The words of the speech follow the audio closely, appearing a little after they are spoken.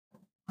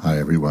Hi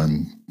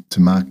everyone.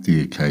 To mark the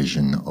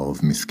occasion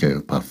of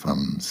Miskeo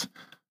Parfum's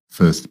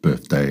first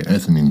birthday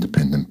as an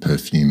independent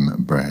perfume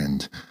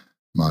brand,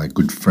 my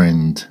good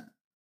friend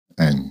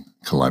and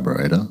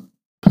collaborator,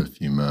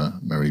 perfumer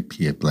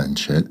Marie-Pierre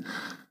Blanchette,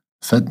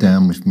 sat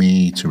down with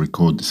me to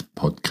record this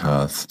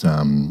podcast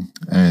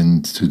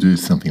and to do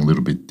something a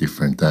little bit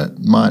different that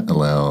might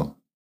allow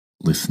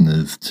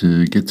listeners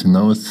to get to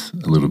know us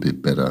a little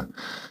bit better.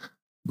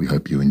 We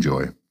hope you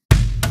enjoy.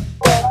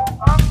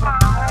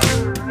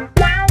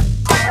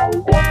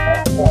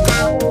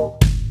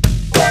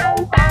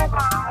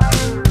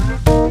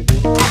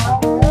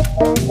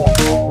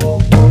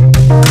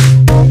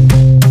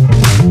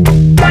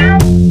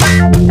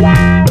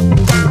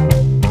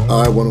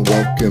 I want to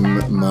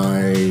welcome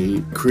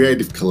my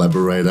creative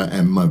collaborator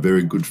and my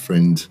very good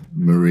friend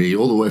Marie,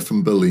 all the way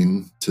from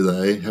Berlin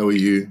today. How are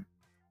you?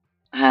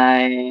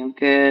 Hi, I'm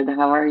good.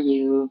 How are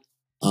you?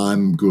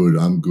 I'm good.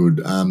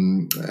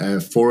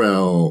 For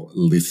our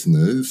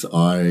listeners,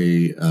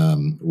 I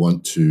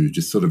want to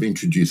just sort of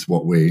introduce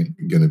what we're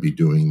going to be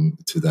doing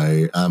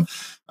today.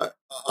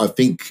 I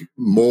think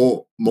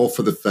more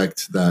for the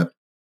fact that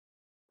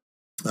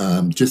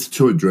just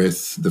to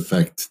address the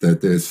fact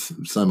that there's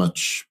so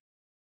much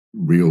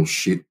real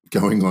shit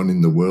going on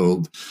in the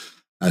world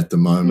at the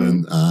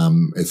moment.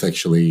 It's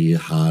actually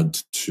hard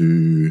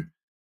to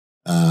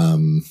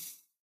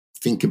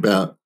think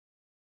about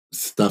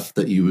stuff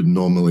that you would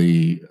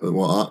normally.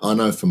 Well, I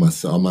know for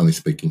myself, I'm only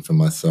speaking for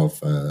myself.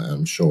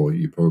 I'm sure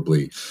you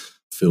probably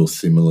feel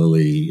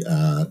similarly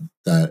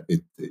that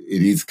it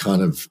is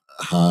kind of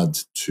hard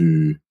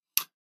to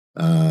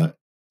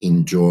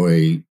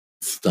enjoy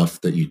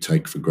stuff that you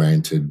take for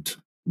granted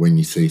when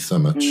you see so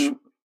much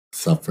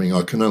suffering.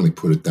 I can only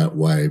put it that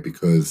way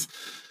because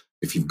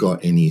if you've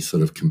got any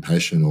sort of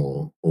compassion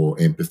or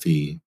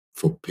empathy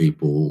for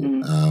people,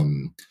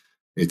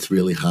 it's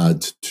really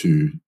hard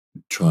to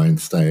try and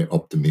stay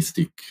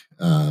optimistic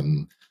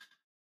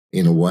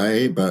in a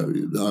way. But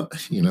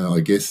I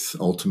guess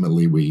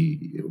ultimately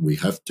we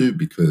have to,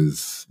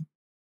 because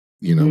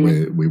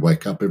we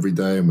wake up every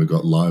day and we've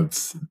got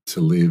lives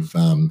to live.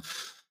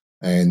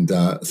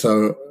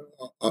 So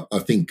I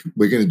think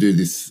we're going to do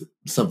this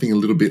something a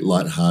little bit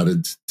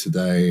lighthearted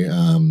today.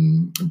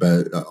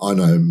 But I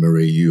know,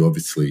 Marie, you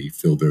obviously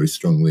feel very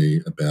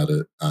strongly about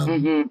it,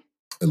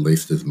 at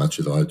least as much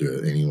as I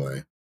do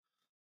anyway.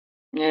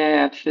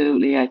 Yeah,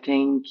 absolutely. I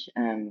think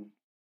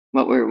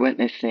what we're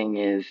witnessing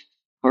is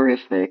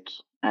horrific.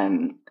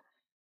 Um,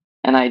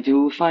 and I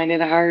do find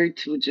it hard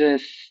to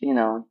just,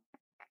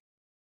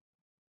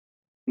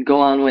 go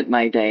on with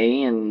my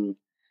day and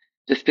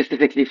just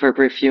specifically for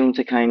perfume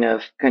to kind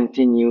of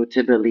continue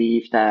to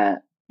believe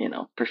that,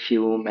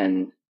 perfume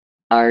and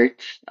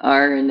art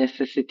are a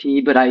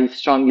necessity. But I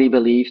strongly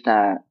believe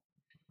that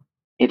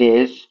it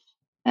is.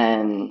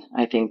 And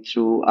I think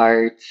through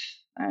art,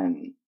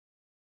 um,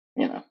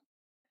 you know,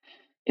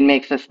 it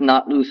makes us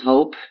not lose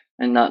hope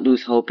and not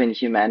lose hope in Yeah.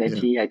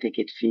 humanity. I think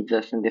it feeds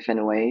us in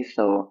different ways.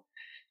 So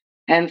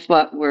hence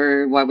why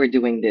we're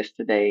doing this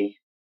today.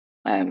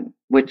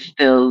 With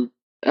still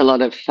a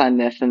lot of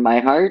sadness in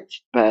my heart,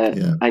 but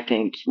Yeah. I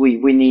think we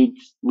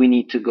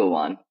need to go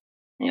on,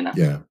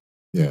 Yeah.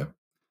 Yeah.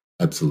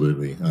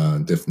 Absolutely,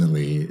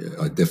 definitely.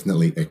 I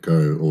definitely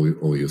echo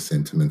all your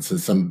sentiments. So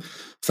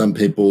some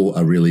people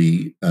are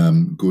really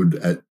good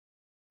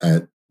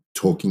at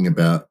talking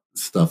about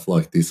stuff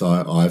like this.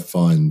 I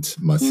find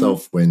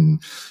myself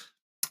when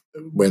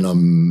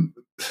I'm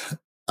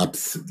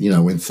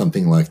when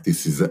something like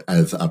this is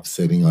as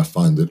upsetting, I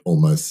find it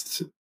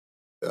almost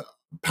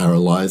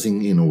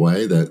paralyzing in a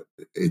way that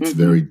it's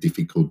very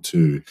difficult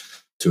to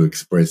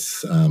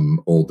express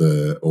all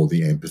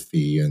the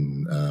empathy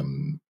and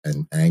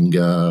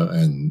anger.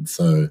 And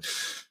so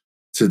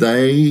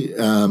today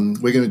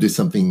we're going to do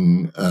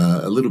something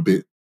a little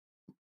bit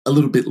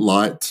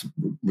light.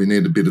 We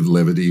need a bit of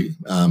levity,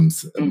 and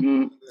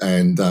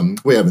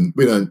we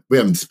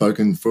haven't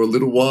spoken for a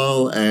little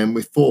while, and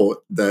we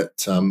thought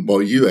that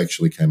you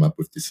actually came up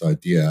with this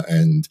idea,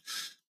 and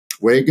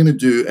we're going to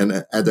do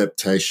an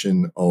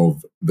adaptation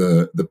of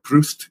the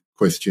Proust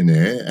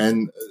questionnaire.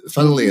 And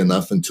funnily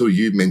enough, until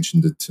you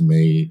mentioned it to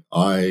me,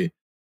 I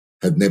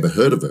had never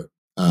heard of it.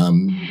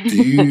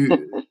 Do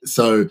you?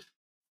 So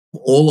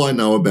all I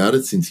know about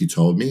it since you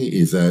told me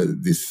is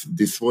that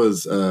this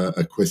was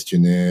a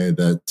questionnaire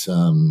that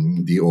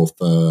the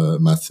author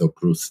Marcel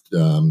Proust.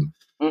 I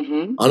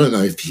don't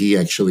know if he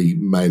actually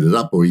made it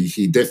up, or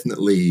he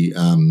definitely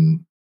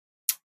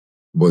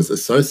was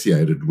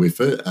associated with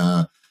it.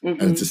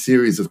 And it's a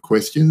series of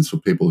questions. For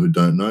people who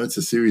don't know, it's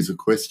a series of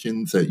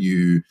questions that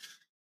you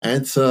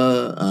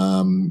answer.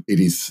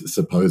 It is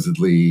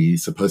supposedly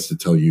supposed to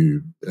tell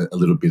you a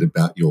little bit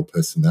about your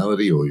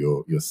personality or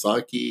your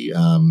psyche.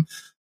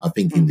 I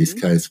think in this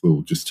case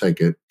we'll just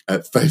take it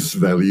at face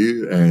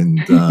value, and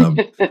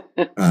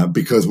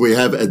because we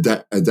have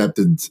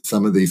adapted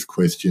some of these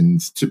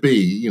questions to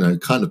be,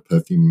 kind of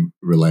perfume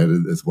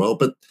related as well.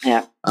 But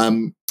Yeah.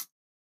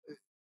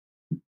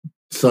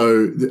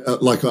 So,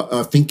 like,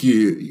 I think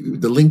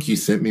the link you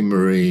sent me,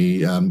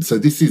 Marie. So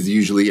this is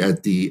usually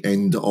at the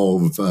end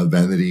of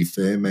Vanity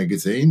Fair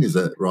magazine, is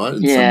that right?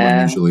 And someone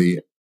Yeah. usually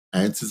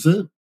answers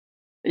it.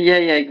 Yeah,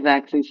 yeah,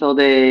 exactly. So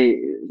the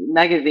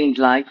magazines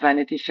like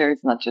Vanity Fair,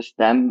 it's not just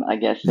them. I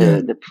guess Yeah,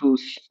 the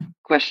Proust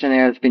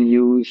questionnaire has been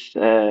used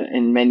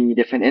in many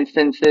different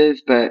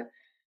instances, but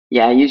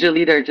yeah,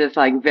 usually they're just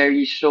like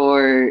very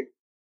short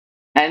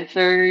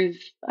answers.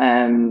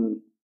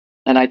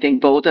 And I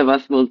think both of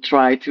us will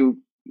try to,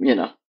 you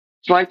know,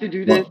 try to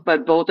do this, well,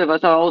 but both of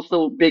us are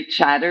also big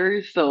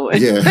chatters, so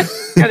yeah.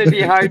 it's gonna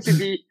be hard to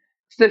be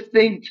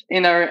succinct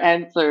in our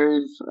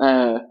answers.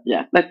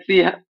 Yeah, let's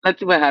see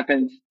what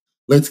happens.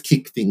 Let's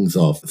kick things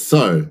off.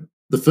 So,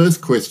 the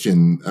first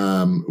question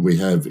we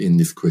have in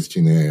this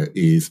questionnaire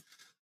is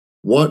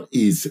what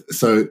is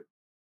so?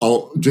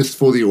 I'll just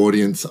for the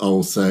audience,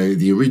 I'll say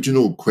the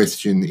original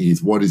question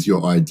is what is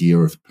your idea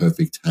of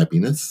perfect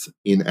happiness?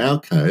 In our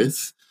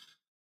case,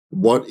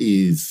 what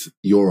is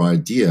your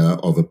idea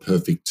of a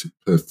perfect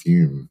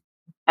perfume?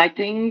 I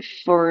think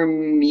for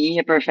me,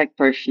 a perfect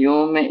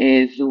perfume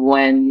is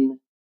when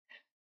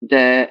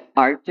the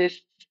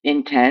artist's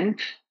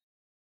intent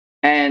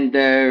and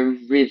the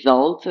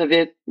result of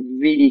it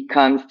really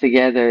comes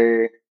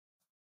together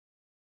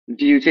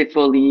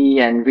beautifully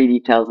and really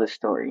tells a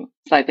story.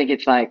 So I think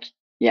it's like,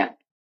 yeah,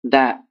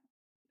 that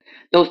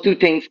those two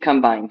things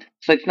combined.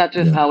 So it's not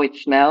just Yeah, how it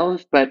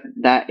smells, but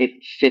that it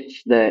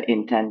fits the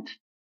intent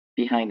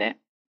behind it.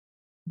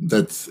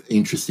 that's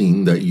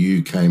interesting that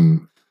you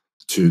came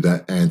to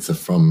that answer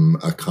from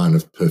a kind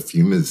of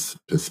perfumer's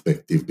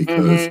perspective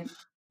because Mm-hmm.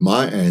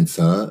 my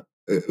answer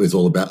was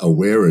all about a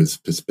wearer's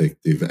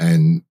perspective,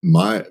 and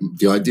my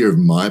the idea of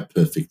my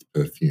perfect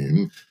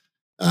perfume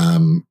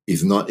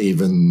is not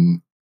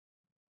even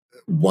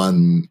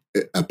one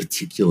a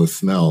particular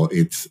smell.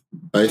 It's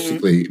Mm-hmm.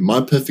 basically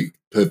my perfect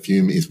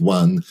perfume is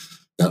one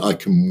that I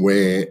can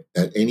wear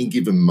at any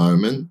given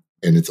moment,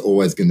 and it's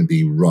always going to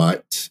be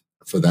right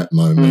for that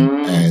moment,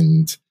 Mm.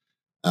 and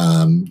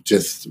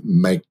just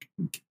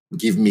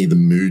give me the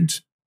mood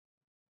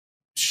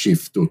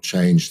shift or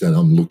change that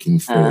I'm looking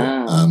for.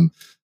 Ah,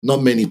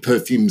 Not many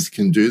perfumes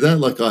can do that.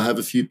 Like I have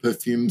a few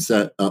perfumes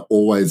that are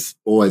always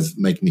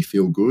make me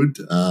feel good.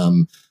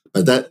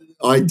 But that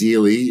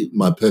ideally,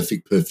 my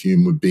perfect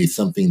perfume would be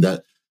something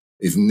that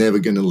is never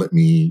going to let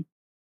me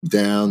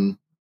down.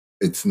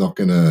 It's not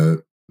going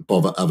to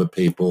bother other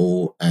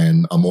people,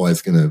 and I'm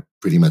always going to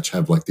pretty much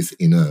have like this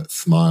inner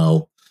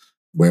smile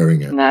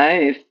wearing it.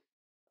 nice.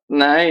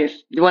 Nice.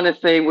 Do you want to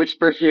say which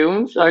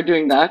perfumes are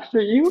doing that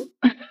for you?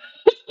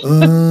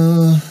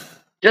 Uh,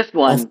 Just Off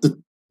one. the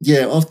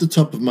off the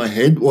top of my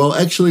head, well,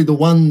 actually, the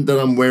one that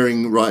I'm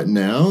wearing right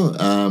now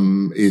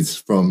is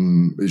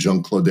from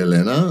Jean Claude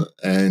Helena,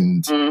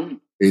 and Mm.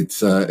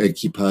 it's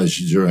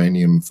Equipage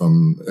Geranium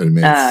from Ah,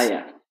 Hermes.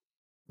 yeah.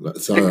 A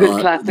So good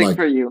I classic like,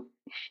 for you.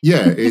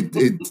 yeah, it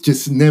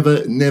just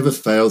never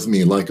fails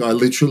me. Like I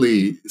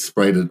literally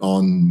sprayed it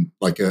on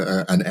like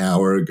an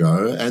hour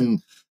ago,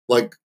 and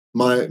like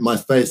my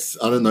face,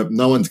 I don't know,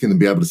 no one's going to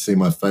be able to see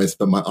my face,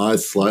 but my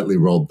eyes slightly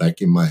rolled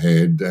back in my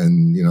head,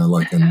 and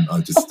like, and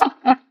I just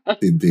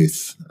did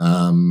this,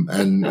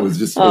 and it was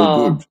just all Oh,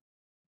 good.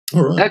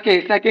 All right.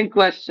 okay. Second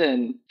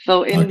question.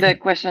 So in Okay. the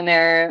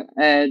questionnaire,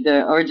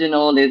 the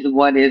original is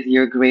what is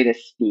your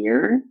greatest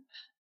fear?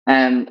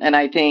 And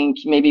I think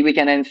maybe we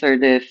can answer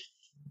this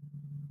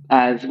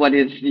as what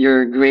is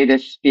your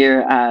greatest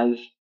fear as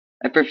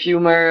a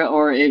perfumer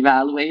or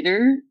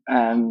evaluator?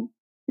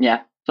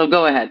 Yeah. So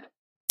go ahead.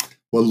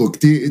 Well, look,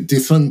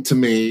 this one to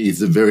me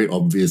is a very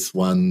obvious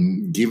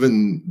one.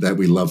 Given that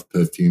we love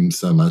perfume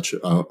so much,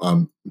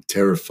 I'm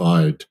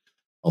terrified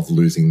of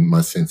losing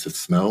my sense of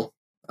smell.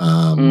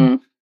 Um, Mm,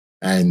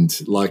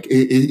 and like,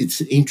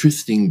 it's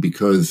interesting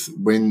because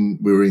when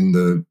we were in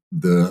the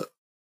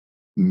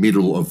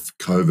middle of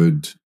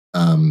COVID,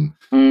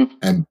 mm,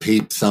 and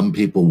some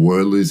people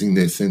were losing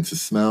their sense of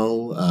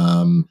smell.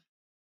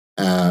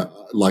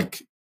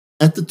 Like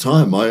at the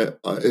time,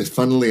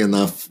 funnily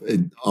enough,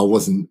 I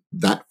wasn't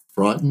that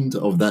frightened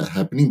of that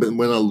happening. But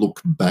when I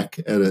look back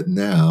at it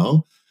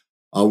now,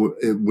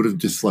 it would have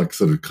just like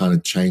sort of kind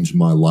of changed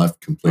my life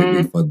completely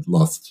if mm, I'd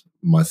lost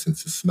my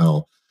sense of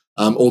smell.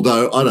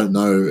 Although I don't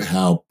know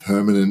how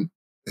permanent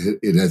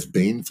it has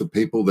been for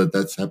people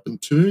that's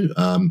happened to.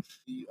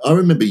 I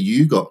remember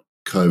you got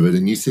COVID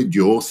and you said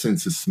your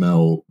sense of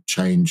smell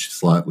changed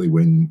slightly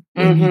when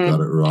you got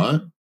it, mm-hmm.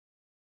 right?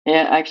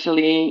 Yeah,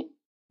 actually,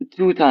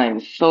 two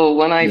times. So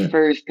when I Yeah,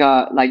 first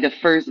got, like, the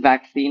first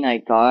vaccine I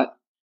got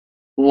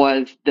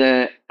was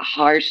the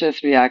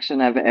harshest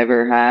reaction I've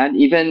ever had,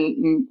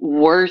 even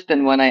worse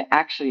than when I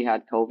actually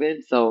had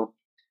COVID. So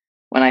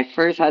when I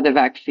first had the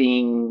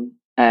vaccine,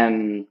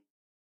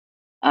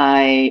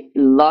 I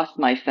lost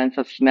my sense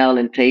of smell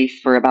and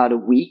taste for about a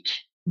week.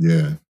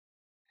 yeah,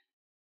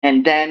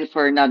 And then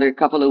for another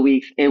couple of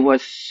weeks, it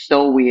was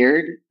so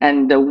weird.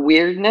 And the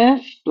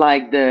weirdness,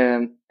 like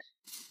how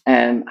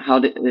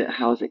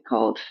is it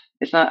called?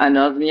 It's not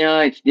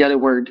anosmia, it's the other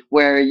word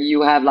where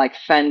you have like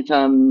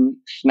phantom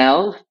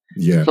smells.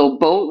 Yeah. So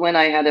both when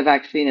I had a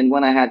vaccine and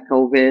when I had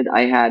COVID,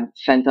 I had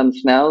phantom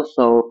smell.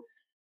 So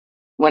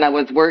when I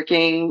was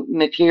working,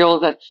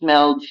 materials that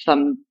smelled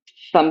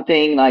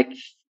something like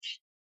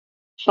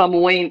some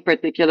way in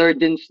particular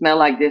didn't smell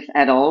like this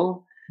at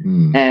all.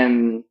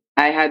 Mm.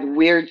 I had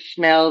weird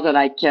smells that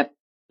I kept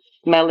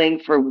smelling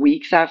for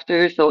weeks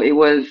after. So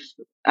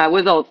I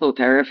was also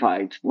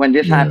terrified when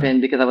this Yeah.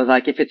 happened because I was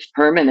like, if it's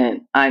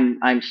permanent,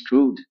 I'm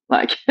screwed.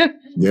 Like I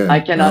Yeah.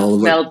 cannot Oh,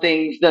 look, smell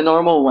things the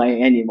normal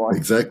way anymore.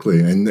 exactly.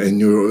 And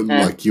you're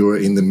Yeah, like you're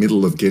in the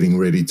middle of getting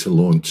ready to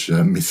launch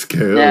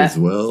Miskeo yeah, as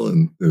well,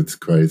 and it's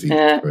crazy.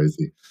 It's yeah,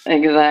 crazy.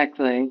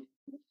 exactly.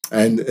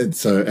 And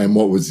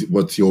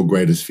what's your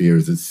greatest fear?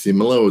 Is it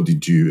similar, or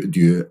did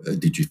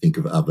you think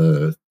of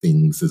other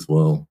things as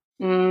well?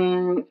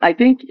 I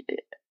think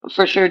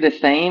for sure the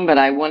same, but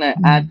I want to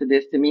add Mm. to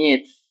this. To me,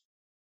 it's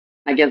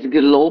I guess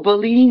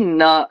globally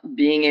not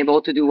being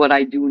able to do what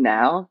I do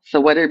now.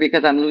 So whether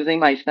because I'm losing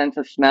my sense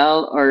of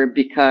smell or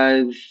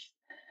because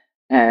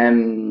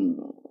um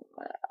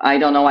I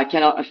don't know, I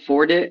cannot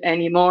afford it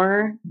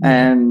anymore.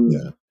 Yeah.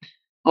 Yeah.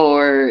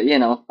 Or,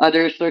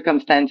 other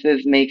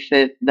circumstances makes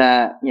it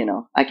that,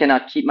 I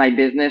cannot keep my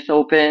business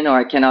open or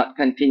I cannot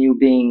continue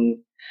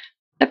being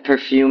a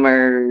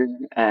perfumer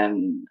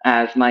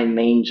as my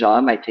main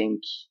job. I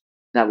think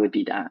that would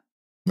be that.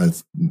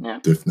 That's Yeah.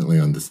 definitely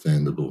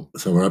understandable.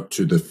 So we're up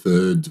to the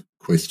third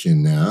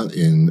question now,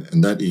 and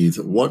that is,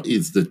 what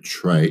is the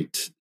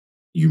trait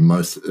you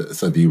most?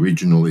 So the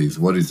original is,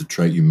 what is the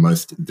trait you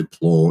most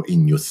deplore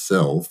in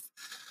yourself?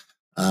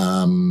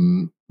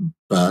 Um,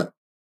 but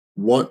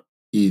what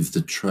is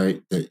the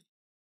trait that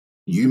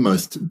you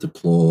most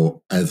deplore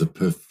as a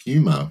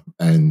perfumer?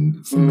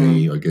 And for Mm,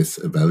 me, I guess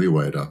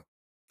evaluator.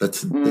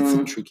 That's a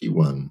mm. tricky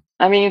one.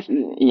 I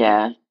mean,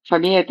 yeah. For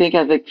me, I think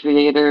as a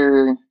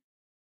creator,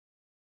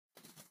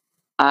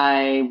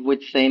 I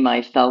would say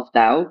my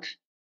self-doubt.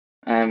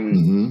 Um,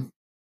 Mm-hmm.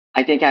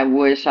 I think I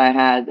wish I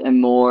had a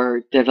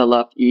more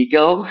developed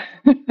ego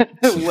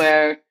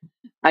where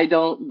I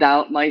don't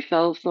doubt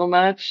myself so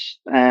much.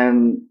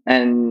 And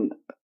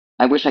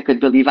I wish I could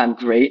believe I'm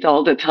great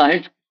all the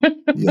time.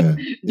 Yeah,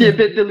 Be a yeah,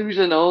 bit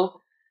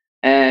delusional.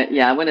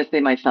 Yeah, I want to say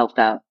my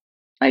self-doubt.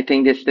 I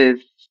think this is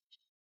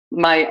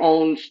my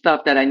own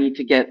stuff that I need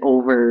to get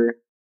over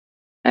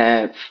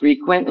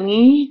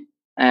frequently.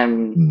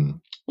 Um,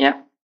 mm.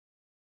 yeah.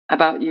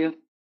 About you?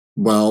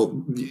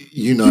 Well,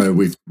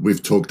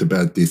 we've talked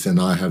about this, and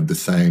I have the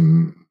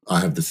same. I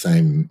have the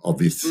same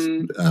obvious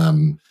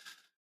Mm,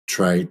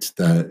 trait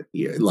that,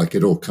 yeah, like,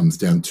 it all comes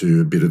down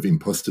to a bit of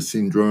imposter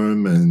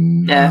syndrome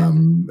and yeah.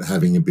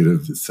 having a bit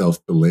of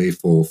self belief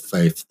or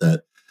faith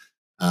that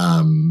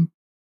um,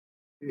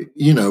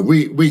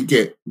 we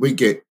get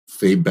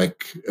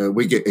feedback,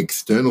 we get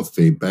external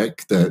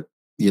feedback that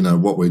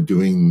what we're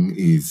doing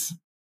is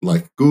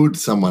like good.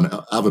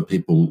 Other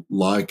people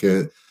like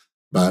it,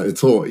 but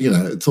it's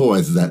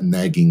always that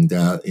nagging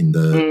doubt in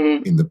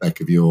the Mm,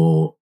 back of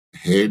your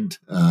head.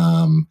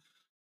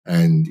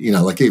 And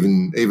like,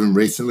 even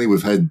recently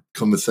we've had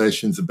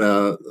conversations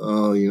about,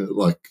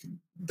 like,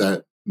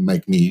 that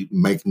make me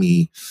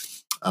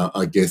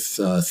I guess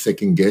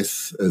second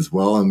guess as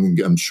well.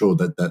 I'm sure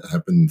that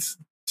happens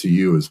to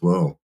you as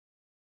well.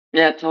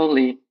 yeah,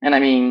 totally. And I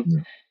mean,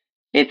 Yeah.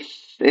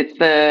 it's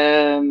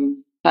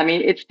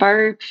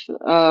part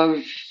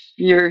of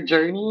your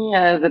journey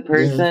as a Yeah.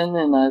 person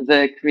and as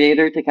a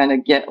creator to kind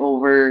of get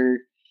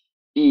over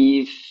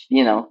these,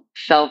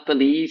 self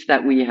beliefs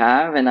that we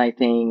have. And I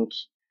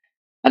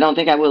don't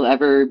think I will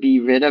ever be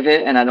rid of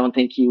it, and I don't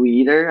think you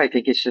either. I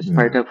think it's just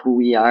part Yeah. of who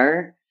we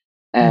are.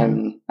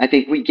 Mm. I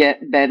think we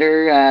get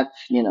better at,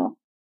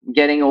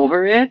 getting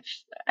over it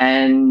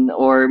and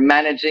or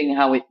managing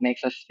how it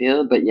makes us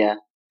feel. But yeah,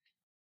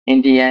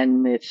 in the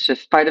end, it's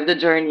just part of the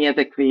journey as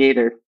a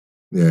creator.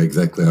 Yeah,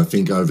 exactly. I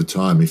think over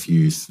time, if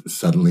you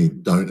suddenly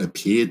don't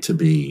appear to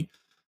be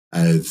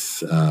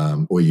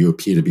or you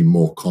appear to be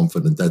more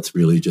confident, that's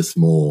really just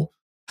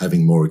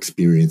having more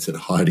experience at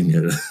hiding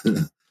it,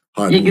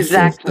 hiding your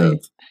self Exactly.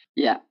 doubt.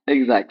 Yeah,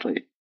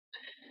 exactly.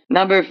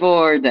 Number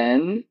four,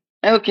 then.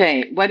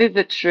 Okay, what is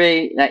the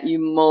trait that you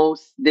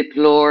most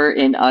deplore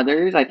in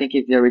others? I think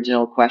is the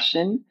original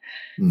question.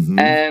 Hmm.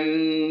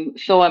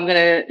 So I'm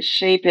gonna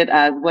shape it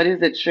as what is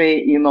the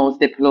trait you most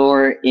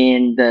deplore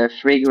in the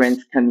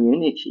fragrance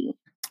community?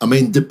 I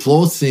mean,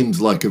 deplore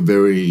seems like a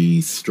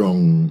very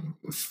strong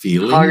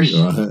feeling, Harsh.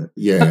 right?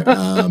 Yeah,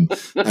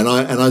 and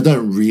I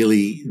don't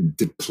really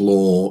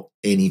deplore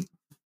any.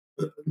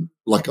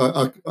 Like,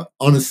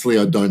 honestly,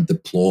 I don't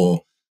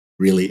deplore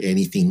really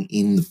anything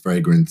in the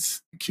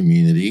fragrance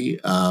community.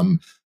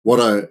 What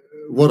I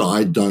what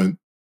I don't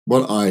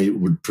what I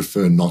would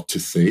prefer not to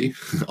see,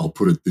 I'll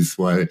put it this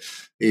way,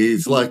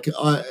 is like,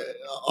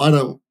 I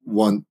don't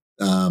want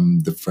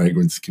the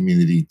fragrance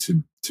community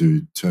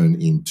to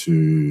turn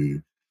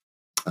into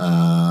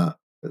uh,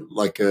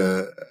 like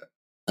a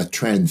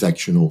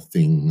transactional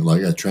thing,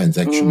 like a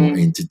transactional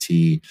Mm,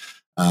 entity,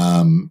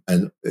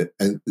 and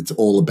it's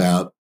all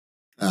about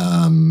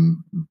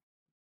um,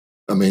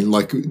 I mean,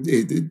 like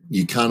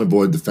you can't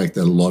avoid the fact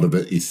that a lot of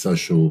it is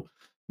social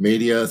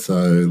media.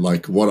 So,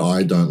 like, what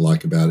I don't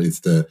like about it is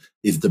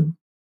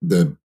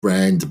the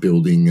brand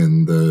building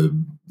and the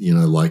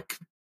like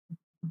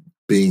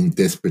being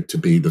desperate to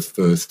be the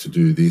first to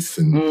do this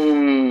and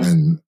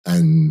Mm,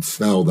 and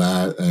smell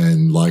that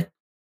and like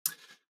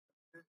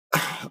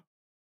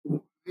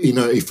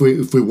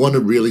if we want to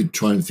really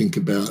try and think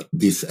about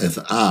this as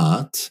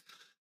art,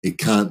 it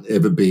can't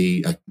ever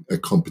be a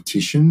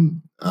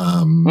competition.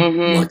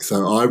 mm-hmm, Like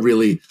so, I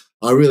really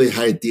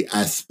hate the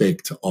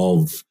aspect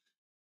of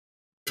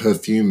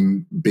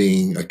perfume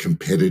being a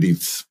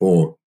competitive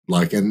sport.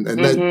 Like, and that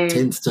mm-hmm,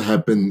 tends to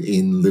happen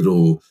in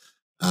little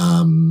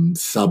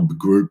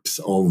subgroups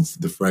of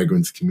the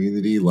fragrance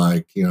community,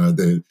 like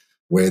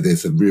where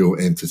there's a real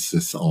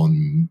emphasis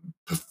on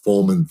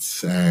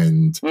performance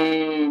and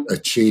mm,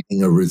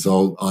 achieving a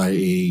result,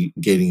 i.e.,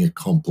 getting a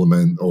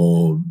compliment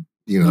or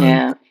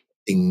yeah,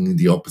 in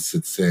the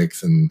opposite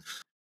sex, and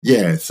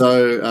yeah,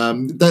 so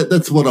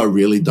that's what I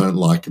really don't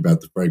like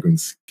about the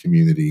fragrance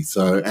community.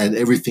 So and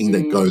everything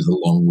that mm, goes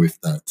along with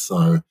that.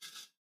 So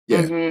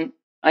yeah, mm-hmm.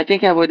 I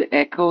think I would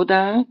echo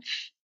that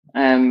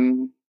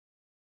um,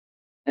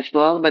 as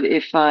well. But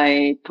if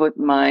I put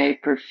my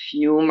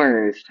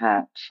perfumer's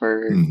hat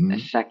for a hmm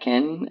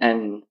second,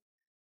 and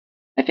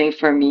I think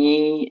for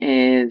me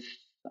is,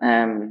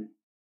 um,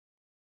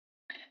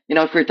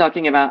 if we're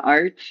talking about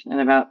art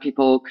and about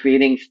people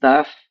creating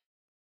stuff,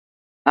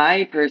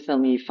 I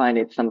personally find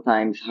it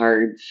sometimes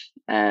hard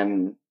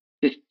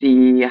to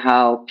see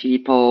how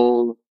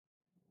people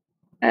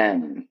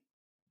um,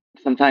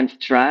 sometimes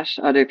trash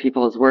other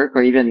people's work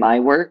or even my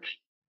work.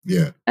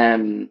 yeah,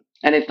 And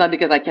it's not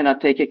because I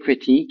cannot take a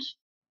critique.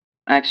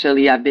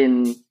 Actually, I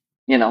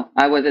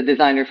was a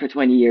designer for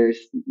 20 years.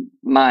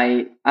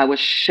 I was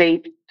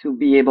shaped to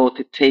be able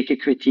to take a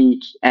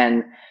critique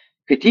and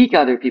critique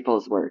other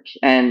people's work.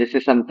 And this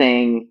is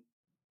something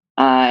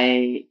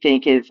I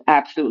think is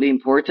absolutely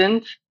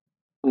important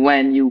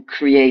when you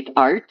create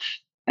art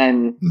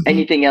and hmm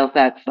anything else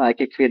that's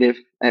like a creative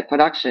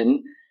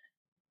production.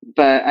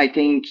 But I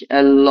think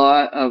a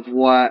lot of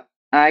what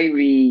I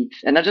read,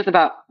 and not just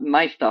about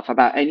my stuff,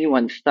 about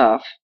anyone's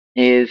stuff,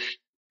 is,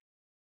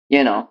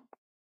 you know,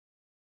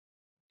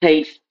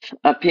 taste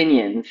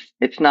opinions.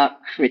 It's not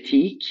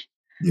critique.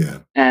 yeah,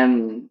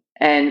 And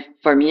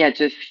for me,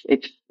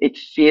 it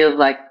feels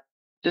like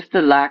just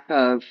a lack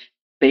of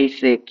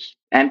basic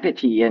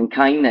empathy and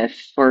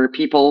kindness for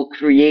people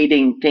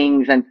creating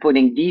things and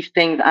putting these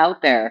things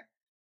out there.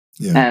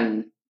 yeah,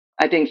 Um,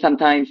 I think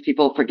sometimes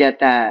people forget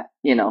that,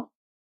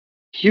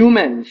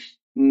 humans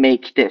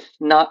make this,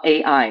 not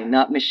AI,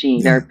 not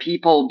machine. There yeah, are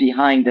people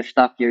behind the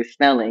stuff you're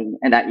smelling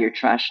and that you're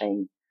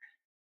trashing.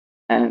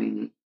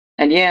 Um,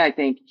 and yeah, I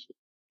think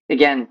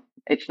again,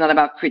 it's not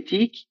about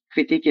critique.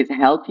 Critique is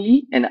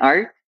healthy in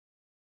art,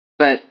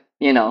 but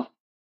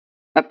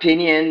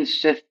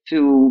opinions just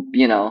to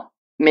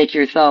make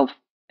yourself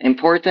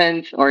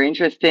important or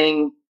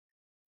interesting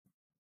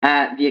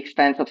at the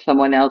expense of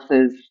someone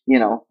else's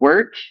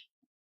work,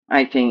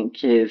 I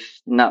think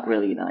is not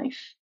really nice.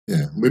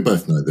 yeah. We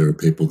both know there are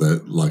people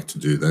that like to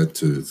do that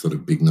to sort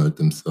of big note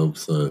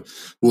themselves. So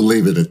we'll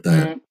leave it at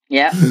that.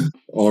 Yeah.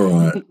 All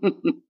right.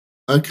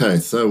 Okay,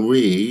 so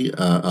we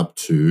are up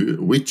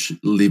to which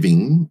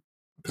living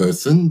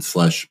person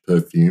slash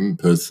perfume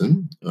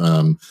person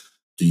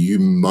do you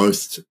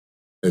most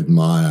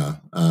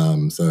admire?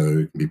 So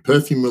it can be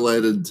perfume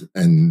related,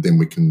 and then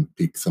we can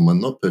pick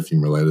someone not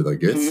perfume related, I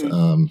guess.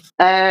 Mhm.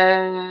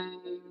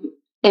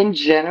 In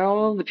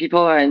general, the people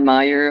I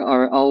admire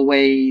are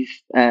always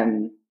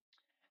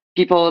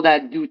people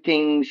that do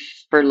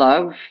things for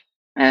love,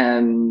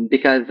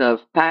 because of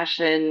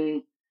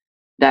passion,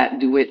 that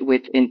do it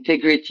with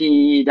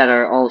integrity, that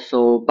are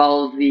also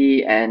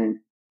ballsy and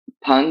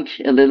punk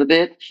a little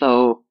bit.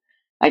 So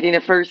I think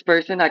the first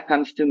person that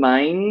comes to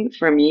mind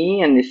for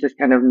me, and this is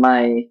kind of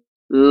my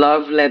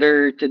love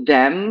letter to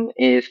them,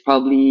 is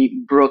probably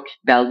Brooke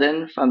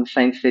Belden from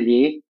Saint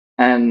Celier.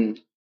 Um,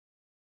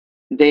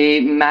 they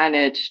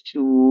managed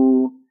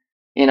to,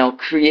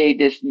 create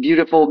this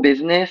beautiful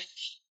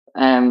business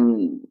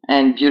and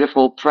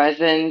beautiful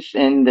presence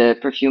in the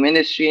perfume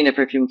industry, in the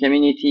perfume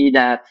community,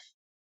 that's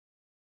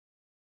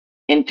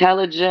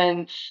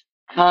intelligent,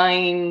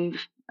 kind,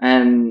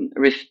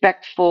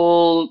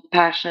 respectful,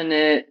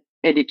 passionate,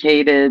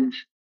 educated.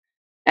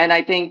 And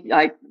I think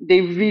like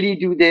they really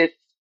do this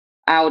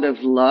out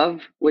of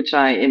love, which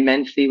I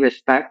immensely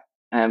respect.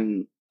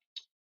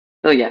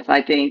 So yes,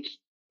 I think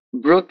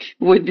Brooke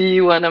would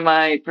be one of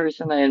my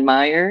person I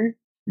admire.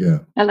 Yeah,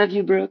 I love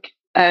you, Brooke.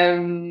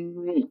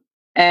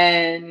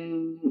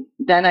 And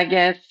then I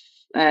guess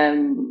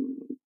um,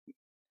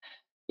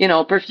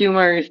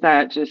 perfumers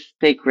that just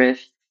take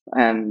risks,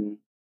 um,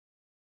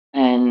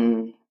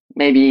 and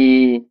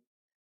maybe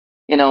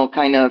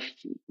kind of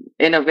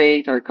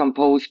innovate or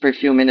compose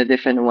perfume in a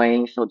different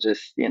way. So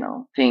just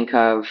think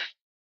of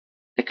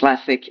the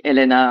classic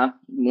Elena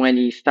when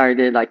he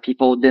started. Like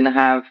people didn't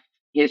have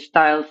his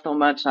style so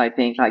much. I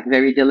think like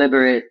very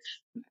deliberate,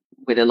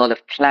 with a lot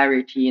of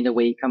clarity in the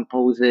way he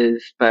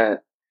composes,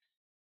 but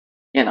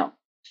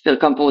still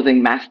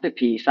composing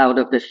masterpiece out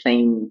of the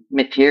same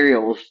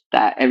materials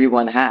that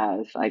everyone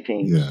has, I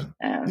think. Yeah.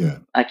 Yeah.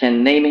 I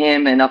can name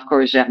him, and of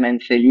course Germaine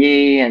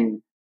Cellier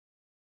and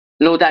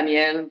Lo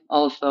Daniel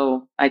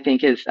also, I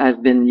think, has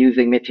been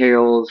using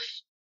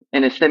materials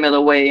in a similar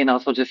way, and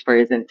also just for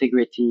his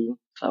integrity.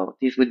 So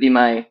these would be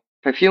my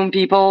perfume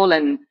people,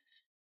 and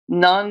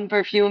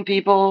non-perfume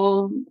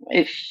people.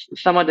 It's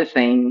somewhat the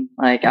same.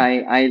 Like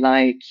I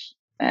like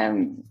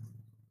um,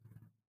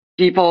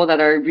 people that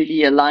are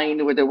really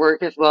aligned with the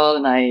work as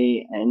well. And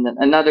in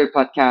another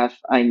podcast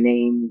I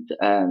named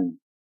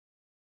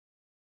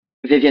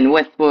Vivienne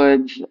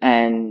Westwood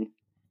and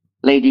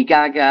Lady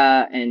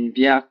Gaga and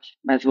Björk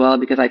as well,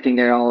 because I think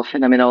they're all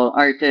phenomenal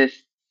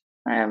artists.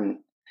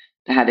 Um,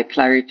 they had a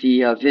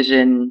clarity of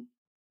vision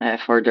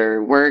for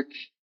their work,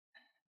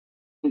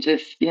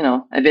 just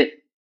a bit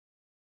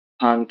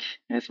punk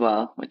as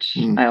well, which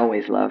Mm. I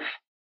always love.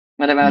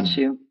 What about Mm.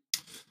 you?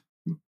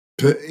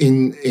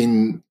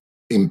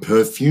 In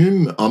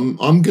perfume,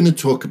 I'm going to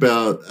talk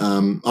about.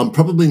 I'm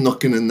probably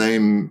not going to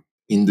name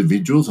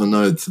individuals. I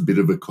know it's a bit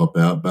of a cop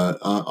out, but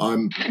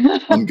I'm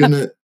going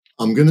to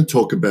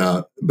talk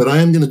about. But I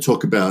am going to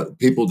talk about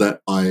people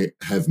that I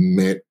have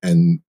met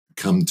and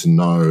come to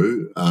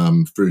know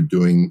through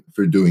doing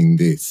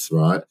this.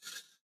 Right,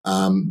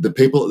 the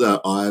people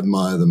that I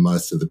admire the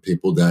most are the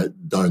people that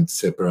don't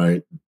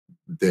separate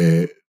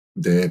their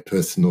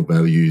personal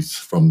values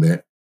from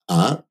their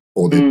art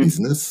or their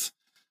business.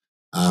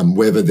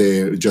 Whether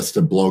they're just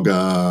a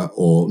blogger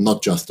or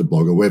not just a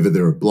blogger, whether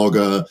they're a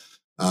blogger,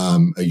 a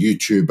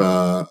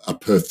YouTuber, a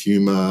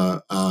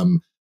perfumer.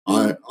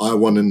 I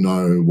want to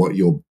know what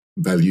your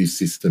value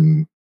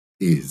system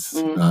is.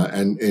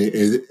 And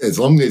as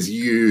long as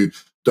you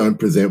don't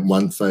present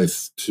one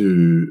face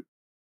to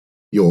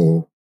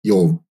your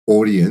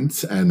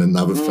audience and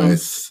another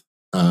face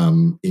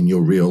in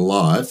your real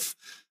life,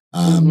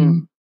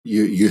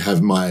 you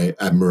have my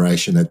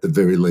admiration, at the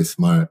very least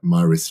my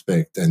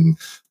respect. And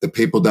the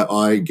people that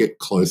I get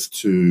close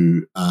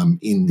to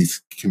in this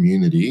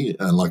community,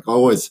 like I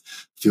always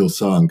feel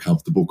so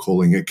uncomfortable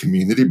calling it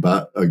community,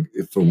 but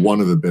for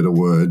want of a better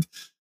word,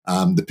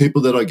 the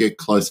people that I get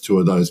close to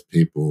are those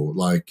people,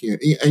 like, and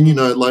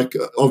like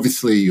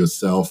obviously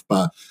yourself,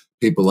 but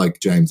people like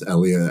James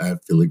Elliott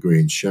at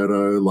Filigree and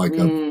Shadow, like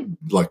I've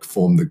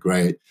formed a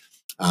great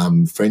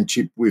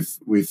friendship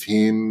with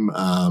him,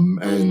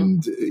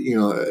 and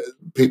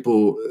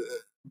people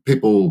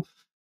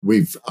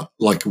we've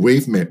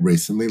met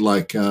recently.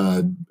 Like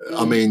I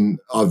mean,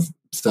 I've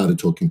started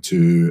talking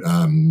to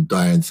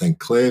Diane St.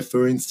 Clair,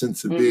 for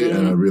instance, a bit,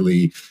 and I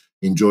really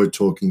enjoyed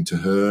talking to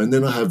her. And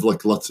then I have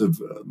like lots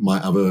of my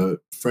other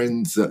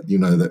friends that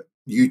that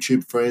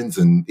YouTube friends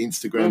and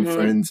Instagram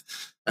friends,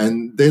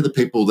 and they're the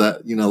people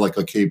that like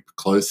I keep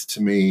close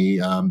to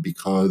me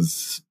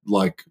because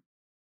like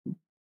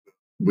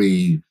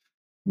we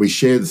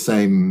share the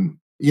same.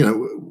 They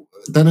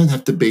don't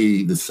have to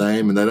be the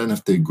same, and they don't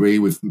have to agree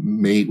with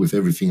me with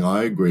everything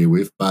I agree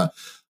with, but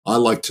I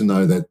like to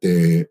know that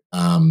they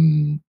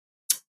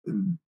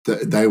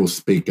will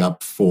speak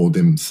up for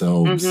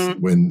themselves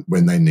when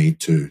they need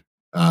to.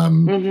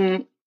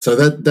 So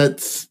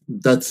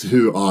that's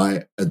who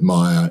I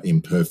admire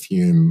in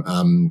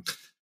perfume.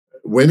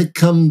 When it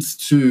comes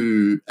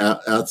to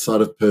outside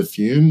of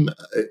perfume,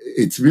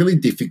 it's really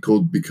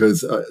difficult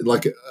because,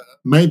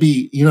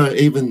 maybe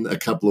even a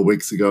couple of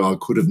weeks ago, I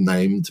could have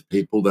named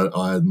people that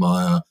I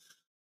admire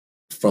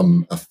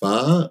from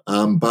afar,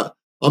 but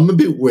I'm a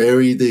bit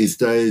wary these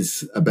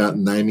days about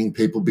naming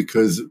people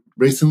because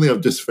recently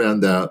I've just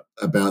found out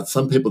about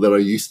some people that I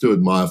used to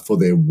admire for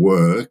their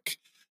work,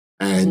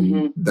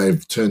 and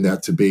they've turned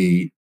out to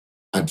be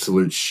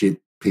absolute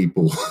shit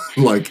people,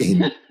 like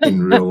in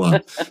real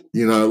life.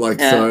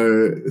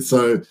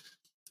 So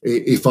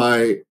if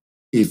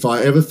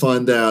I ever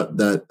find out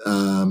that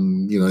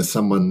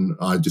someone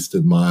I just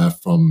admire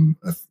from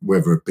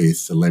whether it be a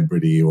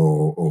celebrity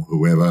or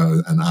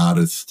whoever, an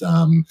artist,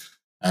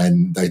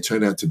 and they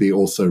turn out to be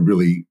also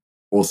really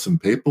awesome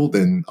people,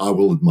 then I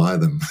will admire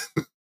them.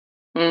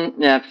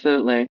 Yeah,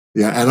 absolutely.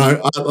 Yeah, and I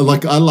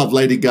love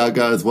Lady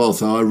Gaga as well,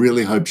 so I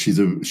really hope she's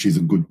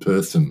a good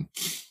person.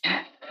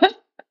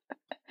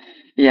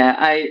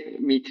 Yeah,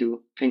 me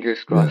too.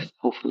 Fingers crossed, Yeah.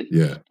 hopefully.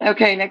 Yeah.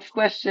 Okay, next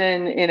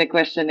question in a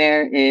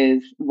questionnaire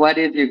is, what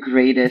is your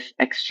greatest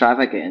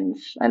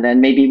extravagance? And then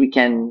maybe we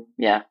can,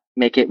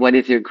 make it, what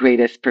is your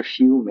greatest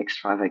perfume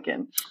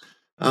extravagance?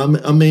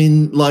 I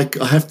mean, like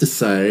I have to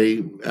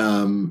say,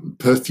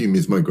 perfume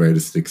is my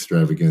greatest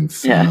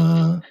extravagance.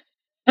 Yeah.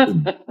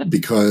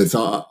 Because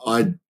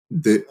I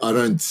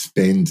don't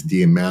spend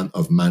the amount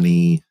of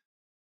money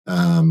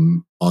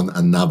on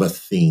another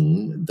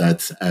thing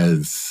that's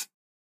as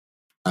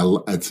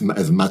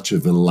much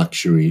of a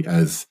luxury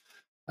as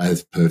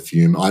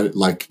perfume. I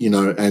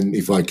and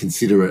if I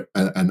consider it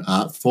an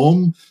art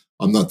form,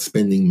 I'm not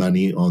spending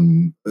money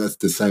on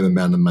the same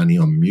amount of money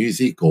on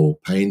music or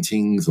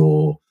paintings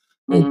or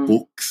or Mm,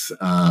 books.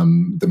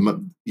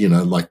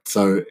 Like,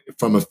 so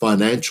from a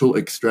financial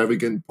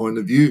extravagant point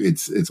of view,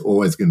 it's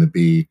always going to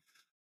be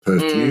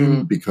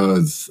perfume, mm.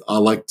 because I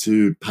like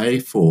to pay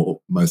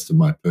for most of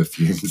my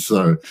perfume.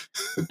 So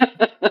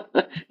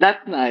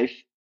That's nice.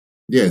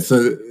 yeah,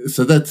 so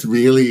that's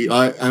really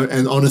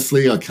and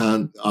honestly, I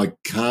can't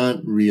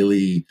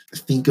really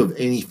think of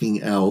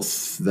anything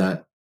else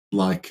that,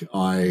 like,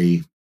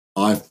 I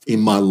in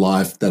my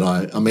life that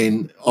I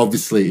mean,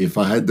 obviously, if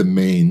I had the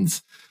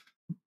means,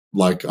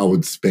 like, I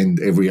would spend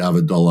every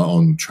other dollar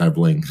on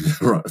traveling,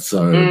 right?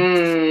 So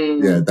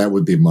yeah, Mm. that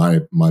would be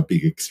my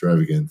big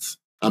extravagance.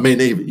 I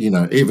mean,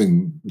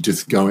 even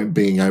just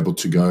being able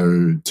to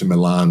go to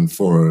Milan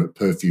for a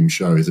perfume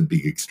show is a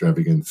big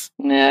extravagance.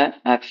 Yeah,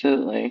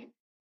 absolutely.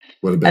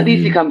 What At about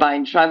least you you?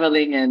 combine Yeah,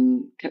 traveling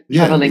and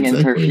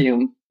exactly.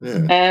 perfume.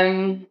 Yeah.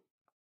 Um,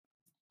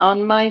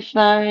 on my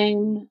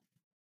side,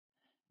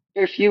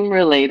 perfume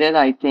related,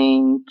 I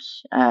think,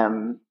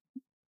 um,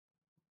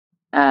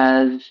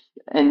 as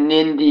an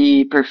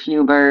indie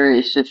perfumer,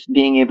 is just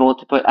being able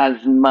to put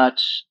as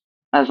much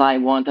as I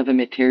want of a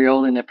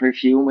material in a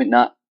perfume with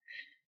not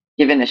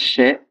giving a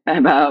shit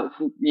about,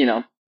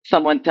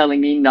 someone telling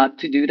me not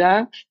to do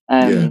that.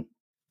 Yeah.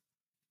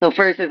 So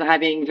first is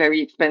having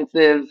very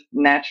expensive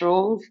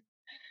naturals,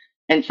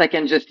 and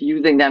second, just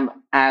using them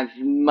as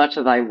much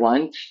as I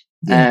want,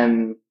 Yeah.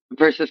 um,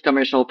 versus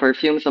commercial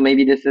perfume. So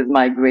maybe this is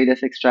my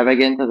greatest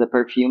extravagance as a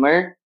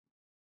perfumer.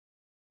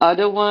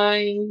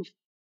 Otherwise,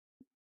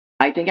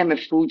 I think I'm a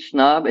food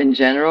snob in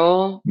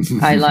general.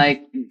 I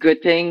like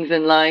good things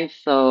in life,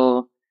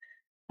 so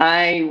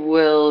I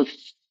will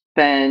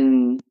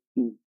spend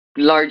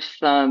large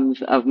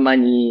sums of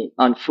money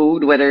on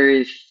food, whether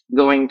it's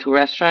going to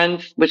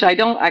restaurants, which I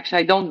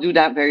don't do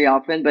that very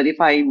often, but if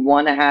I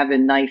want to have a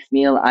nice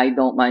meal, I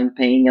don't mind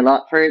paying a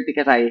lot for it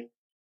because I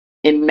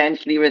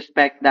immensely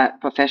respect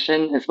that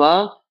profession as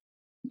well.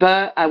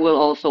 But I will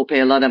also pay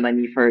a lot of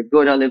money for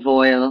good olive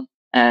oil,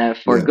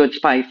 for Yeah. good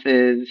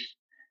spices,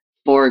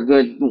 for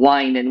good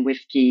wine and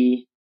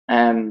whiskey.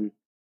 Um,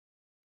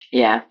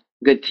 yeah,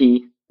 good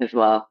tea as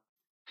well.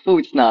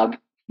 Food snob.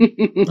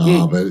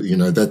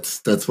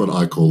 But that's what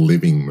I call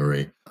living,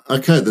 Marie.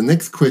 Okay, the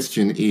next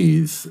question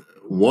is,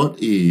 what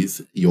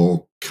is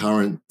your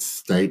current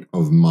state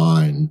of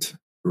mind?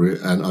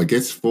 And I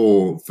guess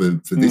for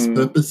this Mm,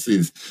 purpose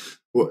is,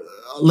 well,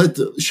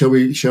 shall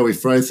we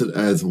phrase it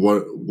as,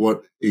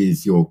 what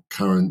is your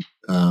current,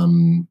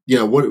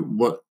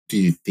 what do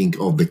you think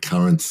of the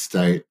current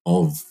state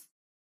of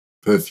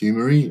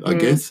perfumery, I mm,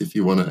 guess, if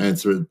you want to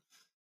answer it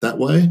that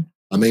way?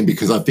 I mean,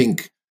 because I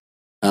think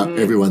mm.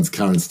 everyone's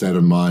current state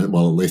of mind,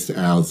 well, at least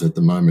ours at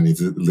the moment, is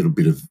a little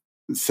bit of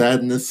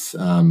sadness.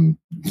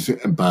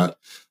 But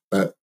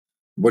but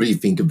what do you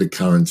think of the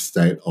current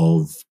state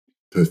of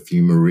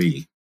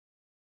perfumery?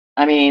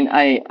 I mean,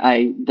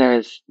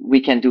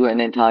 we can do an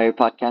entire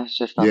podcast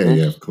just on Yeah, this,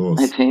 yeah, of I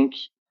course. think.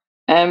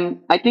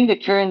 I think the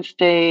current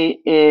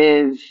state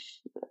is,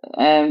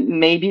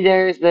 maybe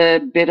there's a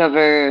bit of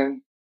a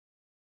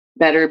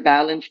better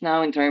balance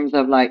now in terms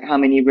of like how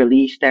many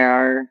release there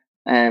are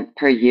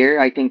per year.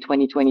 I think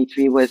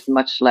 2023 was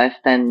much less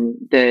than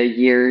the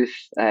years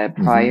Hmm.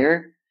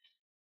 prior.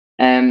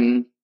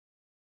 Um,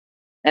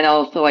 and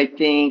also, I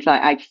think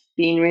like I've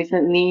seen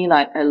recently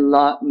like a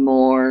lot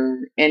more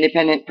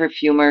independent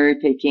perfumer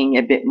taking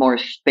a bit more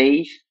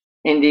space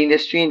in the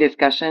industry and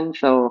discussion.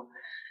 So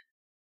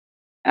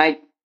I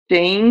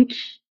think,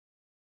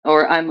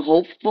 or I'm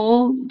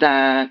hopeful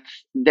that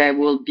there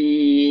will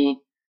be,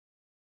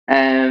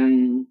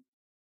 um,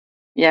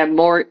 yeah,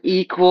 more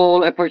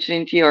equal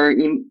opportunity or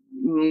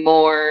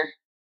more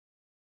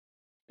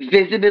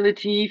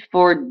visibility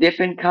for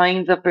different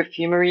kinds of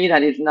perfumery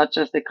that is not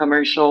just the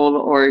commercial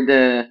or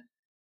the,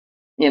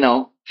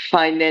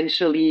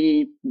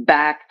 financially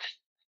backed,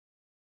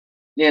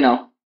 you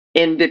know,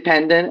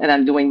 independent, and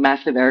I'm doing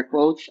massive air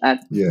quotes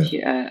Yeah,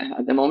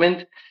 at the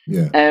moment.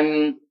 yeah,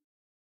 Um,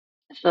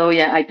 so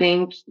yeah, I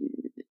think,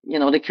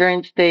 the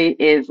current state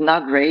is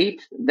not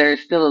great. There's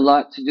still a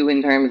lot to do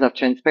in terms of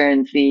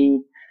transparency,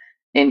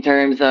 in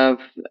terms of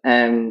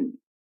um,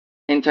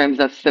 in terms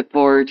of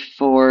support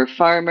for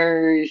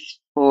farmers,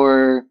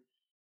 for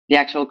the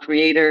actual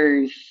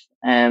creators.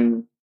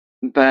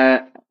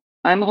 But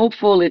I'm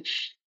hopeful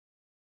it's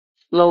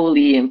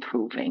slowly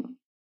improving.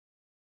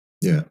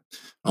 yeah.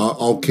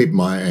 I'll keep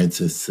my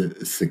answer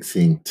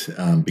succinct,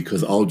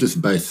 because I'll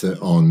just base it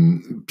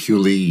on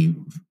purely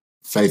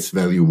face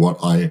value, what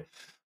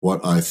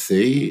I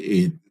see.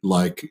 It,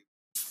 like,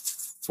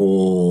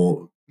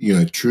 for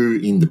true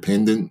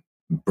independent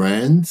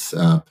brands,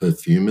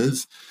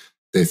 perfumers,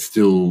 they're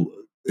still,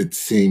 it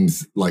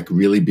seems like,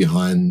 really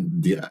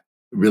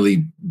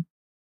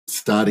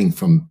starting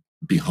from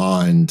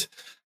behind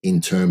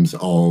in terms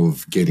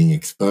of getting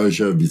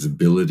exposure,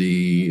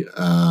 visibility,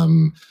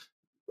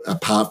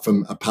 apart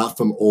from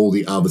all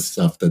the other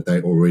stuff that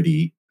they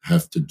already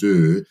have to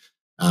do.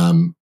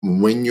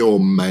 When your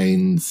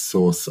main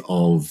source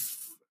of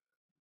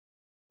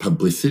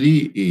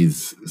publicity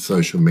is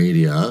social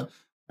media,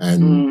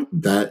 and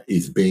that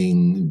is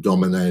being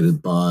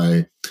dominated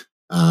by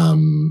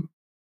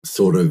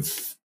sort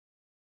of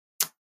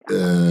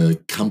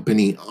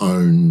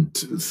company-owned,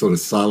 sort of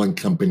silent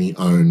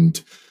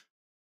company-owned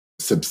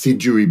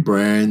subsidiary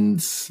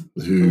brands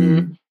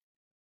who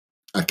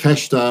are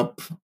cashed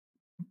up,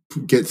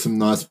 get some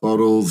nice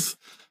bottles,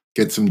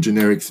 get some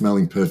generic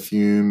smelling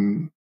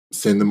perfume,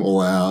 send them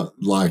all out.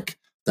 Like,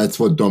 that's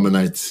what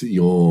dominates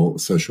your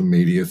social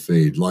media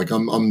feed. Like,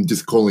 I'm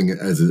just calling it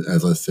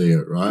as I see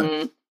it,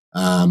 right?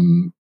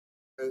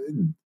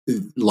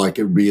 Like,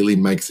 it really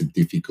makes it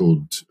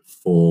difficult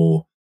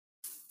for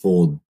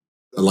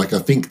like, I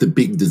think the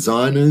big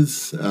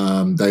designers,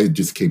 they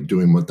just keep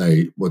doing what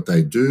they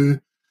do,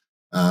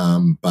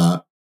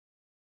 but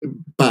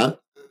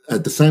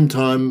at the same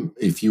time,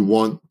 if you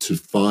want to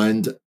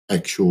find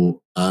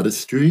actual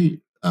artistry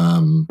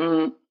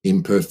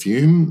in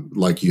perfume,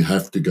 like, you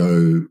have to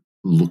go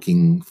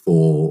looking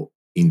for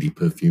indie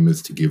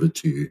perfumers to give it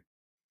to you,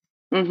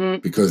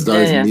 because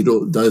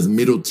those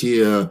middle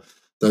tier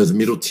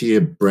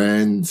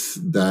brands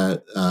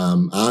that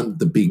aren't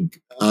the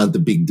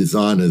big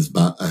designers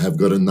but have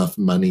got enough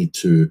money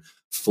to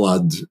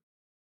flood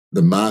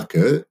the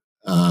market,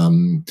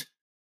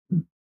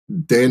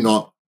 they're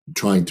not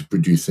trying to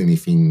produce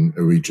anything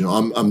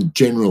original. I'm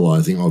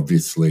generalizing,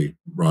 obviously,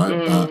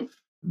 right? But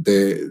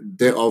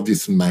their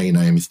obvious main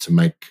aim is to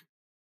make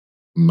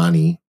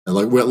money,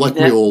 and we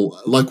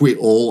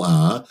all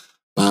are,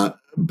 but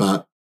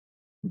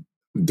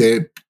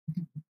their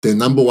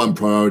number one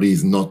priority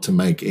is not to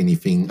make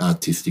anything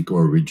artistic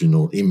or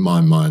original, in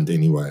my mind,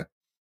 anyway.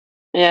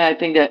 Yeah, I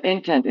think the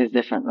intent is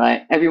different,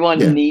 right? Everyone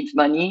needs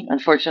money.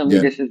 Unfortunately,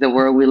 this is the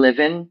world we live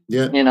in.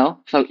 You know,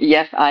 so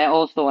yes, I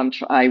also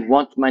I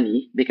want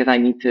money because I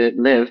need to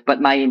live,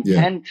 but my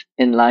intent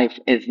in life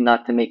is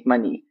not to make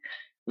money,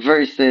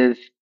 versus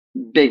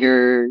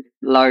bigger,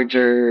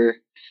 larger,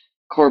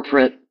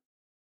 corporate,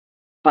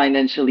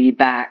 financially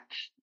backed,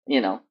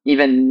 you know,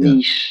 even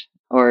niche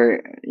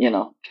or, you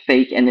know,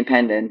 fake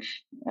independence.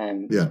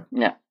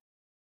 Yeah.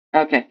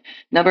 Okay.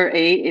 Number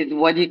 8 is,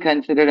 what do you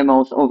consider the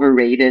most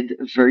overrated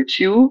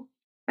virtue?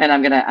 And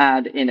I'm going to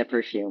add in a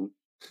perfume.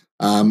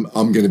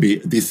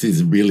 This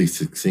is really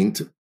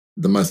succinct.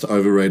 The most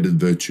overrated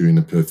virtue in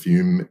a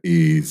perfume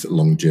is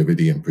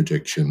longevity and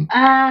projection.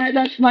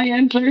 That's my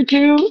answer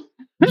too.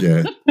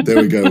 Yeah,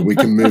 there we go. We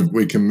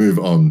can move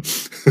on.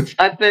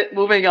 That's it.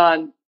 Moving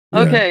on. Yeah.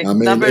 Okay. I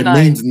mean, number 9.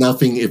 Means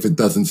nothing if it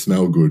doesn't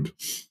smell good.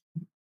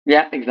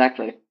 Yeah,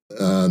 exactly.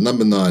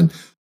 Number 9.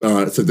 All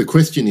right. So the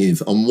question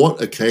is, on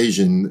what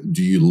occasion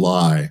do you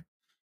lie?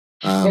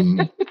 I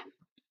mean,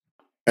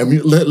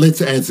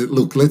 let's answer.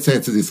 Look, let's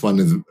answer this one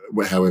as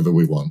however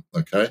we want.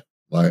 Okay.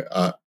 Like,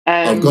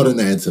 I've got an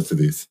answer for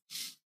this.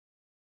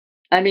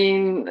 I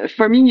mean,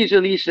 for me,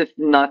 usually it's just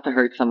not to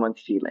hurt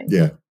someone's feelings.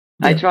 Yeah.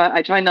 I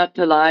try not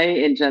to lie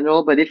in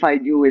general, but if I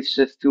do, it's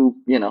just to,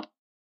 you know,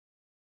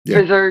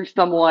 preserve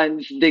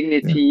someone's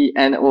dignity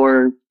and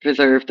or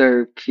preserve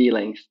their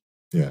feelings.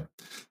 Yeah.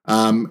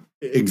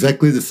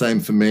 Exactly the same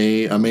for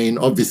me. I mean,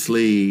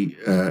 obviously,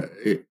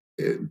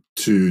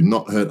 to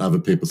not hurt other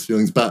people's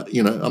feelings, but,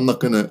 you know, I'm not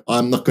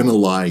gonna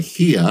lie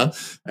here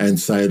and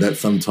say that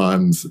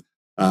sometimes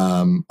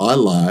I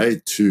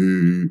lie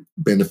to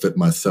benefit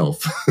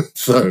myself.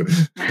 So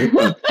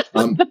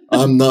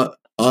I'm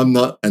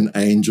not an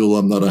angel.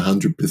 I'm not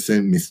 100%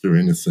 Mr.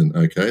 Innocent.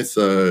 Okay,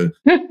 so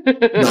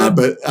no,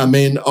 but I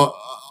mean,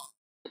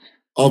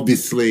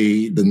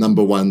 obviously, the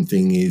number one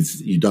thing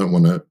is you don't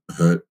want to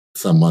hurt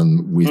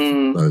someone with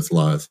those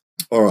lies.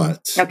 All right.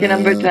 Okay,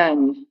 number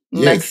 10.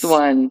 Next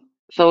one.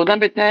 So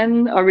number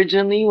 10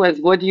 originally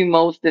was, what do you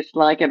most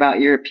dislike about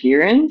your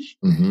appearance?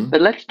 But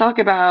let's talk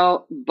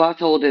about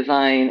bottle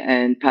design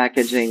and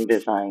packaging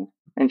design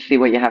and see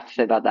what you have to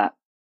say about that.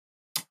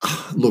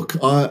 Look,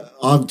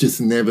 I've just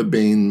never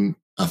been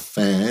a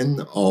fan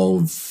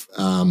of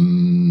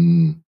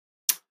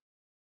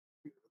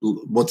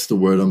what's the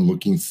word I'm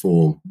looking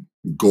for?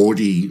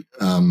 Gaudy,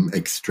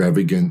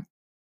 extravagant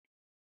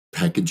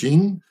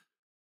packaging.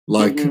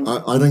 Like,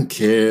 I don't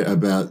care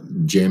about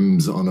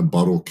gems on a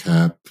bottle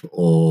cap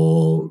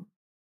or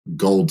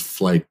gold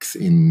flakes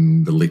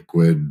in the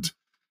liquid.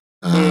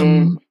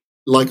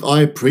 Like,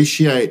 I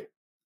appreciate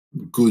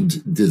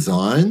good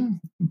design,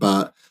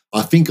 but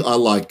I think I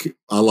like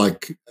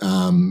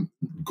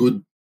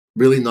good,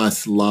 really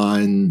nice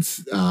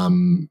lines,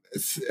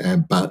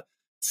 but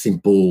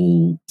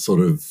simple, sort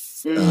of,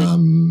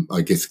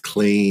 I guess,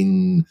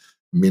 clean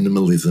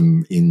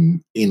minimalism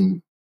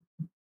in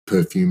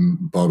perfume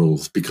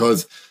bottles,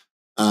 because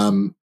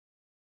my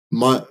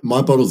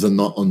bottles are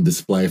not on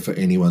display for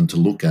anyone to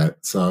look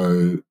at.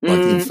 So, like,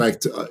 in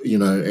fact, you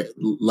know,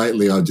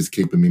 lately I just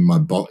keep them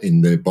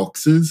in their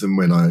boxes, and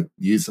when I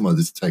use them, I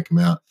just take them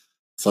out.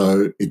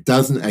 So it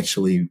doesn't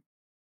actually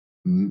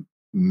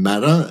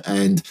matter.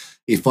 And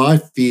if I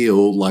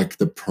feel like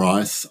the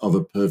price of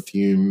a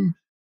perfume,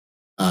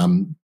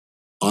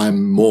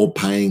 I'm more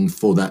paying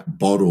for that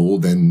bottle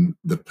than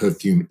the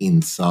perfume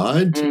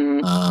inside,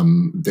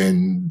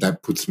 then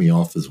that puts me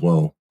off as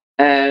well.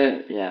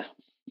 Yeah.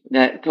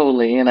 Yeah,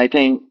 totally. And I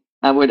think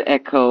I would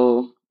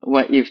echo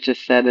what you've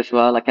just said as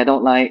well. Like, I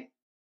don't like,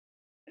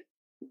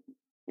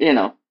 you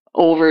know,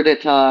 over the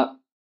top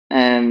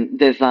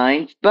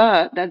designs.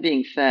 But that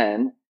being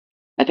said,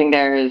 I think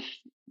there's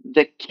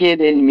the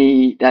kid in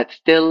me that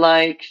still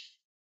likes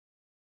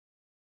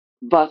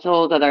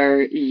bottles that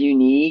are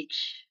unique.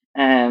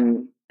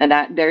 And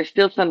that there's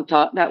still some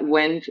thought that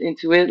went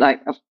into it.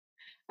 Like,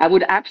 I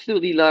would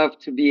absolutely love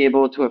to be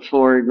able to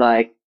afford,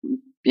 like,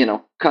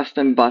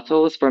 custom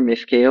bottles for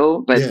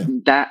Miskeo, but Yeah,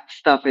 that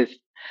stuff is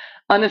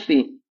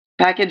honestly,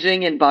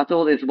 packaging and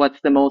bottle is what's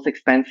the most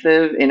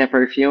expensive in a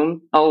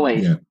perfume,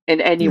 always, yeah, in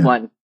yeah.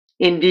 anyone.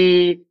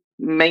 Indie,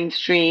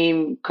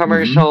 mainstream, Hmm.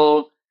 commercial,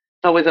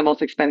 it's always the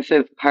most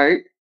expensive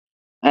part.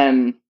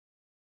 Um,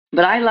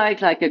 but I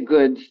like a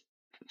good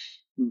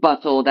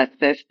bottle that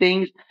says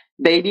things,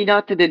 maybe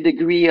not to the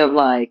degree of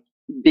like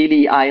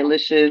Billie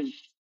Eilish's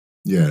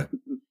Yeah,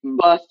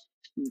 bust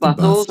the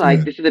bottles. bust. Like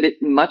Yeah. this is a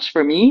bit much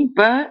for me,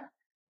 but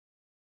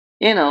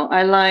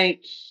I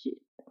like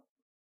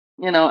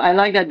I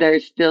like that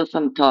there's still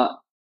some thought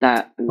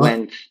that I,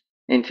 went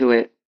into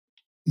it.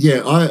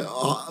 Yeah,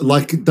 I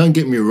like. Don't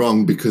get me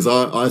wrong, because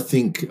I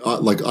think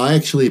like I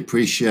actually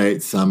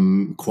appreciate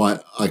some quite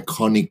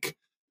iconic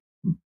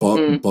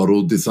Mm.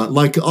 bottle design.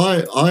 Like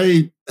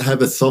I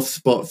have a soft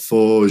spot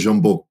for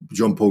Jean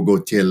Paul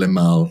Gaultier Le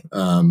Mal.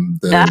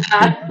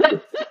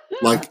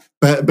 Like,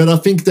 but I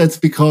think that's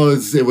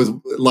because it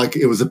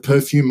was a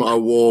perfume I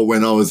wore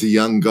when I was a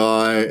young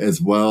guy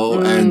as well.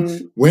 And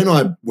Mm.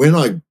 when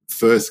I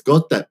first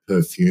got that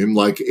perfume,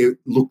 like it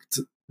looked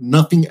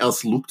nothing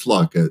else looked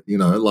like it.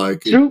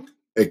 Like True.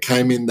 it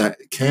came in that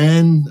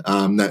can,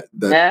 that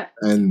Yeah.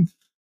 and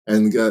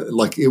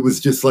like it was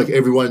just like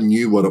everyone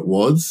knew what it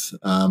was.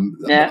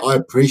 Yeah. I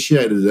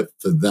appreciated it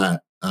for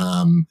that.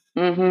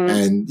 Mm-hmm.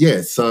 And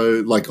yeah,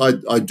 so like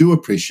I do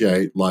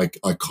appreciate like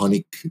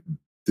iconic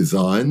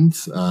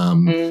designs.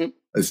 Mm.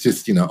 It's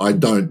just I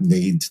don't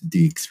need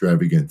the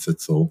extravagance.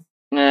 That's all.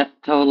 Yeah.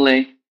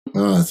 Totally.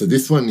 So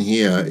this one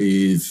here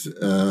is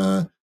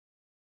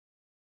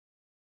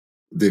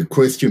the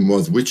question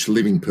was, which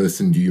living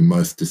person do you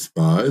most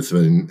despise?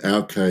 But in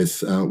our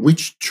case,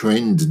 which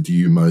trend do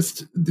you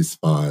most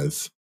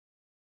despise?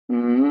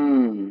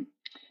 Mm.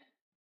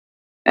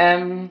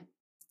 Um.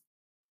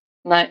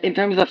 Like in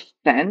terms of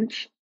scent,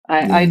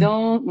 I Yeah,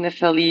 don't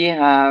necessarily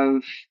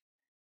have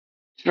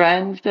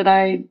trends that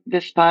I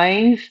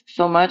despise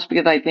so much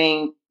because I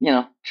think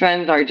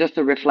trends are just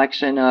a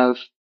reflection of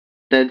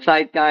the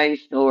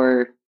zeitgeist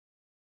or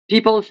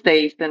people's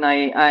taste, and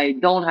I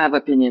don't have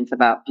opinions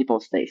about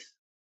people's taste.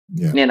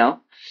 yeah, You know,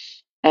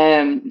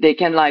 they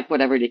can like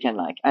whatever they can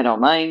like. I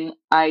don't mind.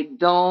 I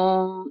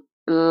don't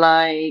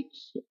like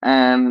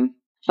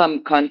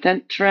some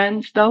content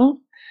trends though.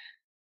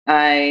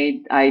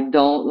 I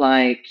don't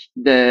like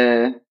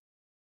the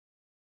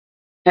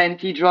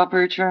panty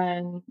dropper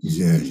trends,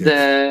 yeah, yeah,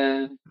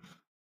 the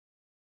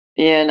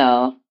you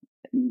know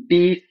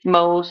beast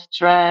mode yeah,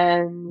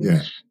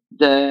 trends,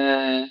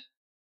 the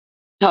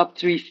top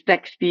three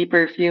sexy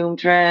perfume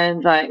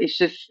trends.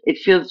 It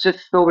feels just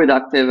so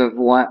reductive of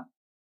what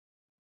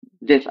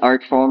this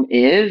art form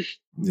is.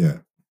 yeah.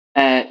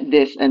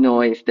 This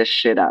annoys the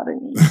shit out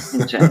of me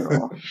in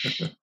general.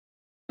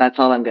 That's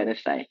all I'm gonna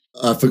say.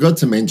 I forgot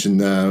to mention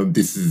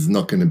this is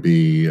not going to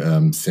be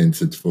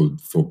censored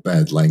for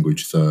bad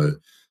language. So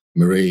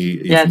Marie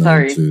is Yeah, known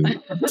sorry.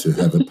 to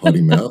have a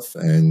potty mouth,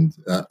 and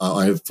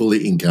I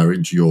fully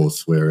encourage your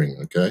swearing.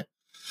 Okay.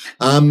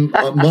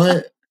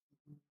 My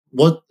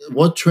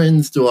what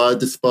trends do I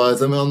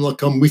despise? I mean,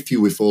 I'm with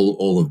you with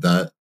all of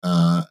that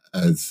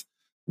as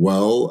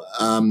well.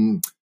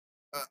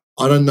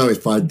 I don't know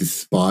if I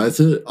despise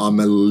it. I'm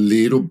a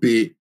little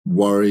bit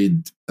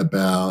worried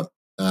about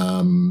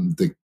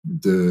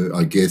the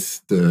I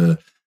guess the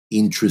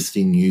interest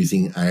in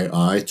using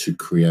AI to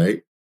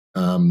create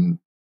um,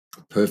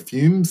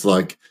 perfumes.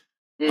 Like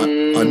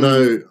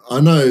Mm, I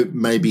know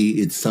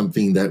maybe it's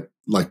something that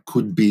like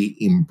could be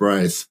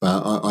embraced,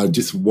 but I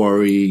just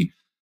worry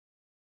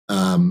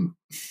um,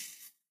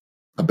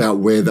 about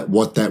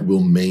what that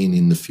will mean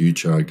in the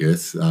future, I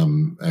guess,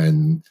 and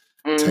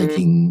mm,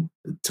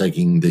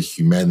 taking the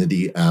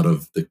humanity out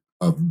of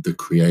the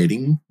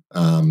creating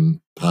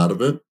part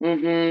of it.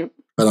 mm-hmm,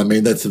 But I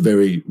mean, that's a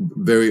very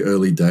very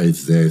early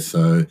days there.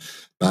 So,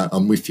 but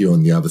I'm with you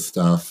on the other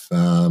stuff.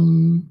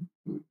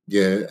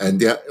 Yeah,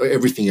 and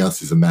everything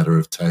else is a matter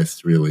of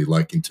taste, really.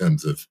 Like in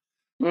terms of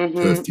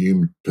mm-hmm.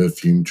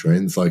 perfume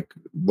trends, like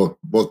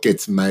what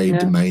gets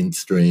made Yeah,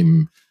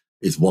 mainstream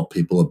is what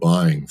people are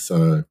buying.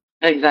 So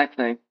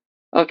exactly.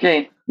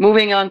 Okay,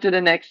 moving on to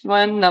the next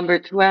one, number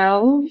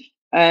 12.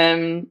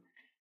 Um,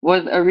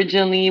 was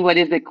originally what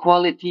is the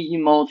quality you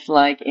most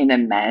like in a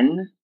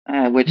man,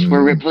 which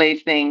we're mm,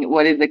 replacing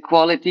what is the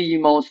quality you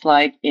most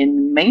like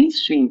in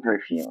mainstream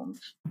perfumes.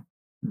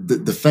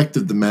 the fact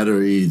of the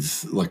matter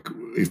is, like,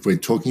 if we're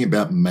talking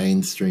about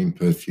mainstream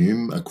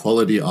perfume, a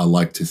quality I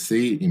like to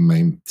see in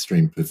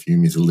mainstream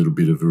perfume is a little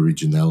bit of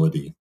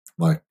originality.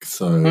 Like,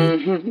 so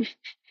Mm-hmm.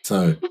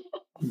 so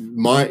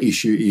my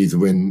issue is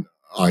when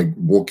I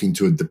walk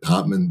into a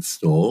department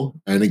store,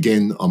 and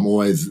again, I'm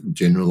always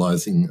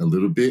generalizing a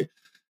little bit.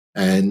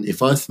 And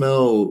if I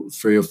smell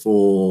 3 or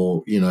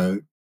 4,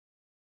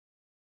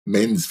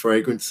 men's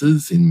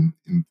fragrances in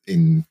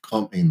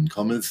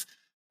commas,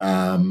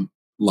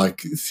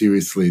 like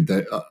seriously,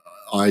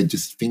 I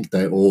just think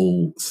they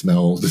all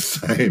smell the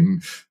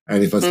same.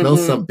 And if I smell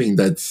something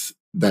that's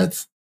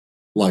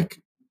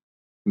like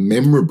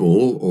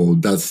memorable or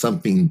does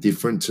something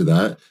different to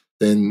that,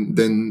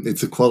 then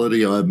it's a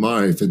quality I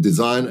admire.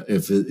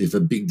 If a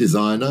big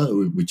designer,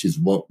 which is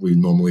what we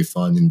normally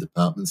find in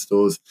department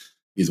stores,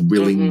 is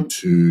willing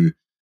to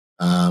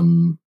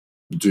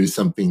do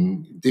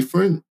something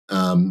different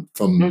from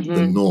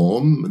the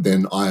norm,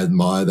 then I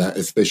admire that,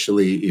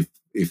 especially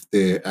if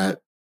they're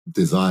at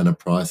designer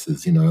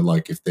prices.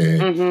 Like if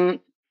they're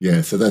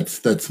So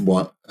that's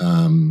what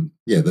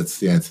that's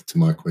the answer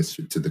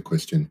to the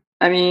question.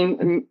 I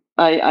mean,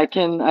 I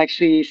can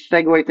actually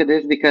segue to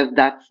this because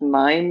that's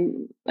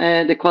mine.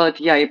 The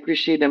quality I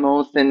appreciate the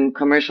most in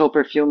commercial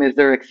perfume is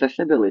their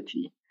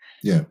accessibility.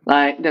 Yeah.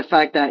 Like the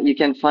fact that you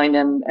can find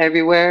them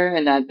everywhere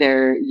and that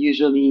they're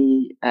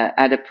usually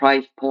at a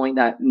price point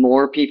that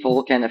more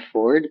people can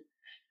afford.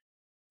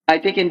 I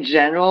think in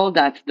general,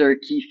 that's their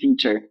key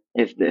feature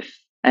is this,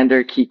 and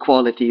their key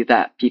quality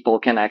that people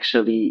can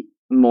actually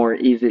more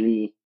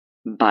easily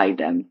buy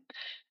them.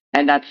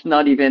 And that's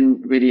not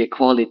even really a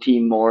quality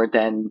more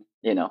than,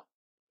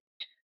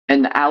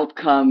 an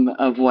outcome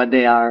of what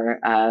they are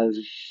as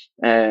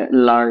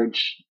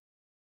large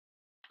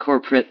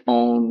corporate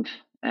owned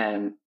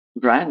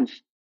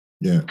brands.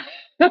 Yeah.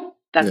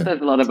 That says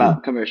a lot True.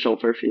 about commercial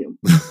perfume.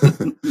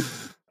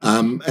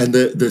 And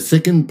the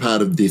second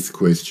part of this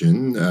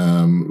question,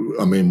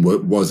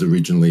 what was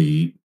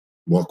originally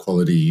what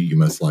quality you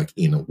most like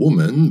in a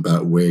woman,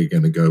 but we're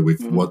going to go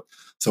with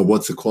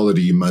what's the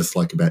quality you most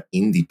like about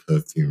indie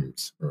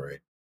perfumes, Marie?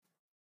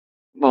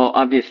 Well,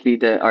 obviously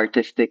the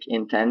artistic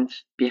intent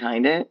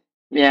behind it.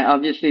 Yeah,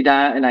 obviously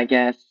that, and I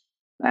guess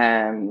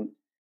um,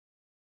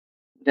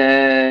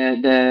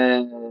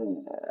 the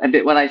a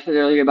bit what I said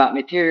earlier about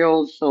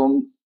materials.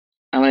 So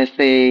I want to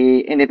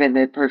say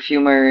independent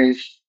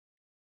perfumers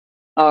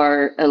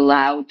are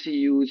allowed to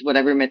use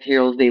whatever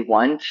materials they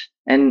want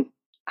and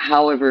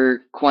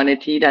however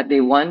quantity that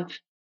they want,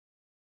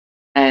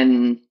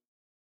 and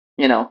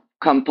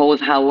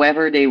compose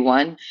however they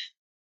want.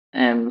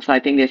 So I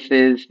think this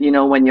is,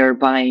 when you're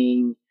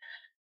buying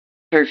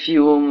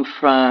perfume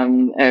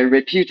from a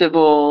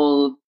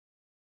reputable,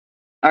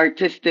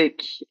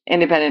 artistic,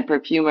 independent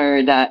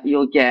perfumer, that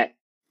you'll get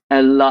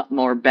a lot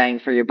more bang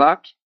for your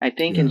buck, I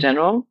think, in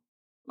general.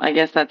 I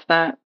guess that's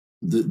that.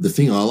 The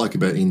thing I like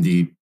about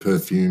indie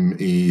perfume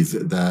is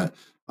that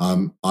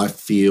I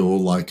feel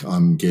like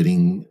I'm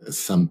getting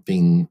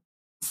something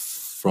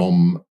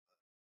from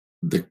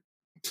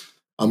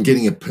I'm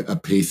getting a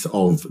piece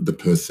of the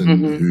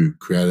person who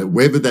created it,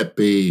 whether that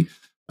be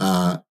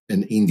an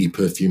indie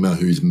perfumer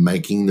who's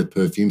making the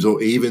perfumes, or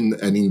even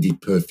an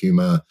indie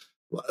perfumer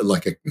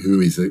who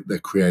is a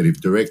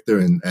creative director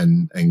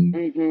and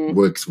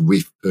works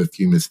with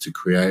perfumers to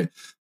create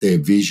their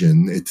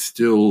vision. It's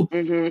still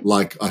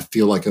like I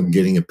feel like I'm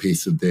getting a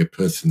piece of their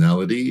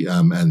personality,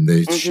 and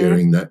they're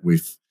sharing that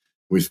with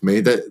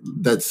me.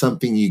 That's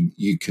something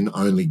you can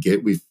only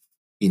get with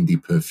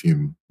indie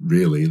perfume,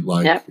 really.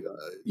 Like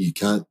you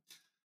can't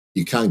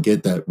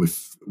get that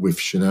with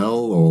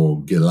Chanel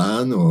or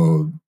Guerlain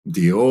or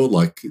Dior.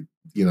 Like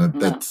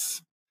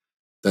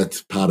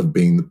that's part of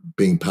being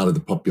part of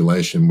the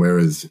population.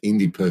 Whereas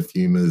indie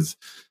perfumers,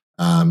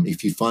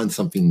 if you find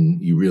something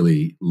you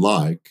really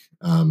like,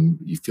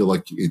 you feel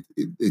like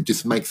it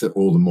just makes it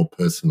all the more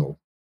personal.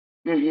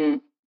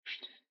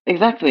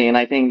 Exactly, and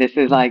I think this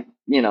is like,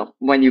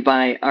 when you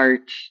buy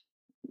art,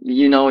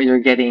 you're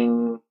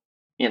getting,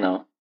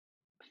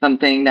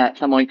 something that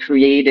someone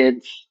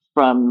created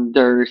from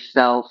their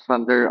self,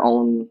 from their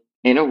own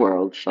inner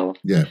world. So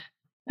Yeah.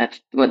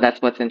 That's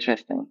what's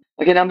interesting.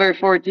 Okay, number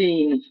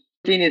 14.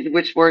 14 is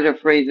which word or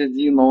phrases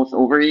you most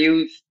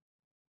overuse?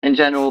 In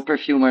general,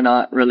 perfume or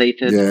not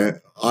related. Yeah.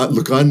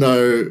 I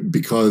know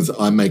because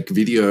I make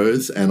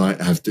videos and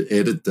I have to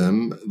edit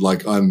them.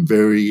 Like I'm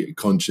very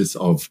conscious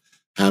of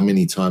how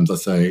many times I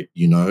say,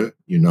 like,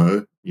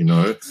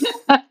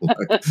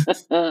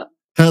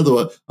 how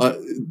do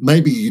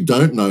maybe you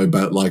don't know,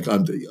 but like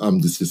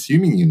I'm just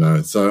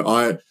assuming.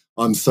 So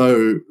I'm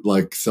so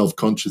like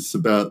self-conscious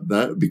about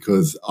that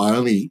because I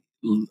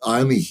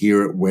only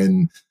hear it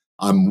when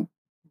I'm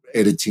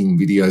editing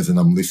videos and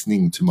I'm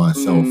listening to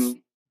myself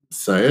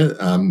say it.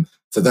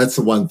 So that's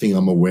the one thing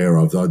I'm aware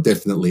of. I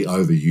definitely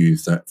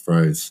overuse that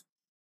phrase.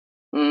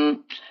 I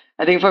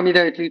think for me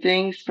there are two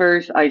things.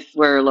 First, I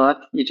swear a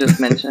lot. You just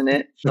mentioned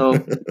it. So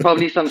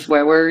probably some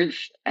swear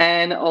words.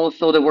 And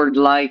also the word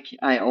like,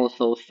 I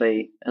also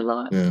say a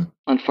lot,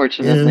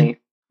 unfortunately. Yeah.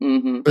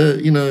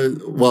 But, you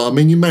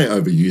may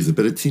overuse it,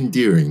 but it's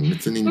endearing.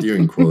 It's an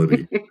endearing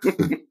quality.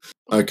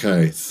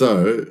 Okay,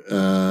 so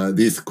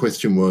this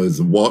question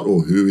was, what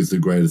or who is the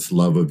greatest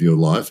love of your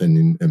life?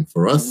 And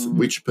for us,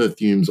 which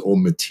perfumes or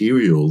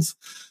materials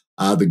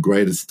are the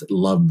greatest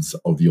loves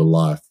of your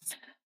life?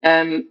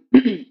 Um,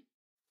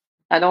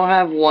 I don't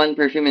have one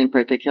perfume in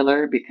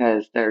particular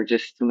because there are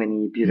just too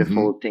many Hmm.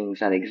 beautiful things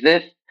that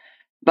exist.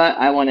 But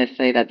I want to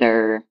say that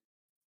there are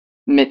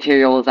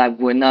materials I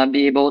would not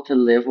be able to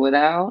live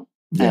without.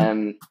 Yeah,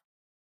 Um,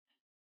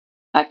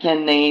 I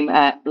can name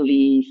at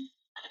least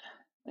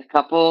a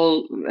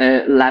couple.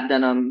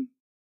 Labdanum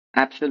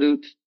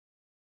Absolute.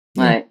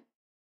 yeah, Like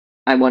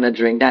I want to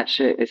drink that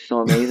shit. It's so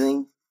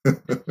amazing.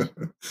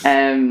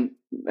 Um,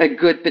 a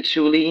good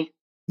patchouli.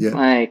 yeah,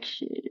 Like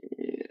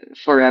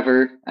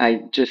forever.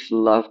 I just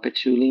love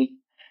patchouli.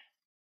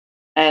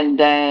 And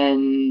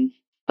then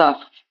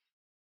stuff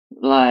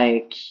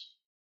like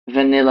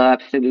Vanilla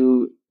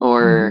Absolute hmm,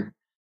 or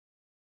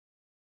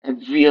a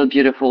real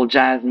beautiful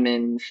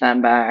jasmine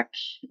sambac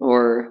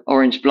or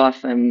orange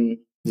blossom.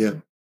 yeah,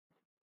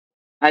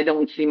 I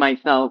don't see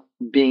myself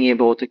being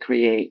able to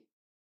create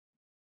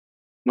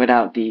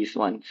without these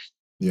ones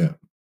yeah.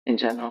 in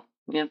general.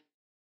 Yeah.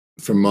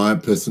 From my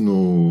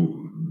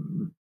personal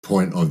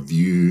point of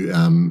view,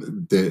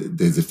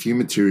 there's a few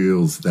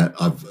materials that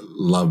I've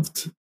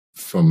loved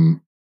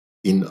from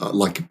in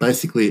like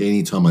basically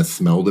anytime I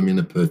smell them in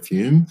a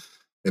perfume,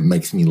 it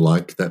makes me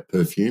like that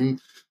perfume.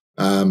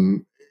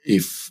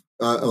 If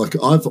like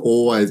I've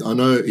always, I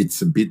know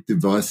it's a bit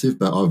divisive,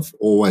 but I've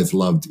always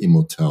loved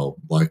Immortelle.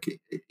 Like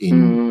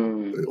in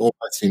Mm,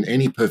 almost in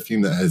any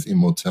perfume that has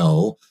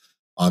Immortelle,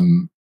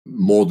 I'm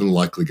more than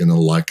likely going to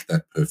like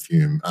that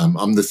perfume.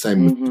 I'm the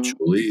same with mm-hmm,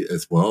 patchouli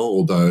as well,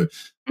 although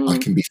I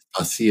mm, can be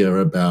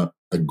fussier about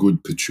a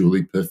good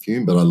patchouli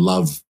perfume, but I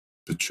love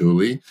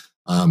patchouli.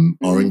 mm,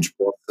 Orange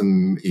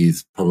blossom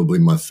is probably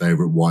my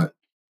favorite white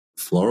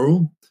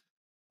floral.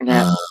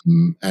 yeah.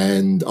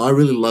 And I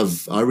really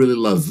love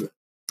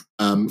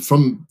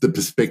from the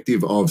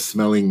perspective of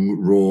smelling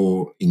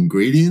raw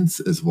ingredients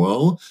as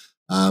well.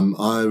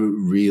 I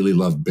really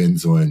love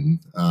benzoin.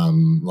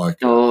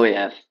 Oh,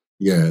 yes.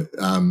 Yeah.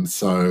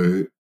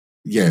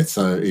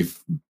 So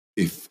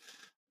if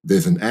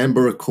there's an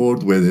amber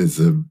accord where there's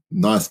a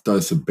nice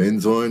dose of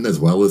benzoin as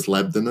well as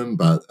labdanum,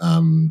 but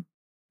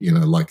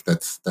like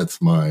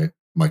that's my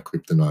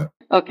kryptonite.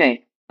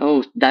 Okay.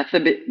 Oh, that's a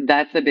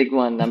big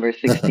one, number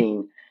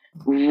 16.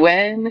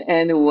 When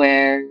and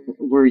where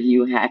were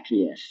you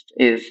happiest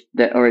is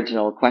the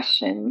original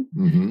question.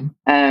 Hmm.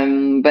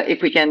 But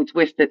if we can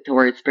twist it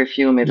towards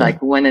perfume, it's Yeah.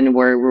 like when and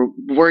where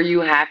were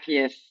you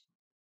happiest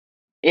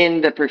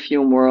in the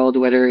perfume world,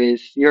 whether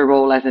it's your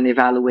role as an Yeah.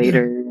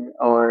 evaluator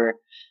or,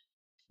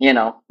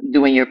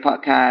 doing your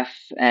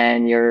podcasts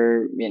and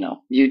your,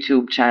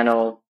 YouTube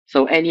channel.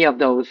 So any of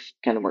those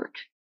can work.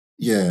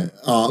 Yeah.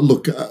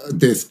 Look,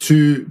 there's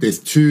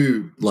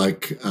two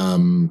like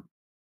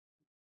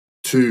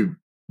two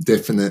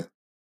definite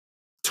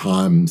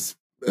times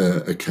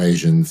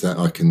occasions that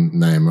I can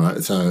name,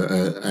 right? So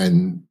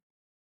and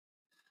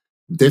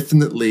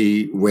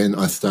definitely when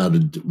I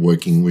started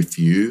working with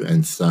you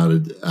and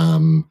started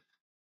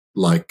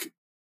like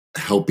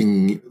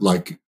helping,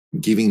 like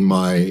giving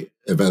my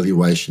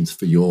evaluations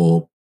for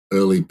your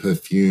early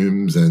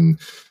perfumes and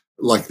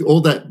like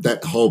all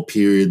that whole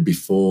period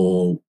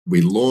before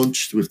we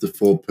launched with the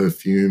four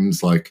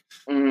perfumes,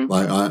 Mm,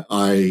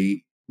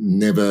 I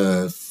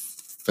never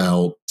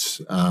felt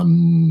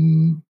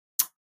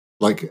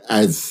like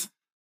as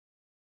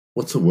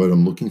what's the word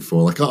I'm looking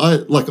for? Like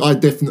I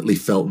definitely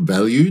felt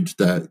valued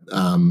that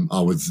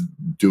I was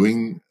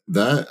doing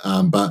that,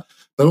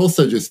 but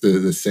also just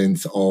the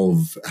sense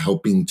of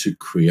helping to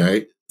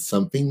create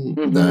something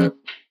that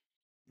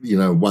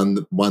mm-hmm, one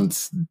that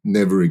once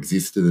never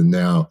existed and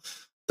now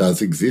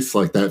does exist.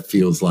 Like that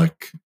feels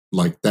like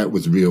that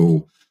was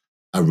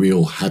a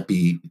real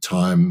happy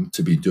time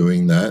to be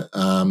doing that.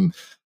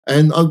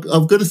 And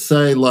I've got to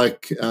say,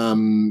 like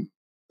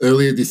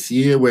earlier this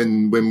year,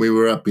 when we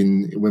were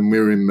when we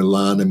were in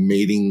Milan and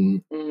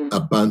meeting mm, a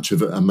bunch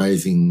of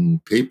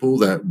amazing people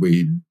that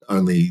we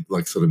only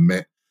like sort of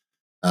met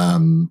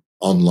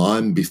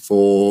online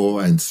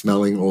before, and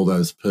smelling all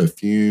those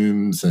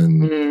perfumes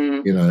and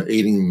mm.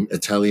 eating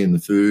Italian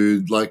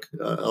food, like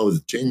I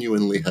was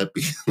genuinely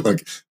happy.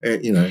 Like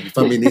if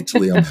I'm in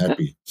Italy, I'm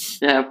happy.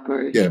 Yeah, of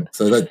course. Yeah,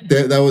 so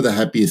they were the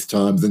happiest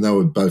times, and they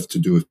were both to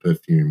do with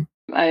perfume.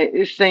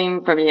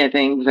 Same for me. I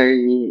think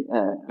very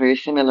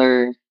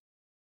similar.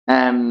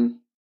 Um,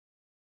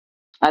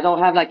 I don't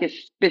have like a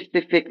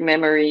specific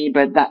memory,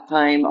 but that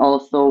time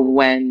also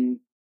when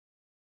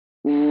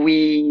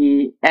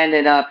we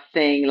ended up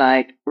saying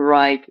like,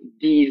 right,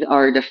 these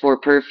are the four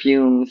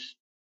perfumes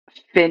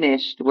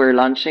finished we're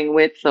launching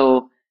with.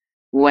 So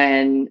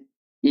when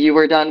you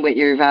were done with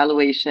your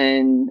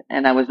evaluation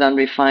and I was done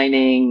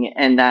refining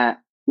and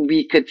that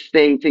we could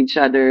say to each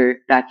other,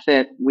 that's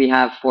it, we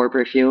have four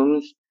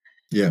perfumes.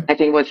 Yeah, I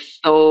think was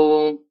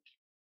so,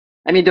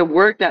 I mean, the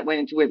work that went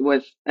into it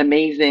was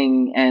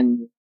amazing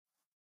and,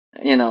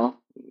 you know,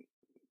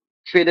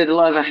 created a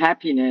lot of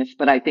happiness.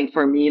 But I think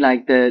for me,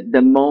 like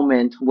the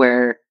moment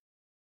where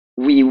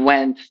we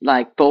went,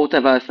 like both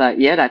of us, like,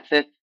 yeah, that's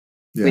it.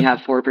 We yeah,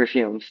 have four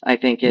perfumes. I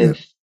think yeah.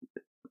 is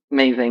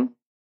amazing.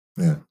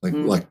 Yeah,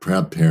 Mm. like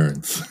proud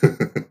parents.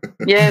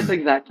 Yes,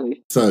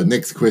 exactly. So,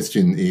 next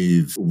question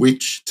is,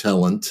 which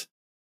talent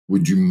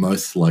would you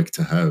most like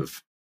to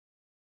have?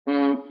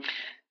 Mm.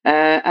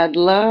 I'd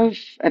love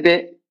a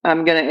bit.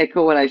 I'm gonna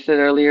echo what I said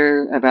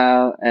earlier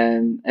about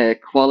a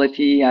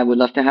quality I would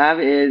love to have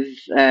is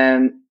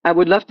I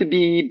would love to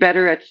be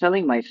better at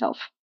selling myself.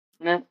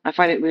 I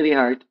find it really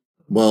hard.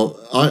 Well,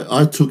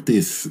 I took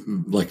this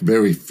like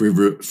very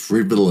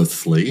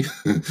frivolously.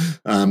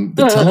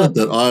 The talent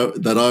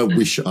that I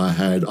wish I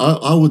had,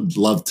 I would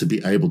love to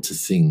be able to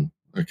sing.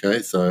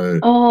 Okay, so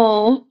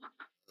Oh,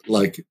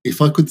 like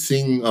if I could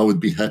sing, I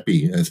would be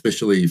happy,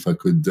 especially if I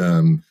could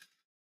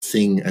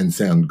sing and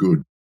sound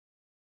good.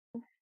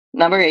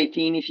 number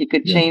 18. If you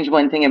could Yeah. change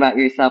one thing about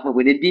yourself, what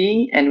would it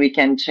be? And we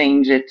can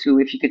change it to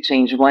if you could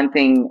change one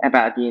thing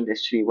about the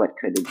industry, what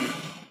could it be?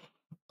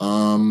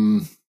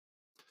 Um.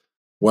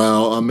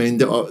 Well, I mean,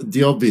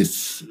 the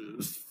obvious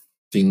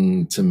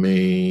thing to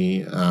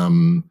me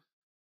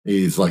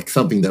is like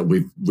something that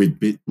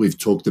we've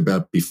talked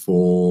about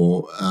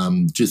before.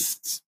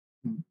 Just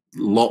a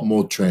lot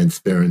more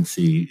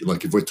transparency.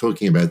 Like if we're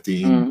talking about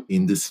the Mm,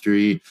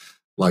 industry,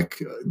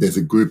 like there's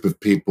a group of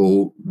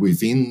people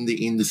within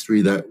the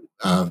industry that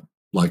are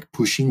like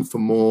pushing for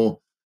more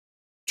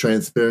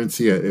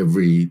transparency at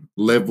every hmm.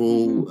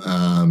 level.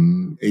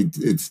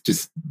 It's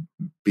just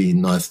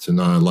been nice to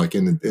know, like,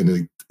 and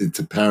it's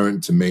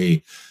apparent to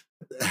me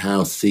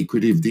how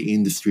secretive the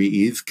industry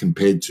is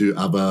compared to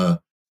other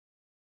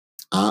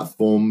art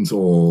forms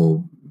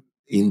or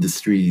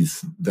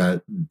industries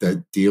that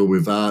deal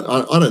with art.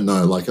 I don't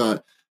know, like I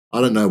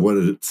don't know what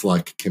it's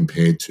like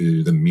compared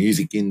to the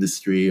music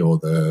industry or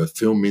the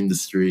film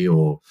industry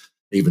or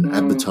even Mm,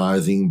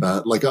 advertising,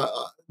 but like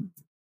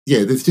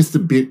yeah, there's just a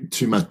bit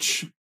too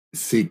much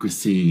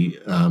secrecy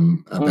hmm.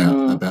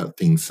 about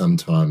things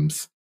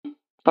sometimes.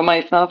 For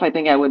myself, I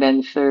think I would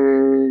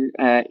answer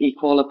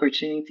equal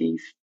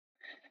opportunities.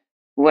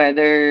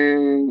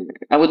 Whether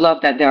I would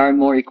love that there are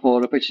more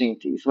equal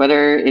opportunities,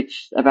 whether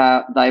it's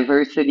about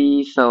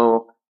diversity,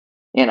 so,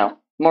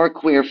 more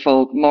queer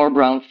folk, more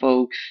brown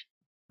folks,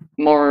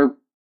 more,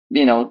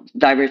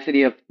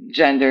 diversity of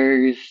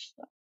genders,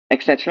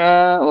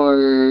 etc.,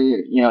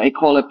 or,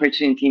 equal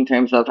opportunity in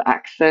terms of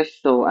access.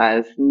 So,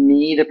 as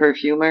me, the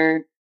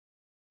perfumer,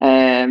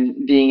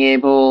 being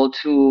able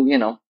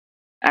to,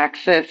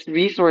 access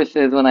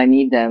resources when I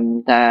need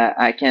them, that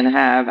I can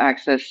have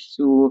access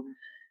to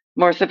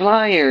more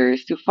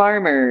suppliers, to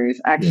farmers,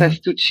 Yeah, access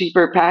to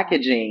cheaper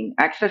packaging,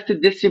 access to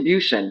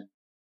distribution.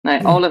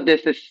 Like, yeah, all of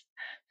this is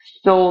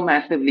so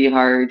massively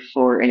hard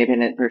for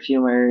independent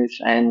perfumers.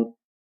 And,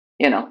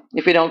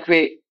 if we don't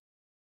create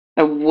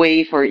a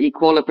way for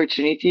equal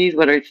opportunities,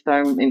 whether it's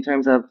in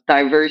terms of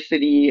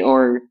diversity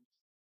or,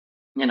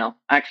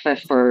 access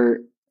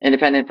for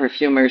independent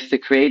perfumers to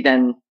create,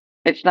 then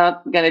it's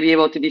not going to be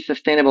able to be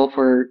sustainable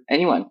for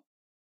anyone.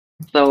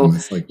 and So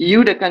it's like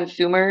you, the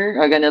consumer,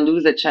 are gonna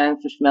lose a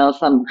chance to smell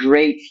some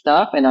great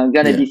stuff, and I'm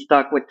gonna yeah, be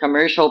stuck with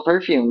commercial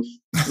perfumes,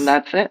 and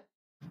that's it.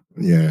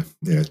 yeah,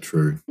 yeah,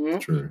 true, Mhm.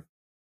 true.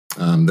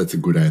 That's a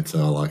good answer.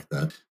 I like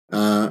that.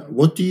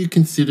 What do you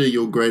consider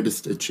your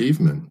greatest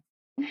achievement?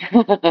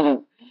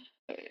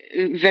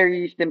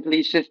 Very simply,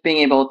 it's just being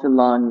able to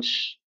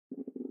launch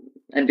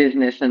a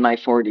business in my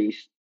 40s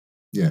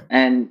Yeah,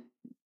 and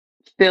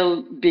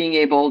still being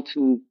able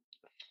to,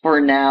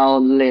 for now,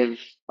 live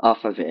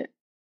off of it.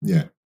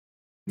 yeah,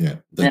 yeah.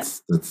 Yeah.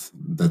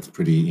 That's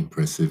pretty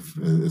impressive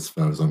as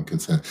far as I'm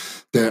concerned.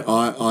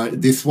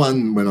 This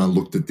one, when I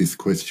looked at this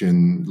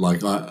question,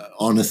 like I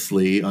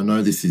honestly, I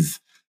know this is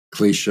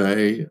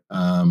cliche,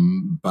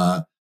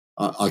 but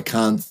I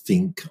can't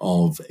think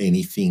of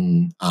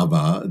anything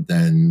other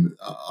than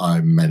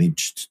I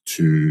managed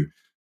to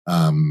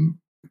um,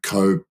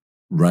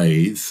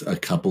 co-raise a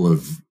couple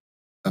of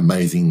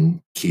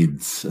amazing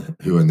kids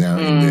who are now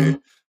in their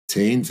Mm.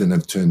 teens and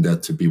have turned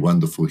out to be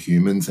wonderful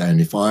humans. And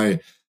if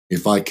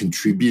I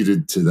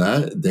contributed to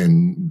that,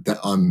 then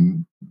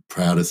I'm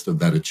proudest of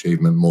that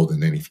achievement more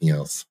than anything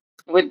else.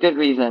 With good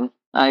reason.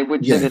 I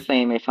would say Yeah, the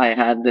same if I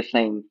had the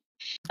same.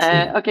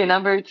 true. Okay,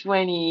 number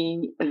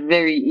 20,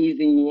 very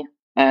easy.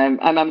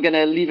 I'm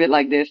gonna leave it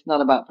like this,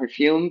 not about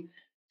perfume.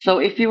 So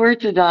if you were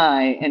to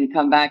die and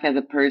come back as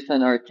a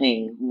person or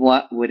thing,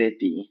 what would it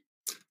be?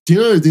 Do you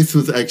know this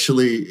was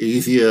actually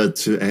easier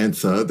to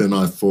answer than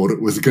I thought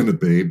it was going to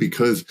be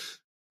because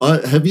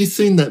have you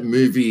seen that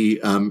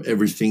movie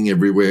Everything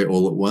Everywhere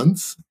All at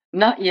Once?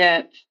 Not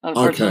yet, Okay.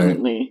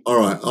 unfortunately. All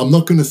right. I'm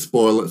not going to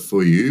spoil it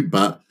for you,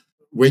 but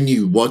when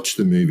you watch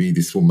the movie,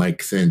 this will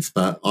make sense.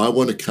 But I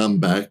want to come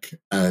back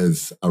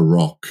as a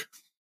rock,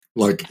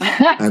 like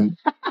an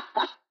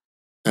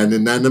an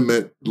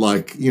inanimate,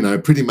 like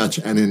pretty much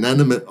an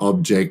inanimate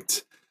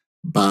object,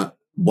 but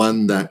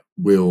one that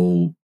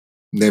will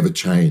never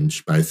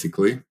change,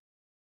 basically.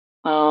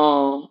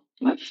 Oh,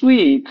 that's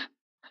sweet.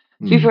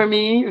 See, Mm. for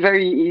me,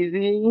 very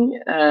easy.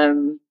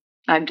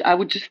 I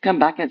would just come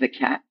back as a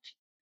cat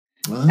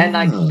and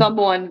like Ah,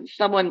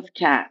 someone's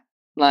cat.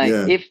 Like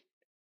yeah,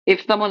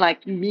 if someone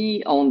like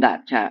me owned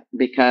that cat,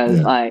 because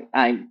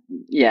Yeah.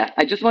 yeah,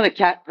 I just want a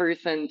cat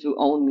person to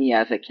own me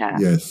as a cat.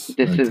 Yes.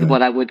 This is Okay.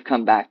 what I would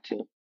come back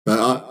to. But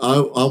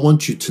I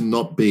want you to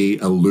not be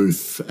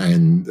aloof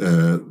and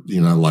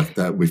like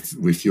that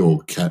with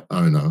your cat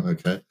owner.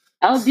 Okay.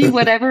 I'll be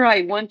whatever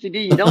I want to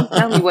be. You don't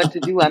tell me what to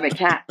do. I'm a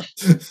cat.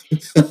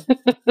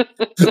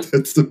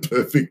 That's the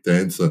perfect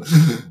answer.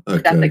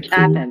 That's a Okay,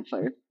 cat cool.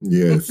 answer.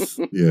 Yes,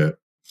 yeah.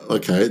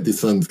 Okay,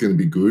 this one's going to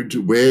be good.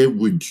 Where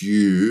would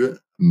you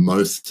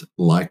most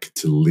like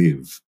to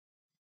live?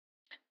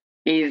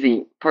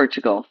 Easy.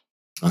 Portugal.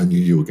 I knew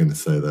you were going to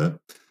say that.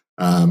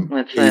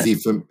 That's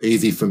it.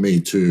 Easy for me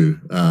too.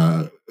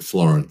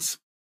 Florence.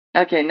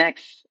 Okay,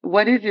 next.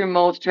 What is your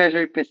most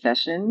treasured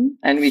possession?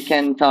 And we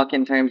can talk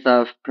in terms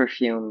of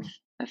perfumes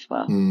as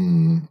well.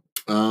 Hmm.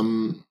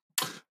 Um,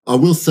 I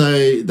will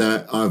say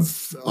that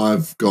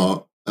I've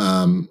got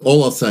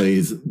all I'll say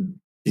is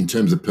in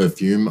terms of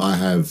perfume, I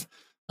have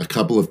a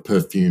couple of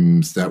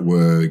perfumes that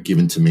were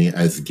given to me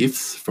as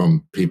gifts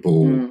from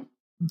people Mm.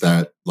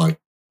 that like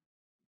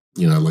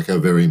are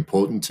very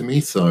important to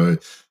me. So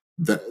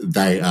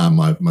they are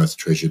my most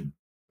treasured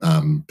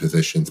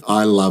possessions.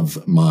 I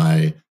love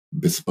my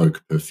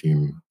bespoke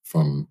perfume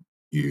from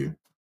you.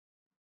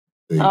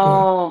 There you go.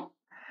 Oh,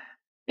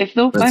 it's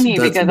so funny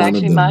That's because one of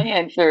actually them.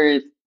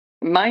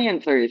 my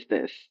answer is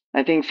this.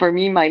 I think for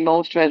me, my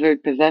most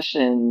treasured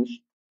possessions.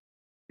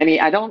 I mean,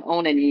 I don't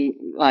own any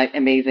like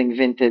amazing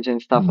vintage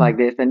and stuff like Mm,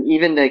 this, and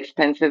even the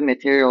expensive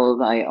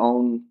materials I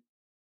own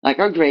like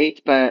are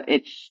great, but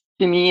it's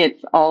to me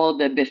it's all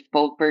the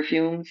bespoke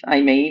perfumes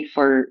I made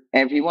for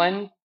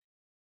everyone.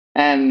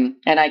 And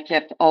I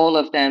kept all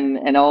of them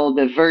and all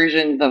the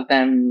versions of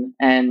them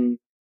and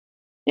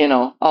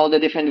all the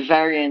different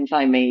variants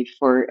I made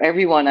for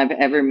everyone I've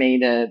ever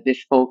made a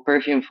bespoke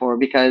perfume for,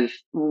 because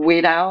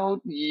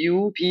without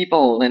you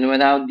people and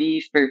without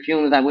these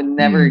perfumes, I would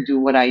never mm, do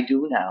what I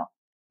do now.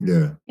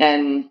 yeah,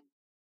 And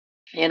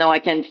I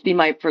can see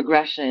my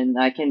progression.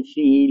 I can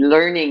see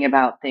learning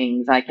about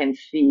things. I can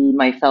see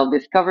myself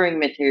discovering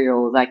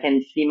materials. I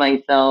can see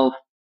myself,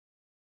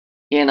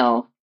 you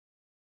know,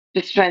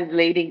 just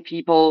translating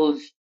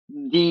people's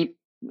deep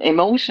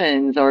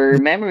emotions or yeah,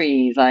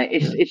 memories. Like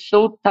yeah. it's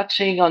so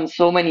touching on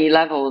so many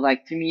levels.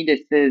 Like to me,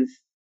 this is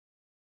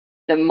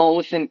the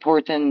most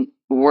important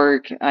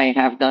work I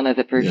have done as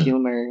a Yeah.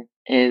 perfumer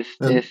is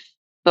And this.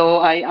 So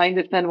I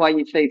understand why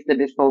you say it's the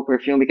bespoke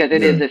perfume because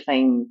it is yeah, the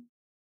same.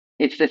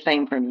 It's the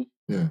same for me.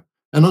 yeah.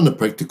 And on a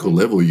practical Mm.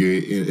 level,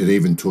 it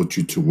even taught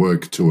you to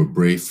work to a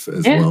brief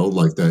as Yeah. well,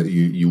 like that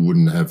you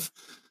wouldn't have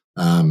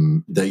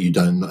that you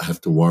don't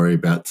have to worry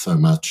about so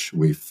much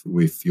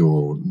with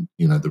your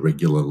the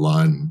regular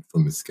line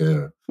from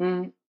Miskeo.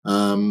 Mm.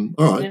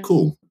 All right, Yeah.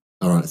 cool.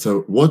 All right.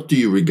 So, what do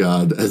you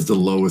regard as the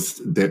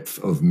lowest depth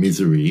of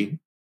misery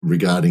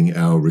regarding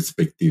our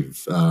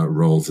respective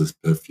roles as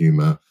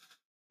perfumer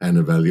and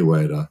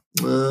evaluator?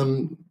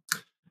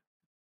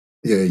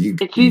 Yeah,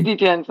 It's you easy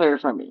to answer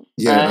for me,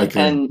 yeah, right? okay,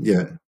 And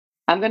yeah.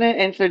 I'm gonna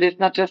answer this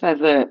not just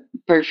as a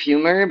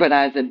perfumer, but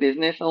as a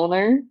business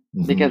owner,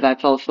 Hmm. because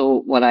that's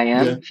also what I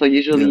Yeah, am. So yeah.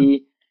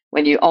 usually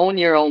when you own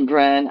your own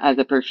brand as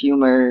a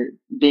perfumer,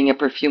 being a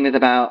perfume is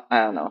about,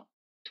 I don't know,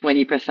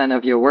 20%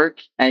 of your work,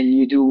 and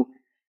you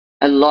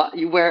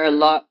wear a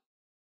lot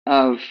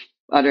of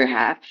other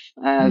hats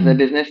as a Mm,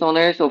 business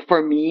owner. So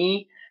for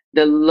me,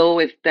 the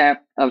lowest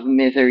depth of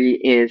misery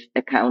is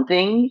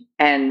accounting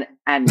and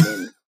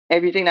admin.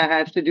 Everything that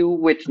has to do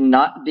with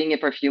not being a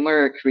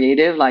perfumer or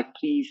creative, like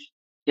please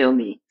kill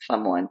me,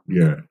 someone.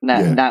 yeah,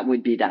 That yeah, that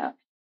would be that.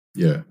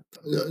 yeah.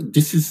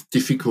 This is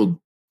difficult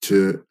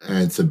to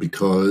answer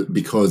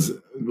because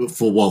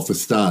for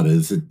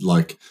starters,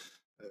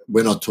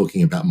 we're not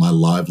talking about my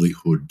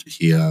livelihood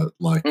here,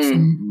 like Mm,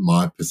 from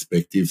my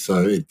perspective.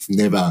 So it's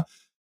never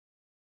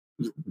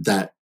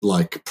that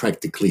like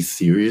practically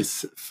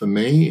serious for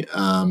me.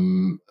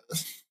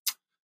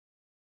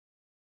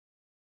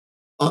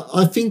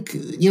 I think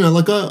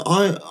like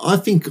I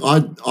think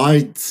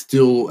I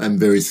still am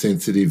very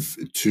sensitive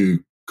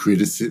to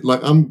criticism.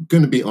 Like I'm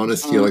going to be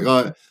honest here. mm,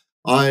 Like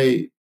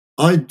I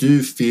I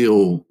do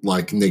feel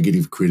like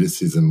negative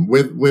criticism,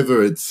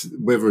 whether it's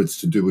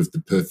to do with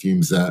the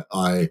perfumes that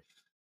I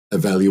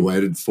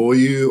evaluated for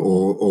you,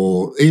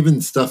 or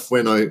even stuff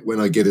when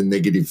I get a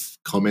negative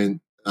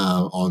comment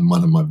on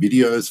one of my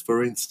videos,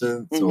 for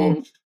instance, or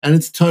mm-hmm, and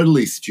it's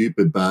totally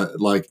stupid, but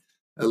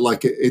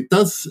it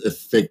does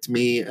affect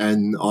me,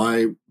 and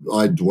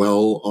I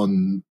dwell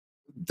on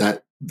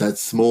that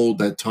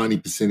tiny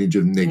percentage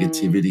of mm,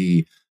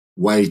 negativity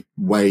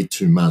way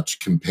too much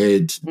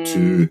compared to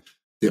mm,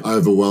 the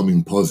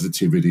overwhelming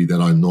positivity that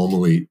I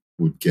normally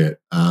would get.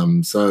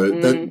 So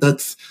mm.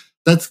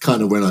 that's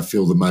kind of when I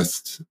feel the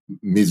most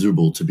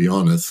miserable, to be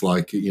honest.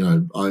 Like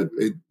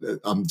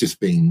I'm just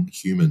being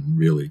human,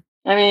 really.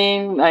 I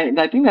mean,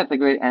 I think that's a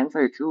great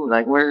answer too.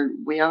 Like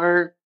we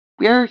are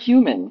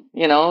human,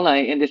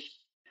 like, and this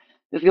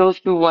goes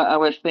to what I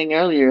was saying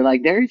earlier.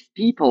 Like there's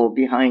people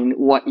behind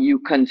what you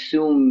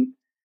consume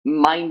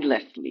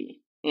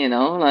mindlessly.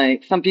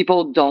 Like some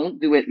people don't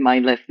do it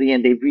mindlessly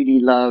and they really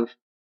love,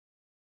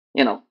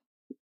 you know,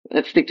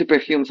 let's stick to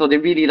perfume. So they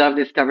really love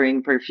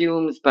discovering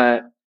perfumes,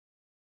 but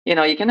you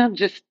cannot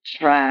just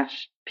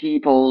trash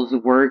people's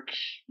work,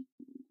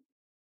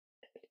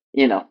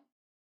 you know,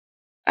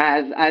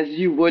 as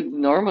you would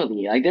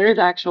normally. Like there is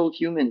actual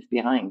humans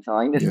behind. So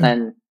I Yeah,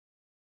 understand.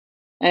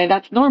 And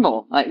that's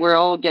normal. Like we're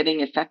all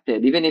getting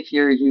affected, even if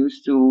you're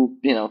used to,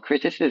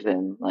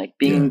 criticism, like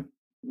yeah,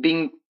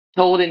 being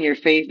told in your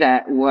face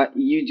that what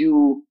you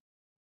do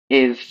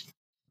is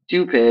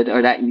stupid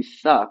or that you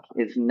suck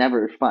is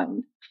never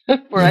fun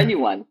for yeah.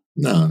 anyone,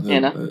 No, you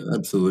know?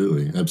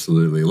 absolutely,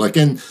 absolutely. Like,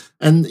 and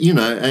and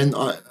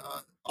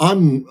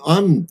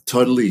I'm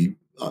totally.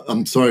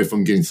 I'm sorry if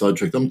I'm getting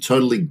sidetracked. I'm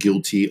totally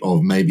guilty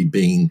of maybe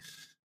being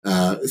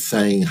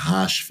saying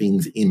harsh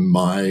things in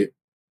my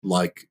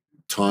like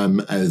time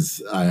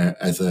as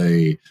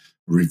a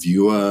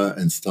reviewer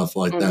and stuff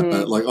like that.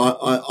 But Mm-hmm. like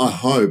I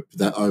hope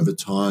that over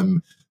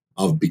time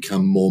I've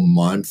become more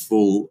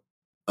mindful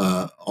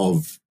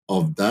of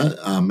that,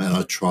 and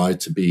I try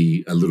to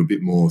be a little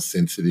bit more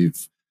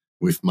sensitive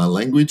with my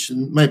language,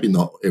 and maybe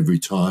not every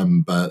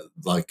time, but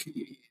like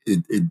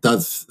it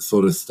does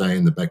sort of stay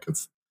in the back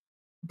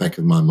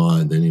of my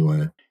mind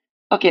anyway.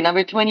 Okay,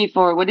 number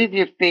 24. What is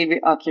your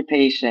favorite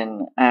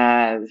occupation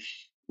as,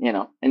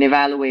 an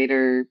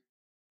evaluator,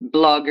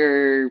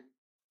 blogger,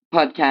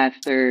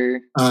 podcaster?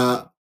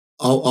 Uh,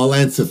 I'll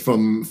answer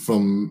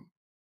from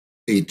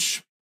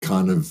each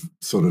kind of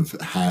sort of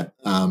hat.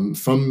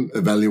 From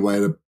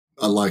evaluator,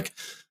 I like,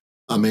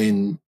 I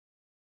mean,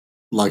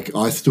 like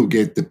I still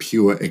get the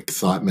pure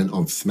excitement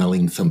of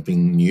smelling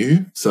something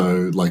new.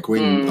 So like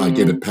when I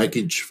get a Mm,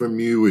 package from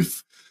you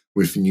with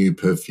new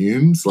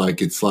perfumes,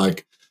 like it's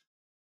like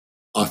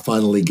I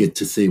finally get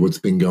to see what's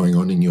been going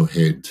on in your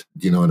head.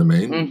 Do you know what I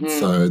mean? mm-hmm.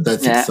 So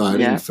that's Yeah,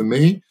 exciting yeah. for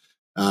me.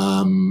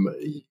 Um,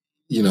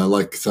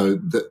 like so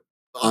that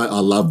I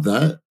love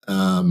that.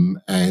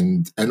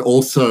 And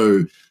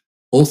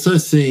also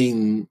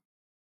seeing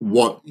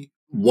what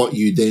what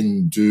you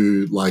then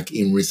do like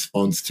in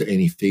response to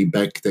any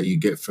feedback that you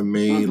get from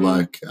me, Mm-hmm.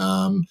 like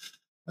I'll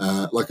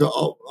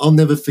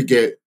never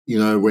forget,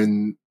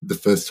 when the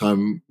first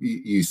time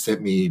you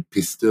sent me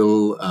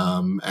Pistol,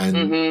 and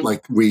Mm-hmm.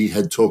 like we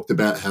had talked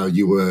about how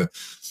you were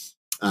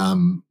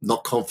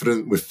not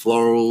confident with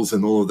florals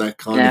and all of that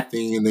kind of Yeah.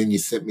 thing, and then you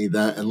sent me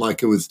that, and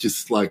like it was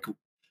just like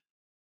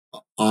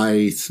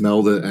I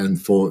smelled it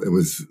and thought it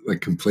was a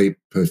complete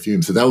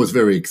perfume. So that was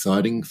very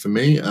exciting for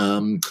me.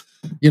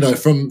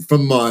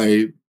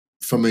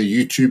 From a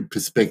YouTube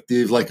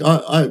perspective, like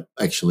I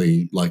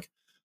actually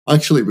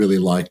really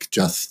like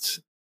just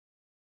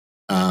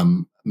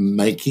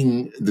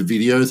making the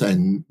videos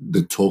and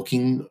the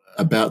talking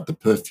about the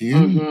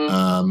perfume.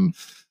 Mm-hmm.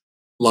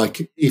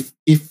 Like if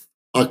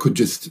I could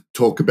just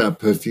talk about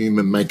perfume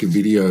and make a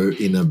video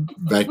in a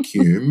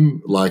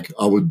vacuum, like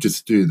I would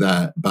just do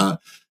that. But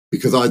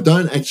because I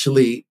don't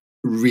actually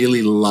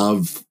really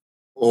love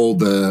all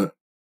the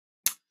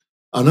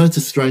I know it's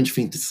a strange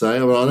thing to say,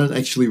 but I don't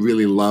actually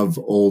really love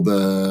all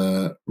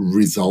the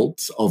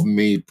results of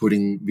me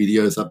putting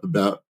videos up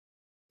about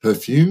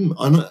perfume.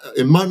 I know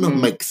it might not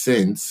Mm-hmm. make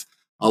sense.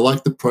 I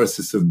like the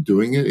process of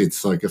doing it.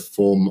 It's like a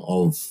form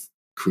of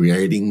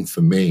creating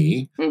for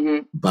me,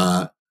 Mm-hmm.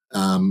 but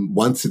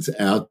once it's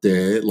out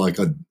there, like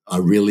I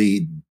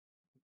really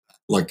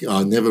like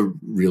I never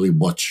really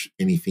watch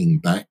anything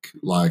back.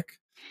 Like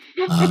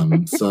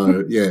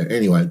so yeah.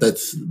 Anyway,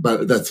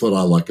 that's what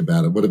I like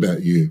about it. What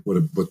about you?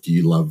 What do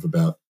you love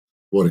about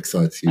what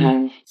excites you?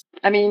 Um,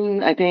 I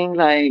mean, I think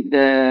like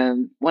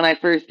the when I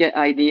first get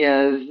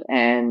ideas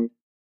and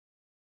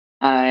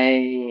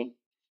I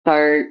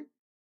start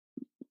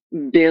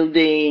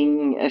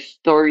building a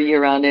story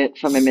around it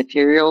from a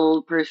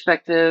material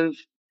perspective,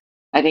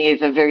 I think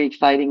it's a very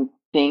exciting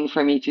thing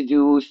for me to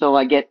do. So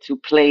I get to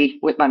play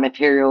with my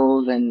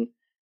materials and,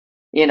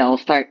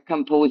 start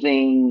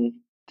composing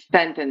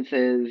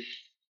sentences,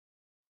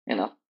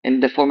 in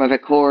the form of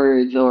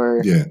accords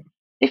or Yeah,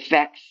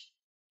 effects.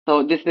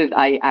 So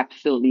I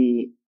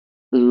absolutely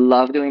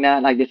love doing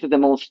that. Like this is the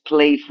most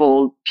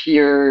playful,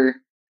 pure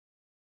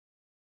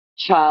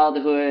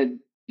childhood,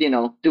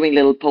 doing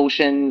little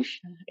potions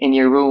in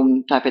your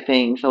room type of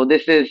thing. So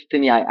this is to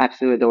me, I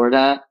absolutely adore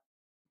that.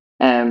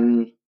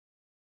 Um,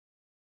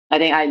 I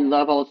think I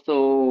love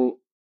also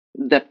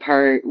the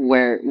part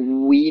where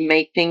we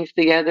make things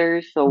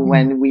together. So mm,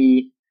 when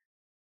we,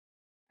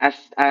 as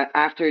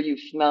after you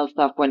smell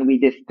stuff, when we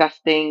discuss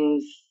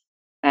things,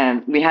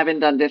 we haven't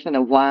done this in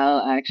a while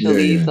yeah,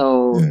 actually. yeah,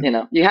 So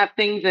yeah, you have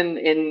things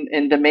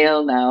in the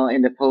mail now,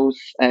 in the post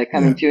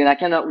coming yeah, to you, and I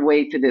cannot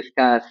wait to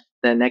discuss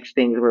the next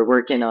things we're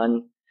working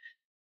on.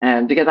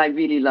 Because I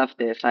really love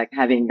this, like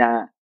having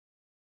that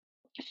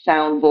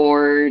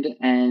soundboard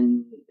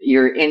and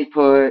your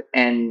input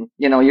and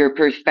your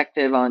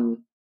perspective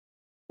on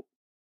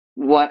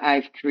what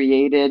I've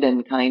created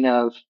and kind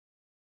of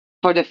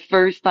for the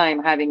first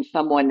time having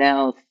someone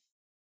else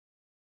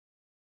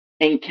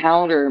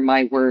encounter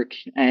my work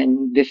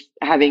and this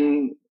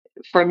having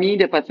for me,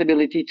 the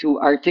possibility to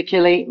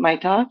articulate my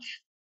thoughts,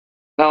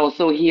 but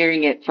also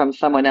hearing it from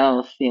someone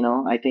else,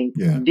 I think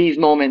Yeah. these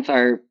moments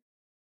are,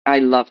 I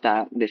love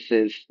that. This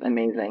is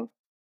amazing.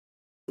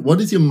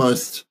 What is your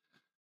most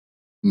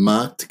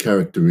marked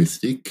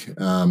characteristic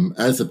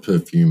as a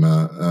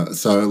perfumer?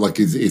 So, like,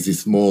 is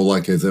this more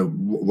like as a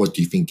what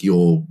do you think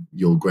your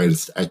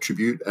greatest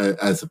attribute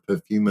as a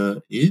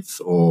perfumer is,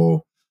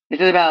 or Is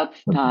it about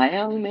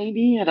style,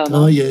 maybe? I don't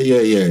oh know.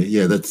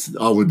 yeah. That's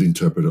I would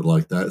interpret it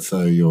like that.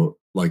 So you're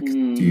like,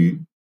 Hmm. do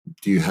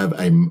you have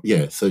a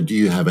yeah? So do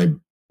you have a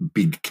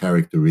big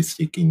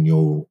characteristic in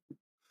your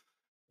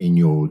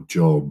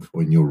job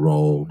or in your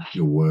role,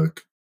 your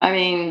work? I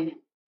mean,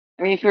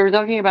 if we're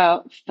talking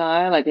about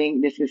style, I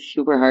think this is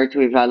super hard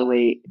to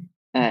evaluate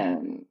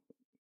um,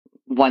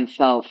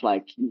 oneself.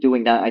 Like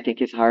doing that, I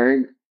think is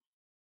hard.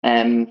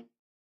 Um,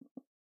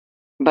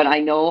 but I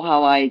know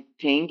how I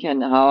think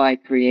and how I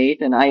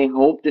create, and I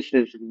hope this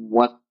is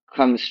what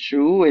comes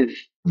true. Is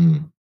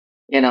Mm,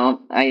 you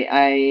know,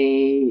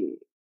 I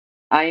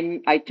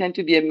tend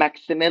to be a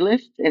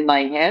maximalist in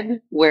my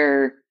head,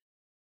 where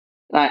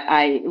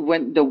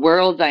when the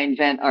worlds I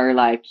invent are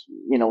like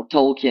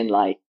Tolkien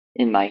like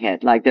in my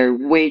head, like they're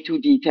way too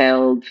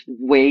detailed,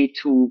 way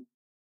too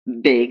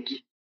big.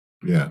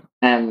 yeah,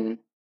 Um,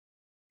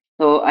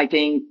 so I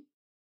think,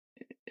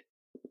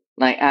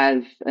 like,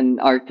 as an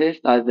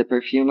artist, as a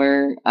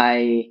perfumer,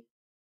 I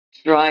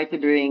try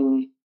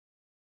to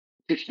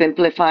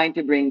simplify,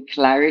 to bring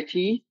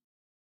clarity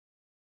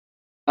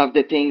of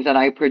the things that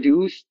I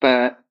produce.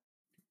 But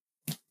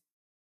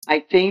I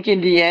think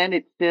in the end,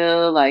 it's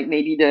still like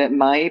maybe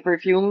my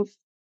perfumes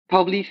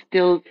probably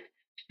still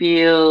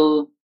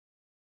feel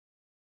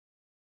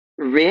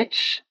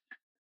rich,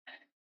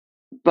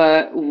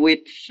 but with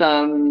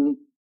some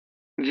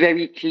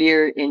very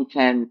clear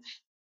intent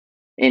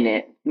in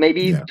it.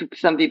 Maybe yeah, to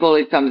some people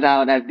it comes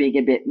out as being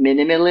a bit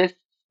minimalist,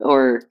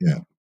 or yeah,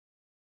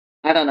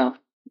 I don't know,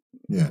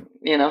 yeah.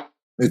 you know.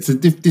 This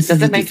Does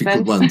is a it make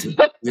difficult sense? one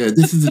to yeah.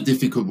 This is a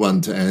difficult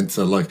one to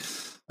answer. Like,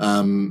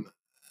 um,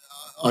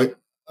 I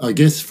I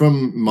guess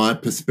from my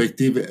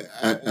perspective,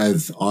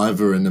 as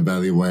either an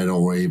evaluator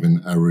or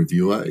even a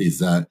reviewer, is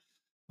that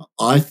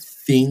I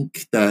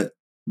think that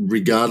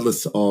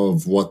regardless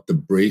of what the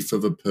brief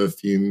of a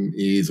perfume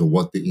is or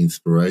what the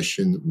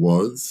inspiration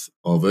was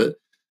of it,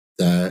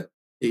 that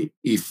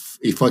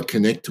if I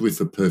connect with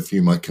a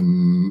perfume, I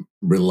can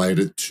relate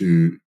it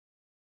to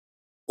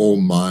all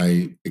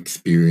my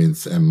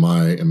experience and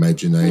my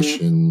Mm,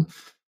 imagination,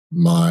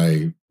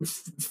 my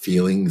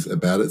feelings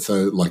about it.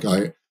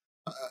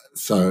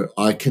 So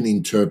I can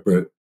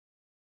interpret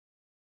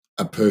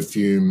a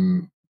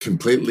perfume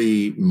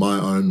completely my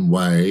own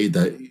way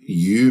that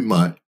you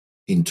might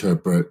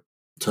interpret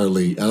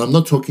totally. And I'm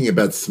not talking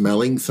about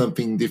smelling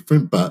something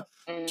different, but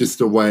mm, just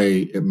the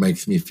way it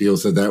makes me feel.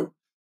 So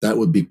that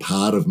would be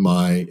part of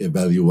my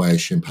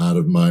evaluation, part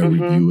of my mm-hmm,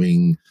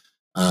 reviewing.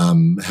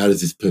 How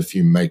does this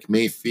perfume make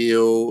me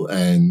feel?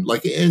 And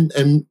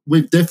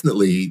we've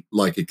definitely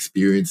like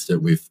experienced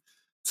it with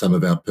some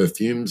of our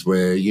perfumes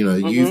where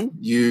mm-hmm,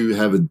 you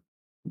have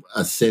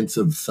a sense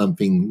of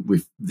something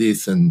with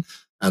this, and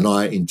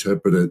I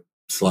interpret it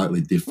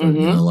slightly different,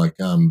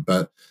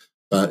 mm-hmm.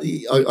 but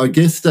I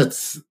guess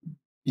that's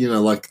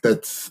like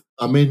that's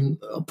I mean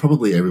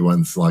probably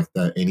everyone's like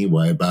that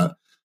anyway, but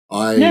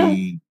Yeah.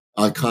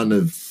 I kind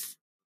of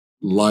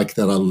like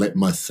that I let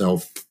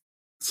myself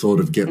sort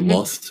of get Mm-hmm.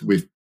 lost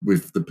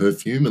with the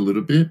perfume a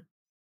little bit.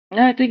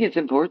 Yeah, I think it's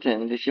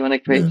important if you want to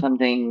create Yeah,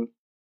 something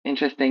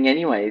interesting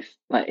anyways.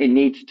 Like it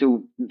needs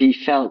to be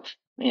felt,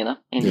 in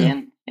the yeah.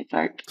 end. It's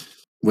art.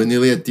 We're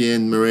nearly at the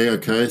end, Marie.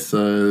 Okay,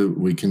 so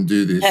we can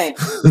do this. Hey,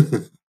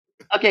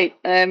 okay,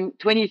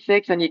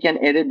 26, and you can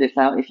edit this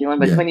out if you want,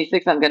 but Yeah,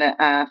 26,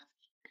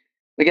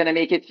 we're gonna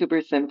make it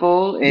super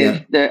simple. Is yeah.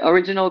 the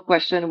original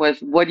question was,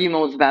 what do you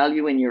most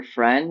value in your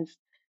friends?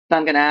 So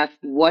I'm gonna ask,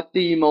 what do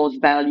you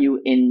most value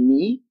in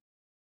me?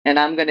 And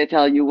I'm gonna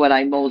tell you what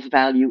I most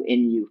value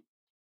in you.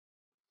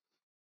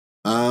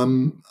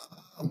 Um,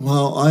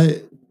 well,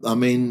 I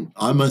mean,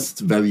 I must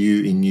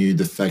value in you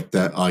the fact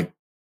that I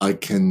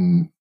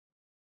can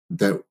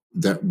that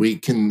we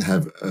can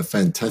have a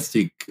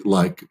fantastic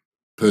like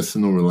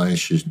personal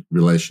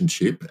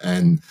relationship,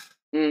 and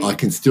I Mm,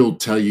 can still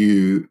tell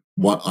you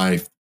what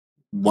I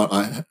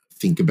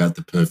think about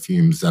the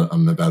perfumes that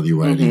I'm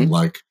evaluating, mm-hmm,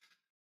 like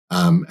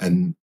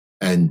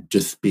and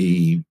just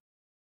be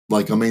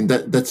like, I mean,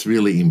 that's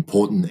really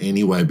important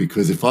anyway,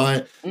 because if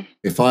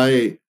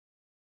I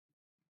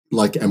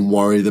like am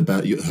worried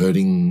about you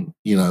hurting,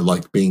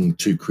 like being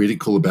too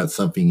critical about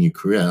something you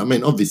create. I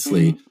mean,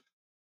 obviously, mm,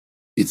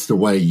 it's the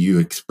way you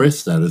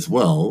express that as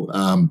well.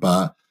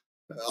 But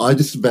I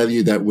just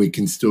value that we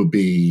can still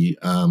be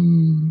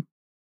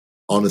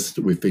honest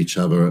with each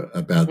other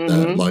about that.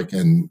 mm-hmm. Like,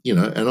 and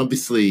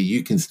obviously,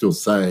 you can still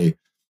say,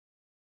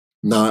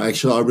 no,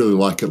 actually, I really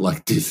like it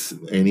like this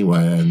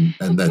anyway,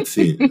 and that's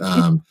it.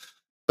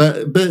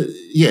 But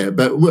yeah,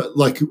 but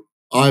like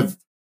I've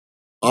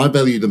I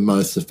value the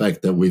most the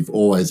fact that we've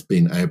always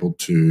been able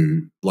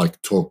to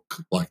like talk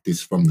like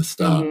this from the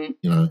start, Mm-hmm.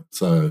 you know.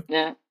 So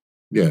Yeah,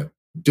 yeah,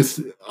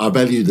 just I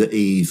value the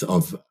ease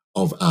of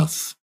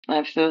us.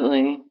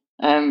 absolutely.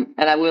 And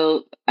I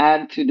will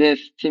add to this.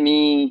 To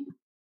me,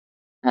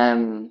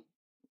 um,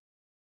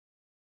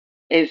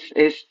 is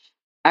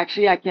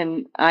actually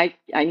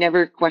I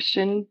never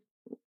question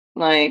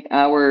like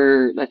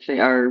our, let's say,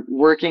 our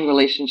working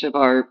relationship,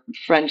 our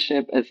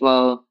friendship as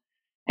well,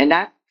 and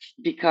that's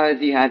because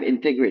you have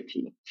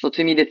integrity. So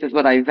to me, this is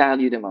what I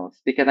value the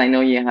most, because I know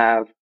you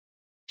have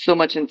so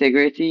much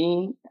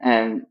integrity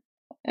and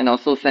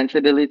also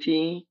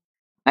sensibility.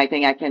 I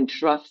think I can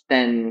trust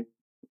in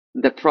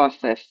the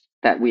process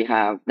that we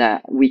have,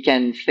 that we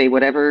can say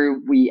whatever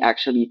we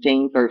actually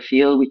think or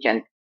feel. We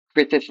can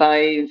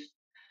criticize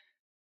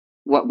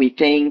what we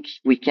think,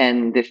 we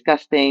can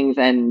discuss things,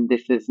 and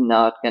this is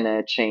not going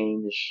to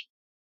change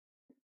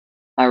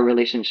our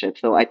relationship.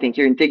 So I think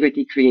your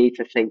integrity creates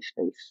a safe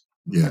space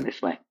Yeah. in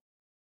this way.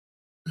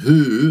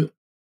 Who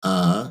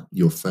are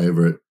your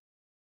favorite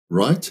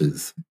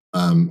writers?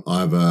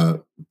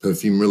 Either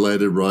perfume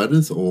related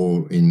writers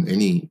or in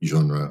any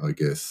genre, I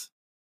guess.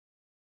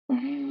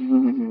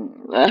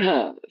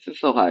 This is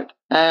so hard.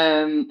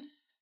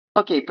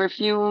 Okay,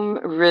 perfume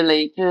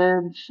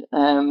related.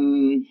 I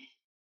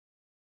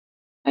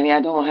mean,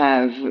 I don't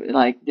have,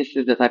 like, this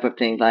is the type of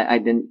thing that I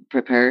didn't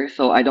prepare,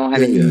 so I don't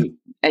have Yeah, yeah.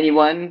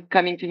 anyone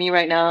coming to me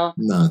right now.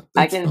 No,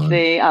 I that's can fine.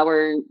 say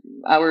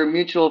our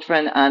mutual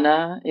friend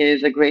Anna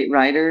is a great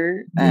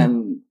writer, Yeah,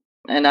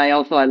 and I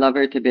love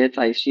her to bits.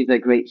 She's a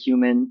great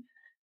human.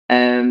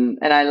 And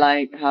I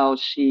like how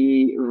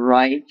she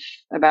writes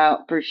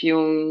about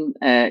perfume.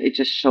 It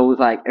just shows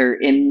like her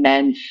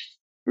immense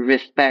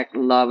respect,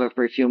 love of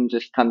perfume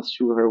just comes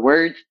through her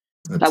words.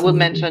 So I would absolutely.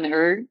 mention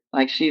her.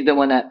 Like, she's the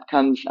one that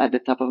comes at the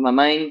top of my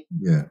mind.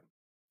 Yeah.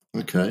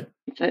 Okay.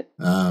 That's it.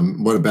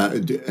 What about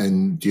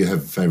and do you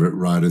have favorite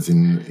writers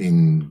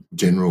in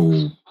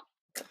general?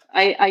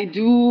 I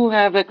do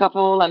have a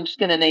couple. I'm just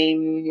gonna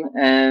name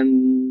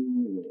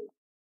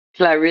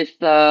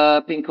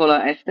Clarissa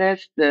Pinkola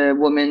Estes, the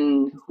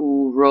woman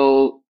who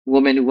wrote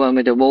Woman Who Won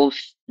with the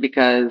Wolves,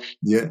 because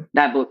Yeah,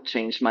 that book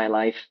changed my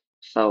life.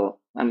 So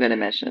I'm gonna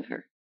mention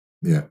her.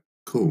 yeah,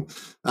 cool.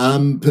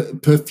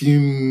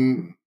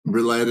 Perfume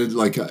related,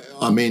 like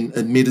I mean,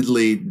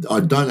 admittedly, I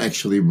don't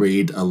actually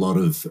read a lot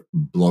of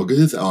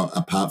bloggers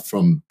apart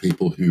from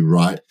people who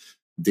write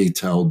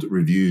detailed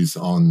reviews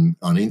on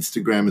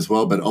Instagram as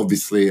well. But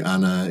obviously,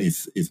 Anna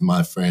is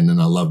my friend,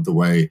 and I love the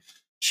way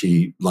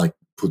she like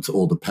puts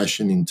all the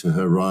passion into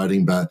her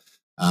writing. But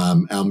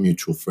our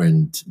mutual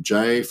friend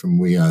Jay from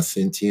We Are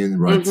Sentient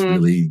writes Mm-hmm.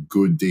 really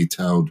good,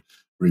 detailed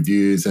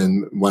reviews,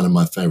 and one of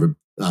my favorite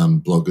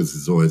bloggers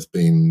has always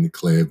been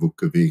Claire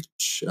Vukovic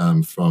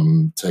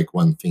from Take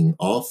One Thing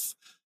Off,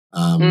 who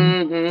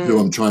Mm-hmm.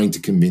 I'm trying to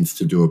convince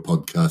to do a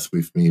podcast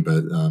with me,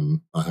 but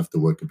I have to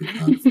work a bit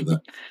harder for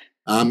that.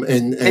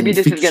 Maybe And this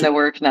is fiction, gonna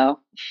work now.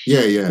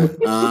 yeah,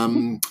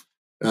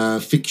 yeah.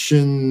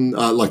 Fiction,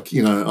 like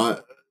you know,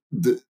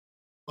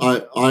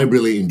 I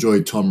really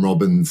enjoy Tom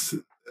Robbins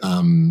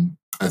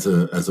as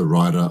a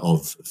writer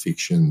of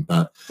fiction,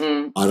 but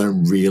Mm. I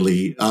don't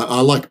really.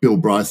 I like Bill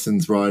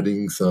Bryson's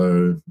writing,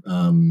 so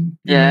you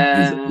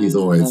know he's Yeah.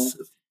 always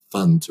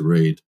fun to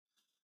read.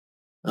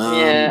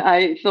 Yeah, Um,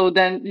 I so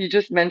then you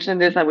just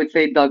mentioned this. I would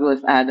say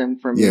Douglas Adam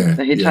for me. yeah,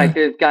 The yeah,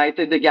 Hitchhiker's Guide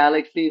to the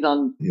Galaxy is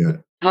on the yeah,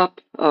 top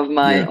of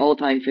my yeah,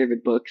 all-time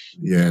favorite books.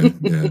 yeah,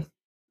 yeah.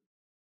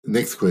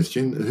 Next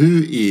question: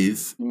 who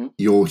is Mm.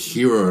 your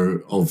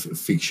hero of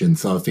fiction?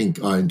 So I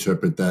think I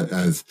interpret that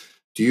as: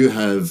 do you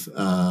have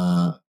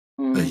a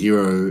Mm.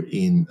 hero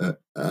in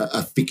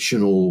a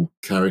fictional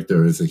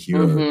character as a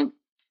hero? Mm-hmm.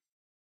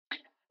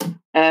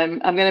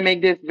 I'm gonna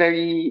make this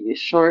very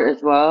short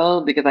as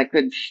well, because I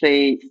could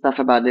say stuff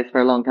about this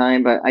for a long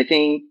time, but I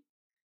think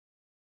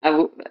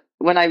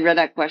when I read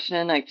that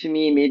question, like, to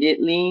me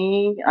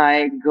immediately,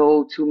 I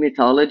go to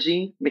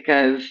mythology,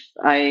 because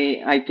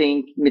I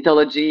think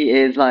mythology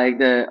is like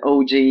the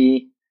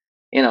OG,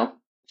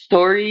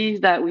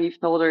 stories that we've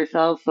told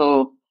ourselves.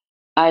 So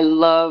I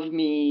love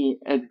me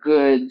a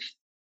good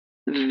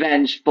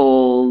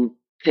vengeful,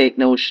 take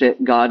no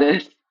shit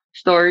goddess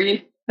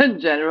story in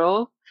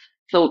general.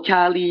 So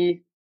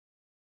Kali,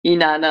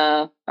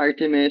 Inanna,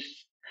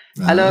 Artemis.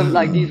 I love,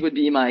 like, these Ah, would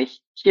be my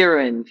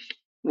heroines,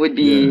 would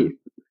yeah. be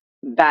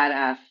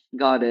badass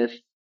goddess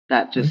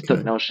that just took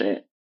Okay. no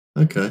shit.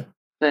 Okay.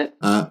 But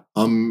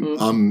mm,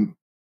 I'm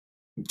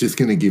just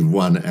going to give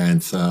one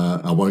answer.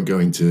 I won't go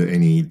into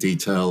any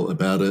detail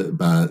about it,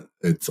 but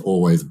it's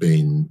always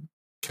been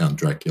Count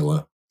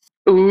Dracula.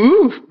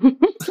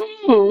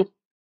 ooh,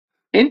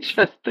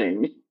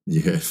 interesting.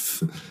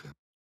 Yes.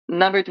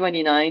 Number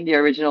 29, the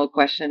original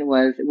question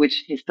was,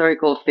 which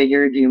historical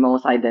figure do you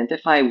most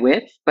identify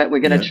with? But we're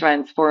going to Yeah.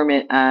 transform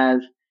it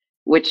as,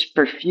 which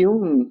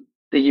perfume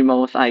do you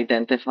most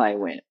identify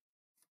with?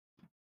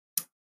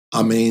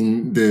 I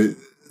mean,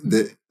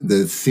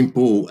 the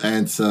simple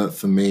answer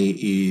for me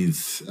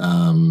is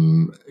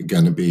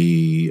going to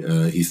be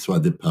Histoire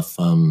de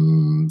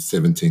Parfum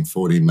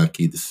 1740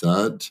 Marquis de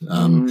Sade.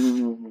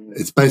 Mm,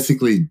 It's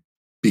basically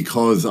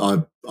because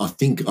I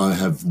think I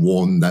have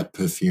worn that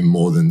perfume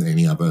more than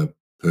any other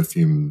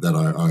perfume that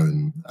I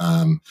own.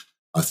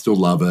 I still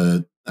love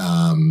it,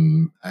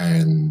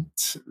 and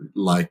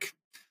like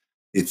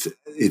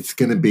it's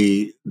going to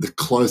be the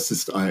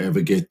closest I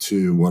ever get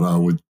to what I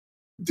would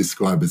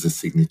describe as a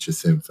signature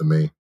scent for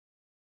me.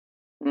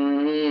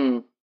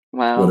 mm, What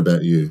wow.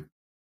 about you?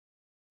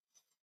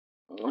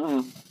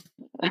 Oh,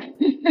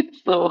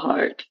 it's so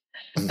hard.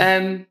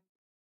 Um,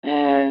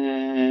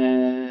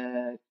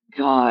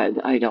 God,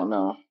 I don't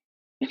know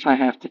if I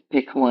have to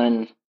pick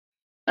one.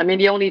 I mean,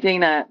 the only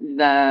thing that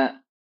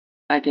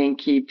I think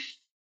keeps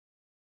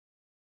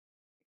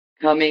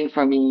coming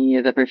for me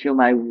is a perfume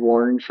I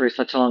worn for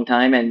such a long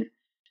time, and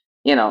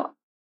you know,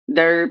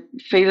 there are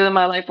phases in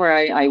my life where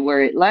I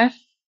wear it less.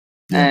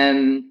 Yeah.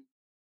 Um,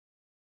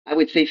 I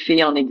would say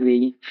Fille en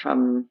Aiguille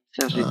from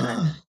Serge Lutens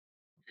Ah,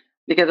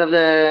 because of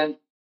the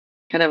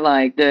kind of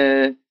like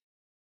the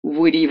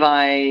woody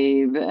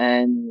vibe,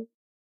 and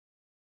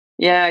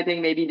yeah, I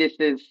think maybe this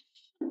is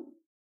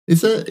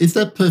is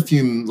that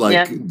perfume like?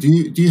 yeah, Do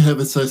you have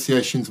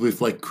associations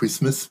with like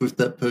Christmas with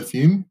that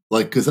perfume?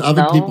 Like, because no,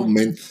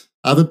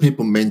 other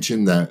people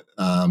mention that.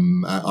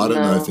 I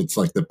don't know if no. it's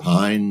like the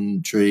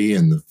pine tree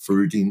and the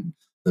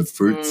Mm.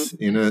 fruits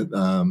in it.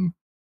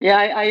 Yeah,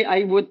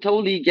 I would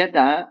totally get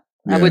that.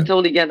 I Yeah, would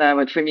totally get that,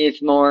 but for me,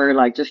 it's more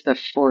like just a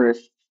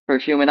forest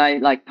perfume, and I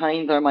like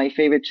pines are my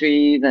favorite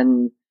trees,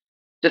 and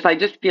just I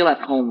just feel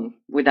at home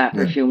with that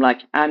yeah, perfume.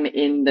 Like I'm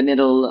in the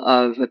middle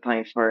of a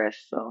pine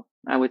forest, so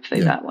I would say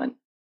yeah. that one.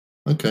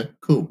 Okay,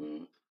 cool.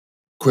 Mm,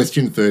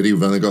 Question 30.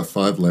 We've only got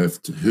 5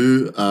 left.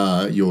 Who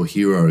are your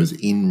heroes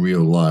in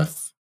real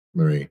life,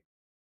 Marie?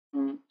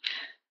 mm.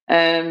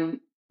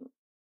 Um,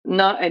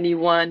 Not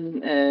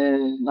anyone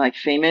like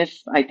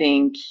famous. I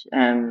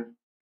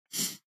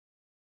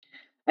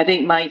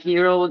think my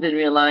heroes in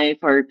real life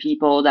are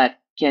people that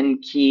can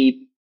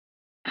keep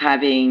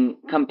having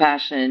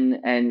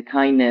compassion and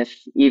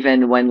kindness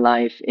even when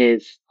life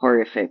is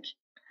horrific.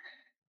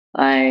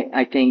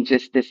 I think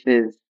just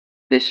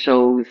this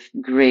shows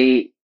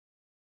great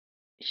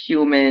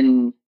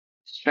human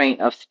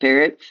strength of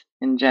spirit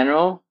in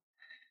general.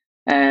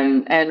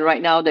 And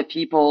right now the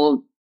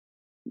people,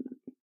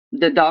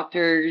 the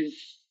doctors,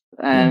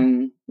 Yeah.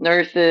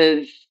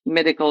 nurses,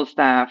 medical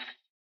staff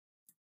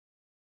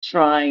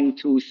trying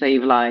to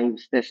save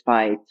lives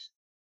despite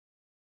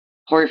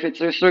horrific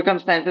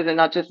circumstances, and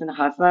not just in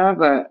Hassa,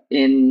 but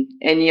in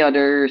any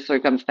other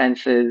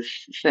circumstances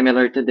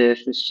similar to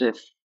this. It's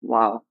just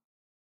wow.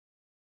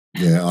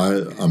 Yeah,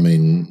 I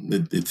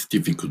mean, it's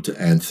difficult to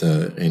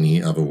answer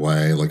any other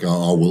way. Like, I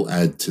will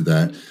add to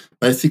that. Mm,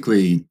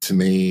 Basically, to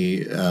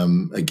me,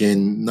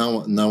 again,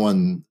 no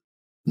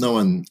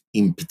one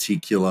in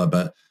particular,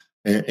 but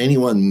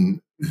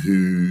anyone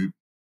who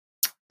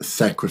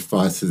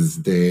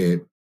sacrifices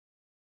their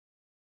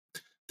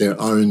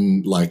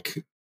own,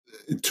 like,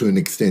 to an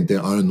extent,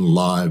 their own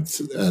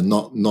lives,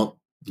 not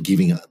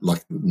giving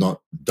like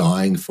not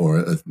dying for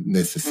it mm,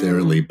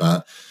 necessarily,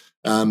 but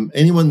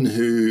anyone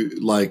who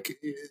like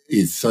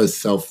is so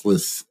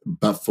selfless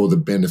but for the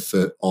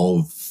benefit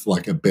of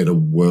like a better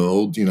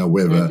world,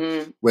 whether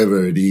mm-hmm,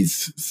 whether it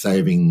is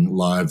saving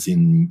lives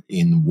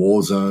in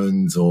war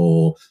zones,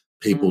 or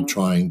people mm,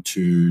 trying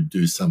to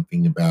do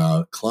something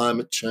about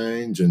climate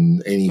change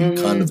and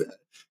mm-hmm,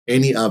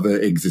 any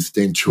other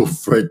existential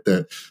threat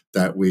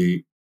that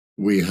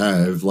we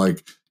have.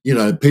 Like,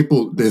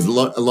 people, there's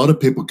mm-hmm, a lot of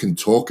people can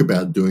talk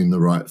about doing the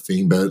right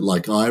thing, but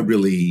like I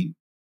really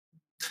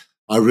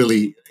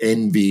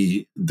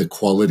envy the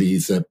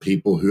qualities that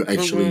people who mm-hmm.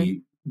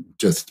 actually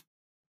just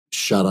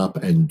shut up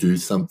and do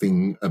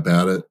something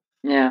about it.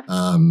 Yeah.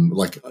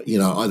 Like,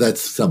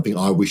 that's something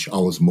I wish I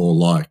was more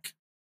like.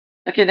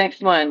 Okay,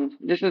 next one.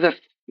 This is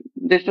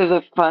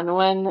a fun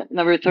one.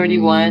 Number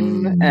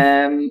 31.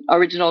 Mm,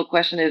 Original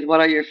question is what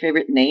are your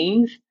favorite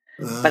names?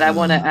 But I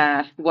want to ah,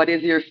 ask, what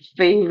is your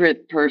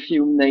favorite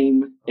perfume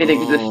name in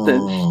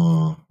existence?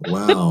 oh,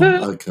 wow.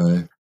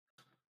 Okay.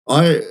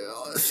 I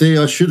see.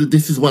 I should have.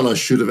 This is one I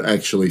should have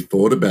actually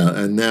thought about,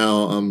 and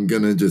now I'm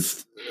gonna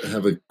just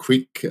have a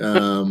quick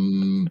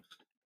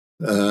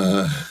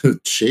uh,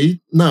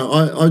 cheat. No,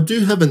 I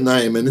do have a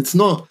name, and it's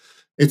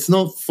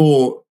not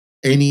for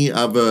any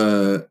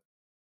other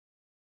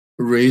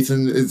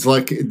reason. It's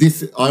like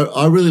this.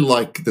 I really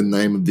like the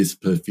name of this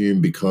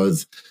perfume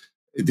because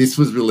this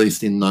was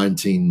released in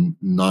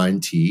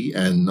 1990,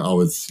 and I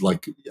was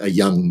like a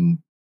young,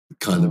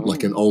 kind of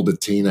like Mm, an older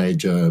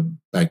teenager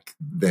back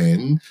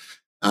then.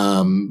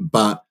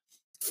 But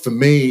for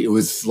me, it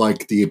was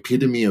like the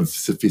epitome of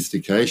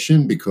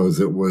sophistication because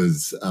it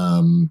was,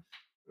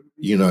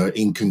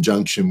 in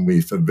conjunction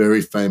with a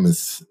very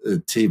famous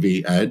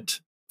TV ad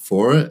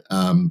for it.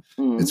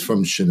 It's mm.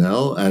 from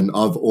Chanel, and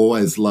I've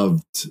always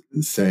loved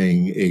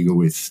saying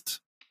egoist.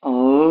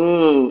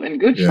 Oh, and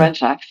good Yeah,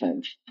 French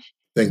accent.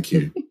 thank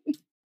you.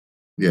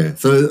 Yeah.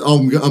 So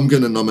I'm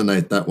going to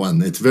nominate that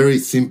one. It's very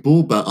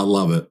simple, but I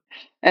love it.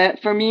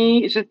 For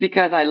me, it's just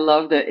because I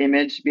love the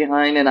image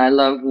behind and I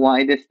love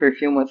why this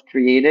perfume was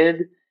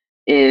created.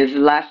 Is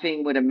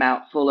Laughing with a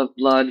Mouthful of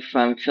Blood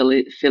from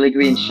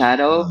Filigree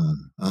Shadow.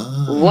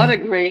 Ah, What ah. a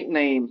great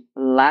name.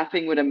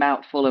 Laughing with a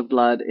Mouthful of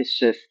Blood is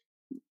just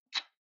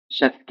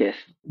chef's kiss.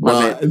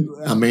 Love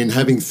Well, it. I mean,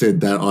 having said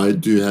that, I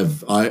do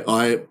have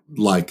I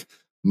like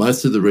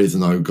most of the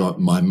reason I got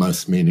my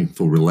most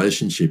meaningful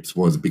relationships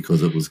was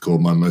because it was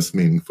called my most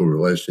meaningful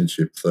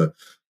relationship. So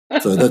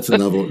that's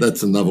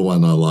another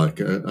one I like.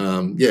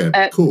 Yeah,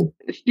 Uh, cool.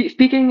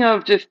 Speaking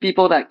of just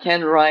people that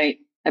can write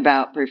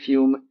about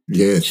perfume,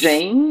 Yes,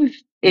 James,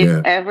 if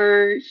yeah,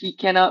 ever he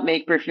cannot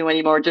make perfume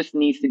anymore, just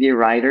needs to be a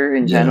writer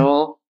in yeah,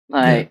 general. yeah.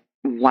 Like,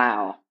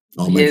 wow.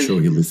 I'll make His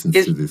sure he listens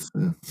his to this.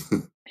 Yeah.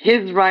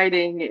 his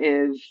writing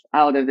is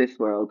out of this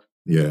world.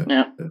 Yeah.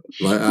 Yeah.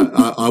 Like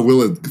I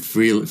will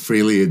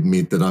freely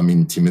admit that I'm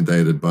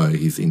intimidated by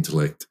his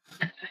intellect.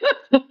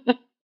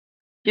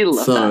 You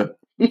love that. So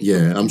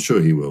yeah, I'm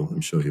sure he will.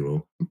 I'm sure he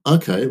will.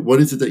 Okay, what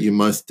is it that you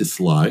most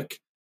dislike?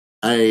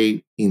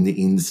 In the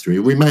industry,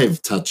 we may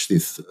have touched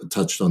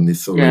on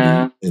this already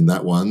Yeah. in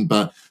that one,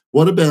 but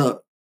what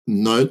about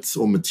notes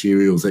or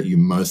materials that you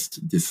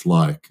most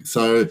dislike?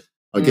 So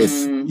I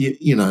guess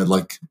Mm,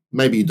 like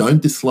maybe you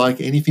don't dislike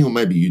anything, or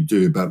maybe you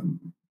do, but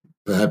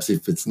perhaps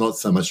if it's not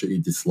so much that you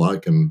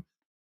dislike them,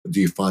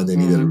 do you find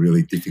any that are mm.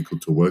 really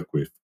difficult to work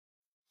with?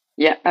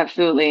 Yeah,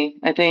 absolutely.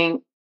 I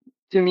think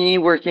to me,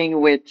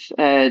 working with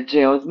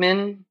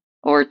geosmin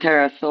or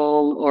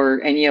terrasol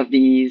or any of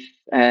these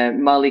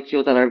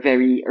molecules that are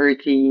very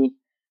earthy,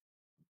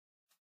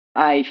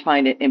 I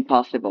find it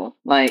impossible.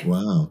 Like,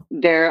 Wow.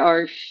 there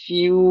are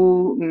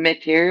few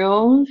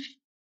materials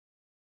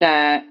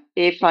that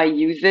if I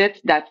use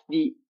it,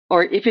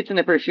 or if it's in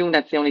a perfume,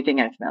 that's the only thing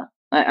I smell.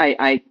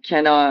 I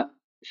cannot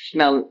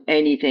smell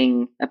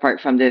anything apart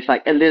from this.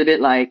 Like a little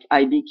bit like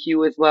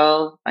IBQ as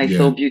well, Yeah.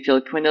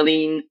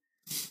 isobutylquinoline.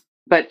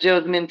 But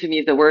jasmine to me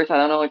is the worst. I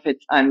don't know if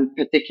I'm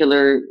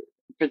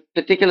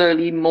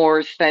particularly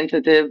more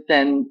sensitive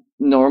than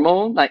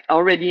normal. Like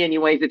already,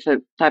 anyways, it's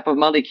a type of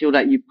molecule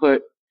that you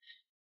put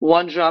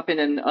one drop in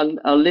an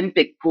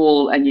Olympic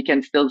pool and you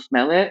can still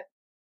smell it.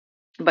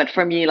 But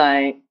for me,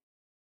 like,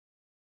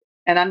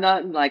 and I'm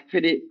not like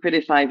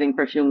criticizing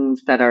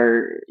perfumes that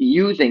are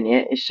using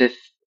it. It's just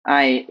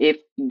if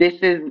this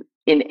is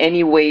in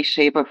any way,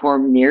 shape, or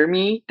form near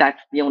me, that's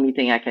the only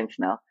thing I can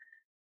smell.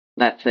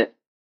 That's it.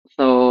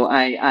 So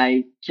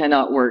I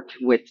cannot work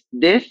with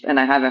this, and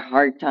I have a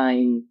hard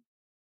time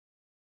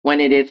when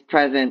it is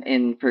present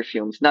in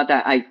perfumes. Not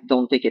that I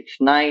don't think it's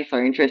nice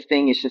or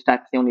interesting. It's just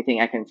that's the only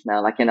thing I can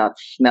smell. I cannot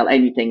smell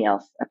anything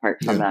else apart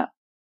from Yeah. that.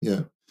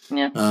 Yeah.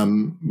 Yeah.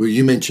 Well,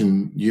 you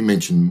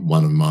mentioned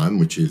one of mine,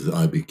 which is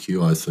IBQ,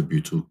 Mm.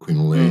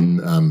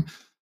 isobutylquinoline.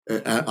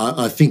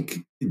 I think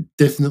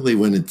definitely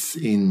when it's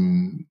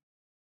in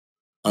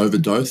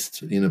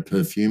overdosed in a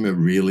perfume, it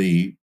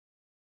really,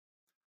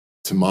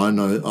 to my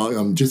know,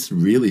 I'm just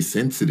really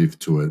sensitive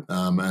to it,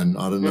 and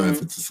I don't know if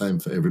Mm. it's the same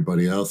for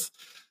everybody else.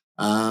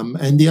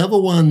 And the other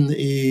one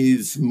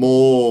is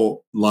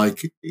more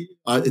like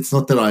it's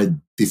not that I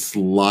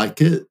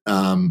dislike it,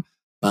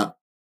 but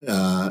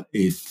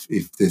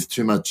if there's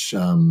too much,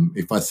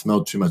 if I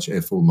smell too much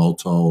ethyl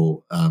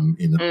maltol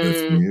in a Mm.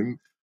 perfume,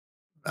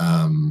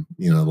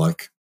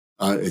 like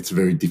it's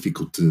very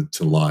difficult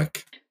to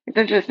like. It's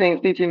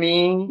interesting. See, to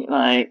me,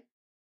 like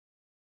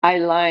I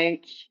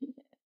like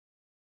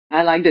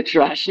I like the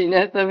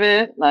trashiness of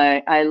it.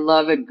 Like I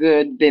love a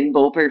good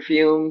bimbo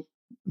perfume.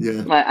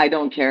 Yeah, I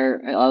don't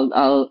care.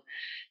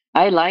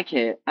 I like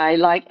it. I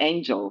like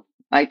Angel.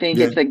 I think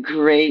yeah. it's a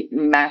great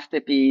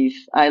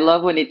masterpiece. I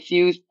love when it's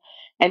used,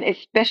 and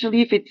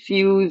especially if it's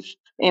used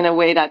in a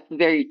way that's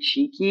very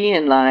cheeky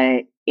and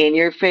like in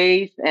your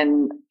face.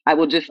 And I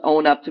will just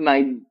own up to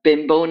my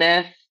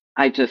bimbo-ness.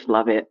 I just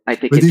love it. I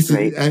think But it's this is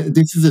great.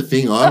 this is the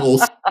thing. I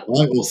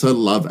also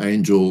love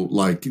Angel.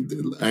 Like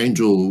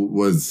Angel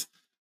was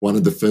one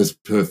of the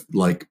first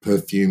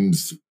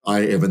perfumes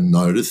I ever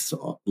noticed,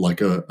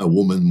 like a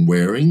woman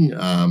wearing,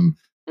 and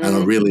I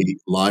Mm, really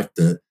liked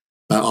it.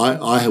 But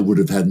I would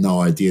have had no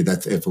idea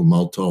that's ethyl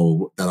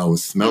maltol that I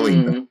was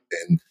smelling back mm,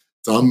 then.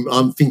 So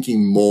I'm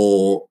thinking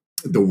more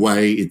the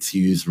way it's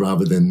used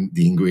rather than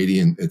the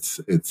ingredient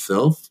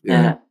itself.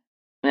 Yeah.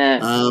 yeah,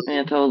 yeah, Um,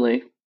 yeah,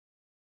 totally.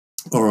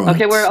 all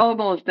Okay, right. we're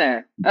almost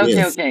there. Okay,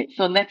 Yes. okay.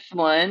 So next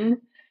one.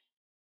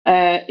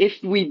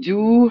 If we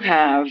do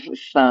have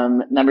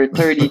some, number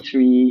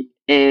 33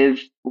 is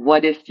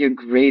what is your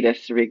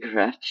greatest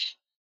regret?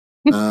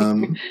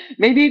 Um,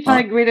 Maybe it's I,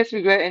 like greatest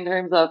regret in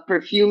terms of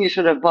perfume you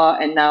should have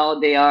bought and now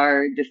they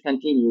are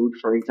discontinued,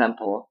 for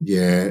example.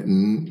 yeah,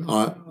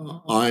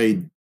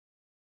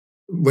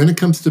 when it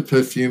comes to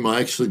perfume,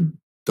 I actually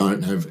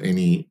don't have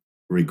any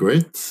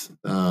regrets.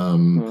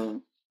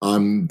 Mm,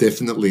 I'm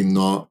definitely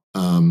not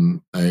uh,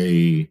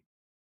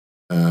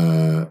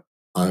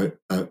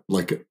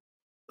 like a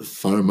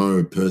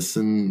FOMO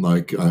person.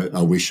 Like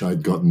I wish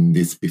I'd gotten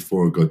this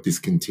before it got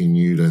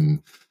discontinued,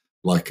 and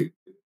like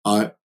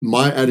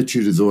my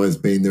attitude has always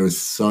been there are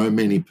so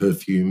many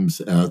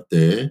perfumes out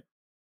there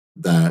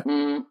that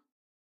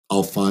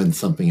I'll find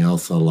something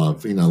else I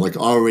love. Like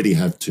I already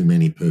have too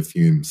many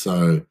perfumes,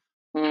 so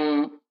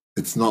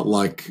it's not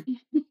like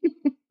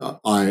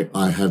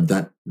I have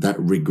that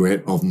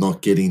regret of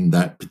not getting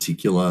that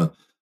particular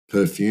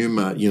perfume.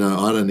 I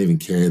don't even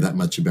care that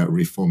much about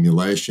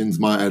reformulations.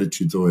 My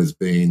attitude's always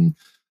been,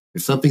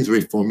 if something's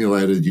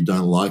reformulated, you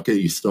don't like it,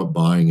 you stop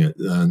buying it,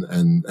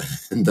 and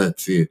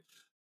that's it.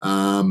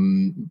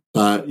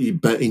 But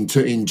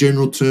in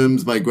general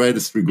terms, my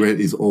greatest regret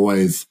is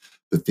always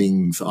the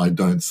things I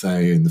don't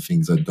say and the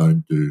things I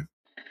don't do.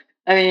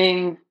 I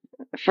mean,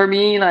 for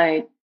me,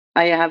 like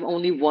I have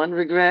only one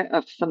regret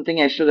of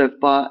something I should have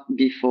bought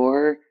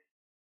before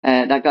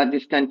that got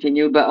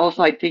discontinued. But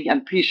also, I'm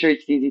pretty sure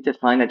it's easy to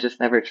find. I just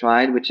never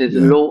tried, which is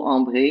Yeah. L'eau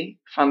Ambrée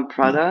from Yeah.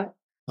 Prada,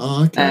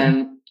 Oh,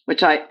 okay.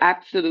 which I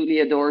absolutely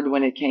adored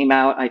when it came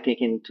out. I think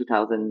in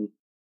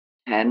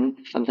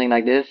 2010, something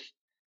like this.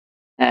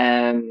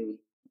 Um,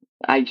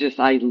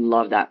 I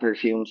love that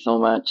perfume so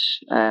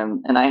much.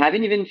 And I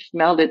haven't even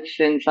smelled it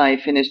since I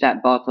finished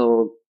that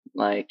bottle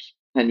like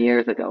 10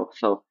 years ago.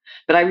 So,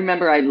 but I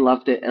remember I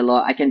loved it a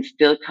lot. I can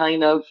still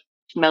kind of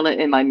smell it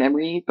in my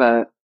memory,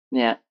 but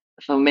yeah.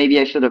 So maybe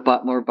I should have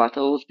bought more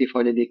bottles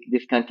before they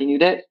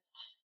discontinued it.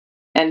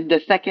 And the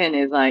second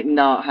is like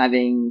not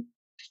having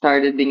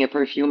started being a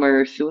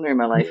perfumer sooner in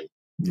my life.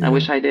 Yeah. I Yeah.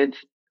 wish I did,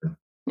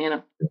 you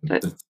know,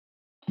 but That's,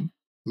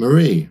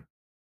 Marie,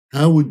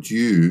 how would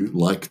you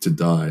like to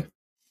die?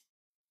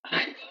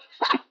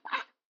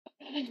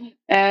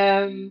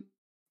 um,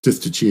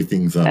 Just to cheer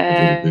things up a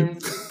little bit. um,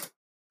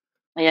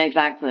 yeah,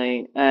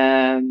 exactly.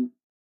 I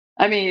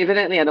mean,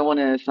 evidently, I don't want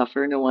to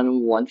suffer. No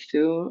one wants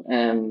to.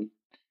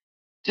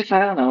 Just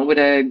I don't know, with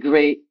a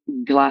great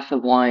glass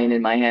of wine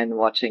in my hand,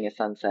 watching a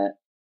sunset.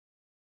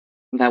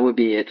 That would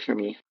be it for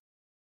me.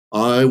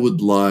 I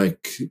would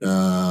like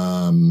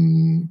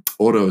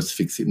auto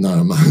asphyxia.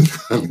 No,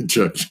 I'm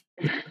joking.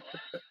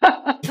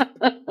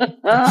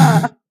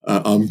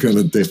 I'm going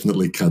to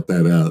definitely cut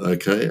that out.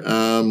 Okay.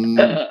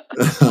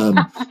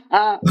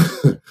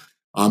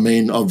 I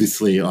mean,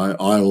 obviously, I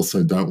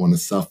also don't want to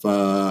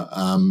suffer.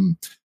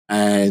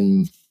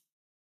 And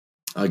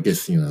I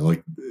guess,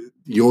 like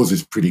yours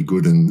is pretty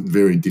good and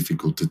very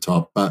difficult to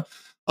top, but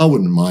I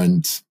wouldn't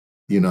mind,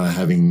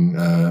 having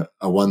a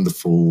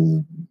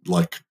wonderful,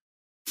 like,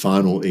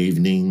 final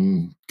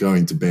evening,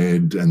 going to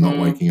bed and not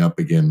Mm, waking up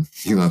again.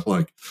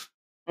 Like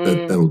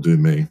mm. that'll do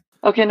me.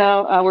 Okay,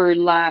 now our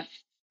last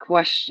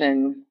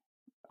question,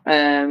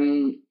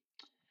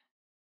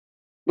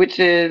 which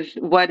is,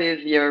 what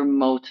is your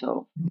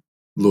motto?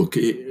 Look,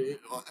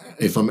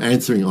 if I'm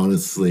answering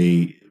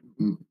honestly,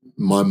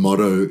 my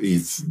motto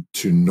is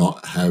to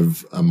not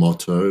have a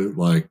motto.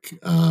 Like,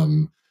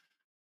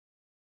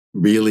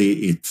 really,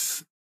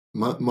 it's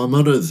my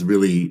motto is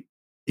really.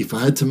 If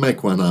I had to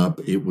make one up,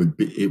 it would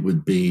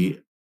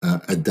be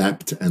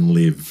adapt and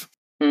live,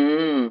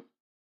 Mm,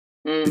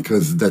 mm,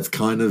 because that's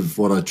kind of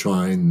what I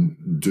try and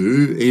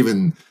do,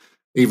 even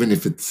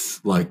if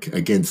it's like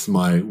against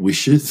my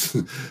wishes.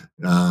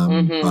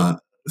 mm-hmm,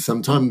 But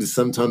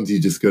sometimes you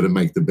just got to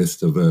make the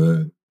best of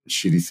a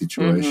shitty mm-hmm.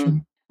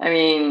 situation. I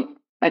mean,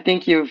 I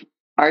think you've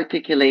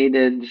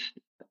articulated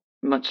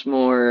much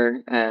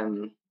more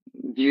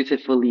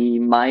beautifully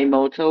my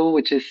motto,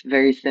 which is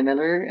very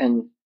similar.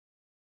 And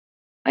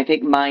I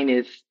think mine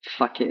is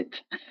fuck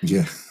it.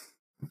 Yeah.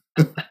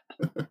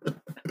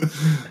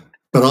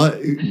 But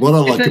what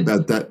I It's like a,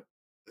 about that,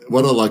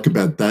 what I like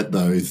about that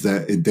though, is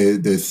that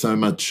there's so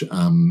much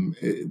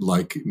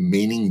like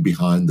meaning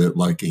behind it,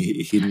 like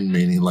hidden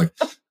meaning, like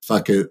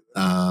fuck it,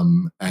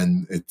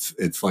 and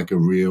it's like a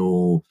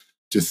real,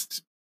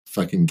 just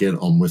fucking get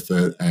on with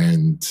it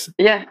and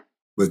yeah,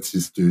 let's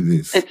just do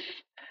this. it's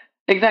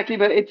exactly,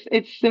 but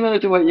it's similar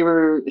to what you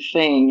were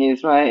saying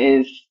is right,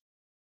 is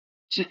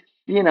just,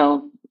 you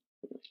know,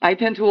 I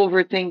tend to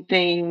overthink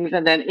things,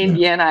 and then in Yeah,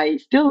 the end, I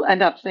still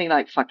end up saying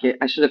like, "Fuck it."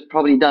 I should have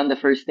probably done the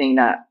first thing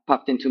that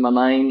popped into my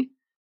mind,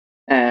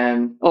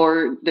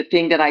 or the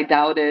thing that I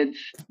doubted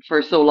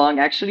for so long.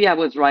 Actually, I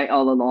was right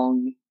all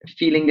along,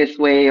 feeling this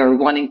way or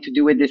wanting to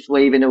do it this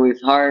way, even though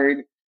it's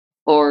hard.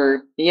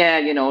 Or yeah,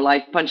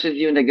 life punches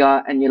you in the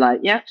gut, and you're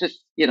like, "Yeah,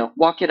 just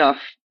walk it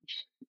off.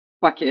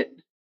 Fuck it.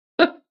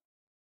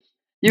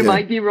 You yeah,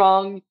 might be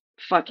wrong.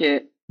 Fuck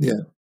it."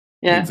 yeah,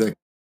 Yeah, exactly.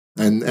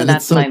 And so it's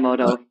that's so my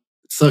motto.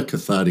 it's so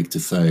cathartic to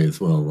say as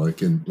well.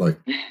 Like, and like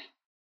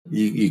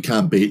you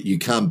can't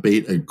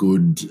beat a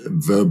good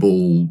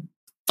verbal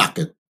fuck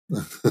it.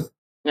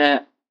 Yeah.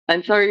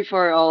 I'm sorry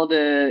for all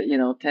the,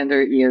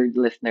 tender-eared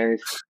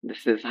listeners.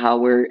 This is how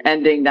we're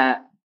ending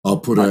that I'll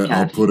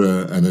podcast. put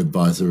an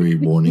advisory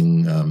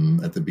warning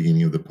at the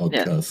beginning of the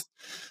Yes. podcast.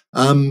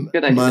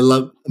 Good My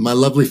idea.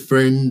 lovely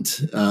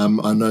friend,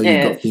 I know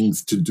you've got Yes.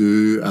 things to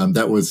do.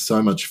 That was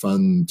so much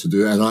fun to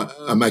do, and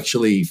I'm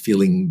actually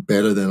feeling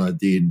better than I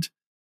did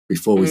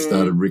before we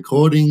started Mm,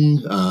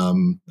 recording.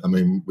 I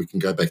mean, we can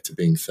go back to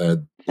being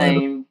sad later,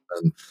 same.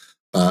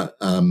 but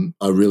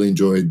I really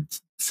enjoyed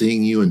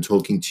seeing you and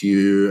talking to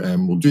you,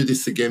 and we'll do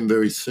this again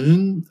very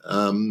soon.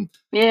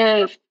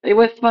 Yes, it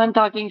was fun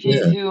talking to you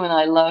Yeah, too, and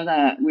I love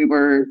that we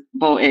were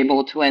both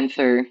able to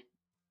answer,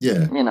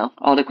 yeah,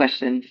 all the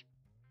questions.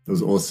 it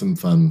was awesome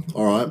fun.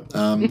 All right,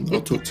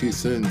 I'll talk to you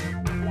soon.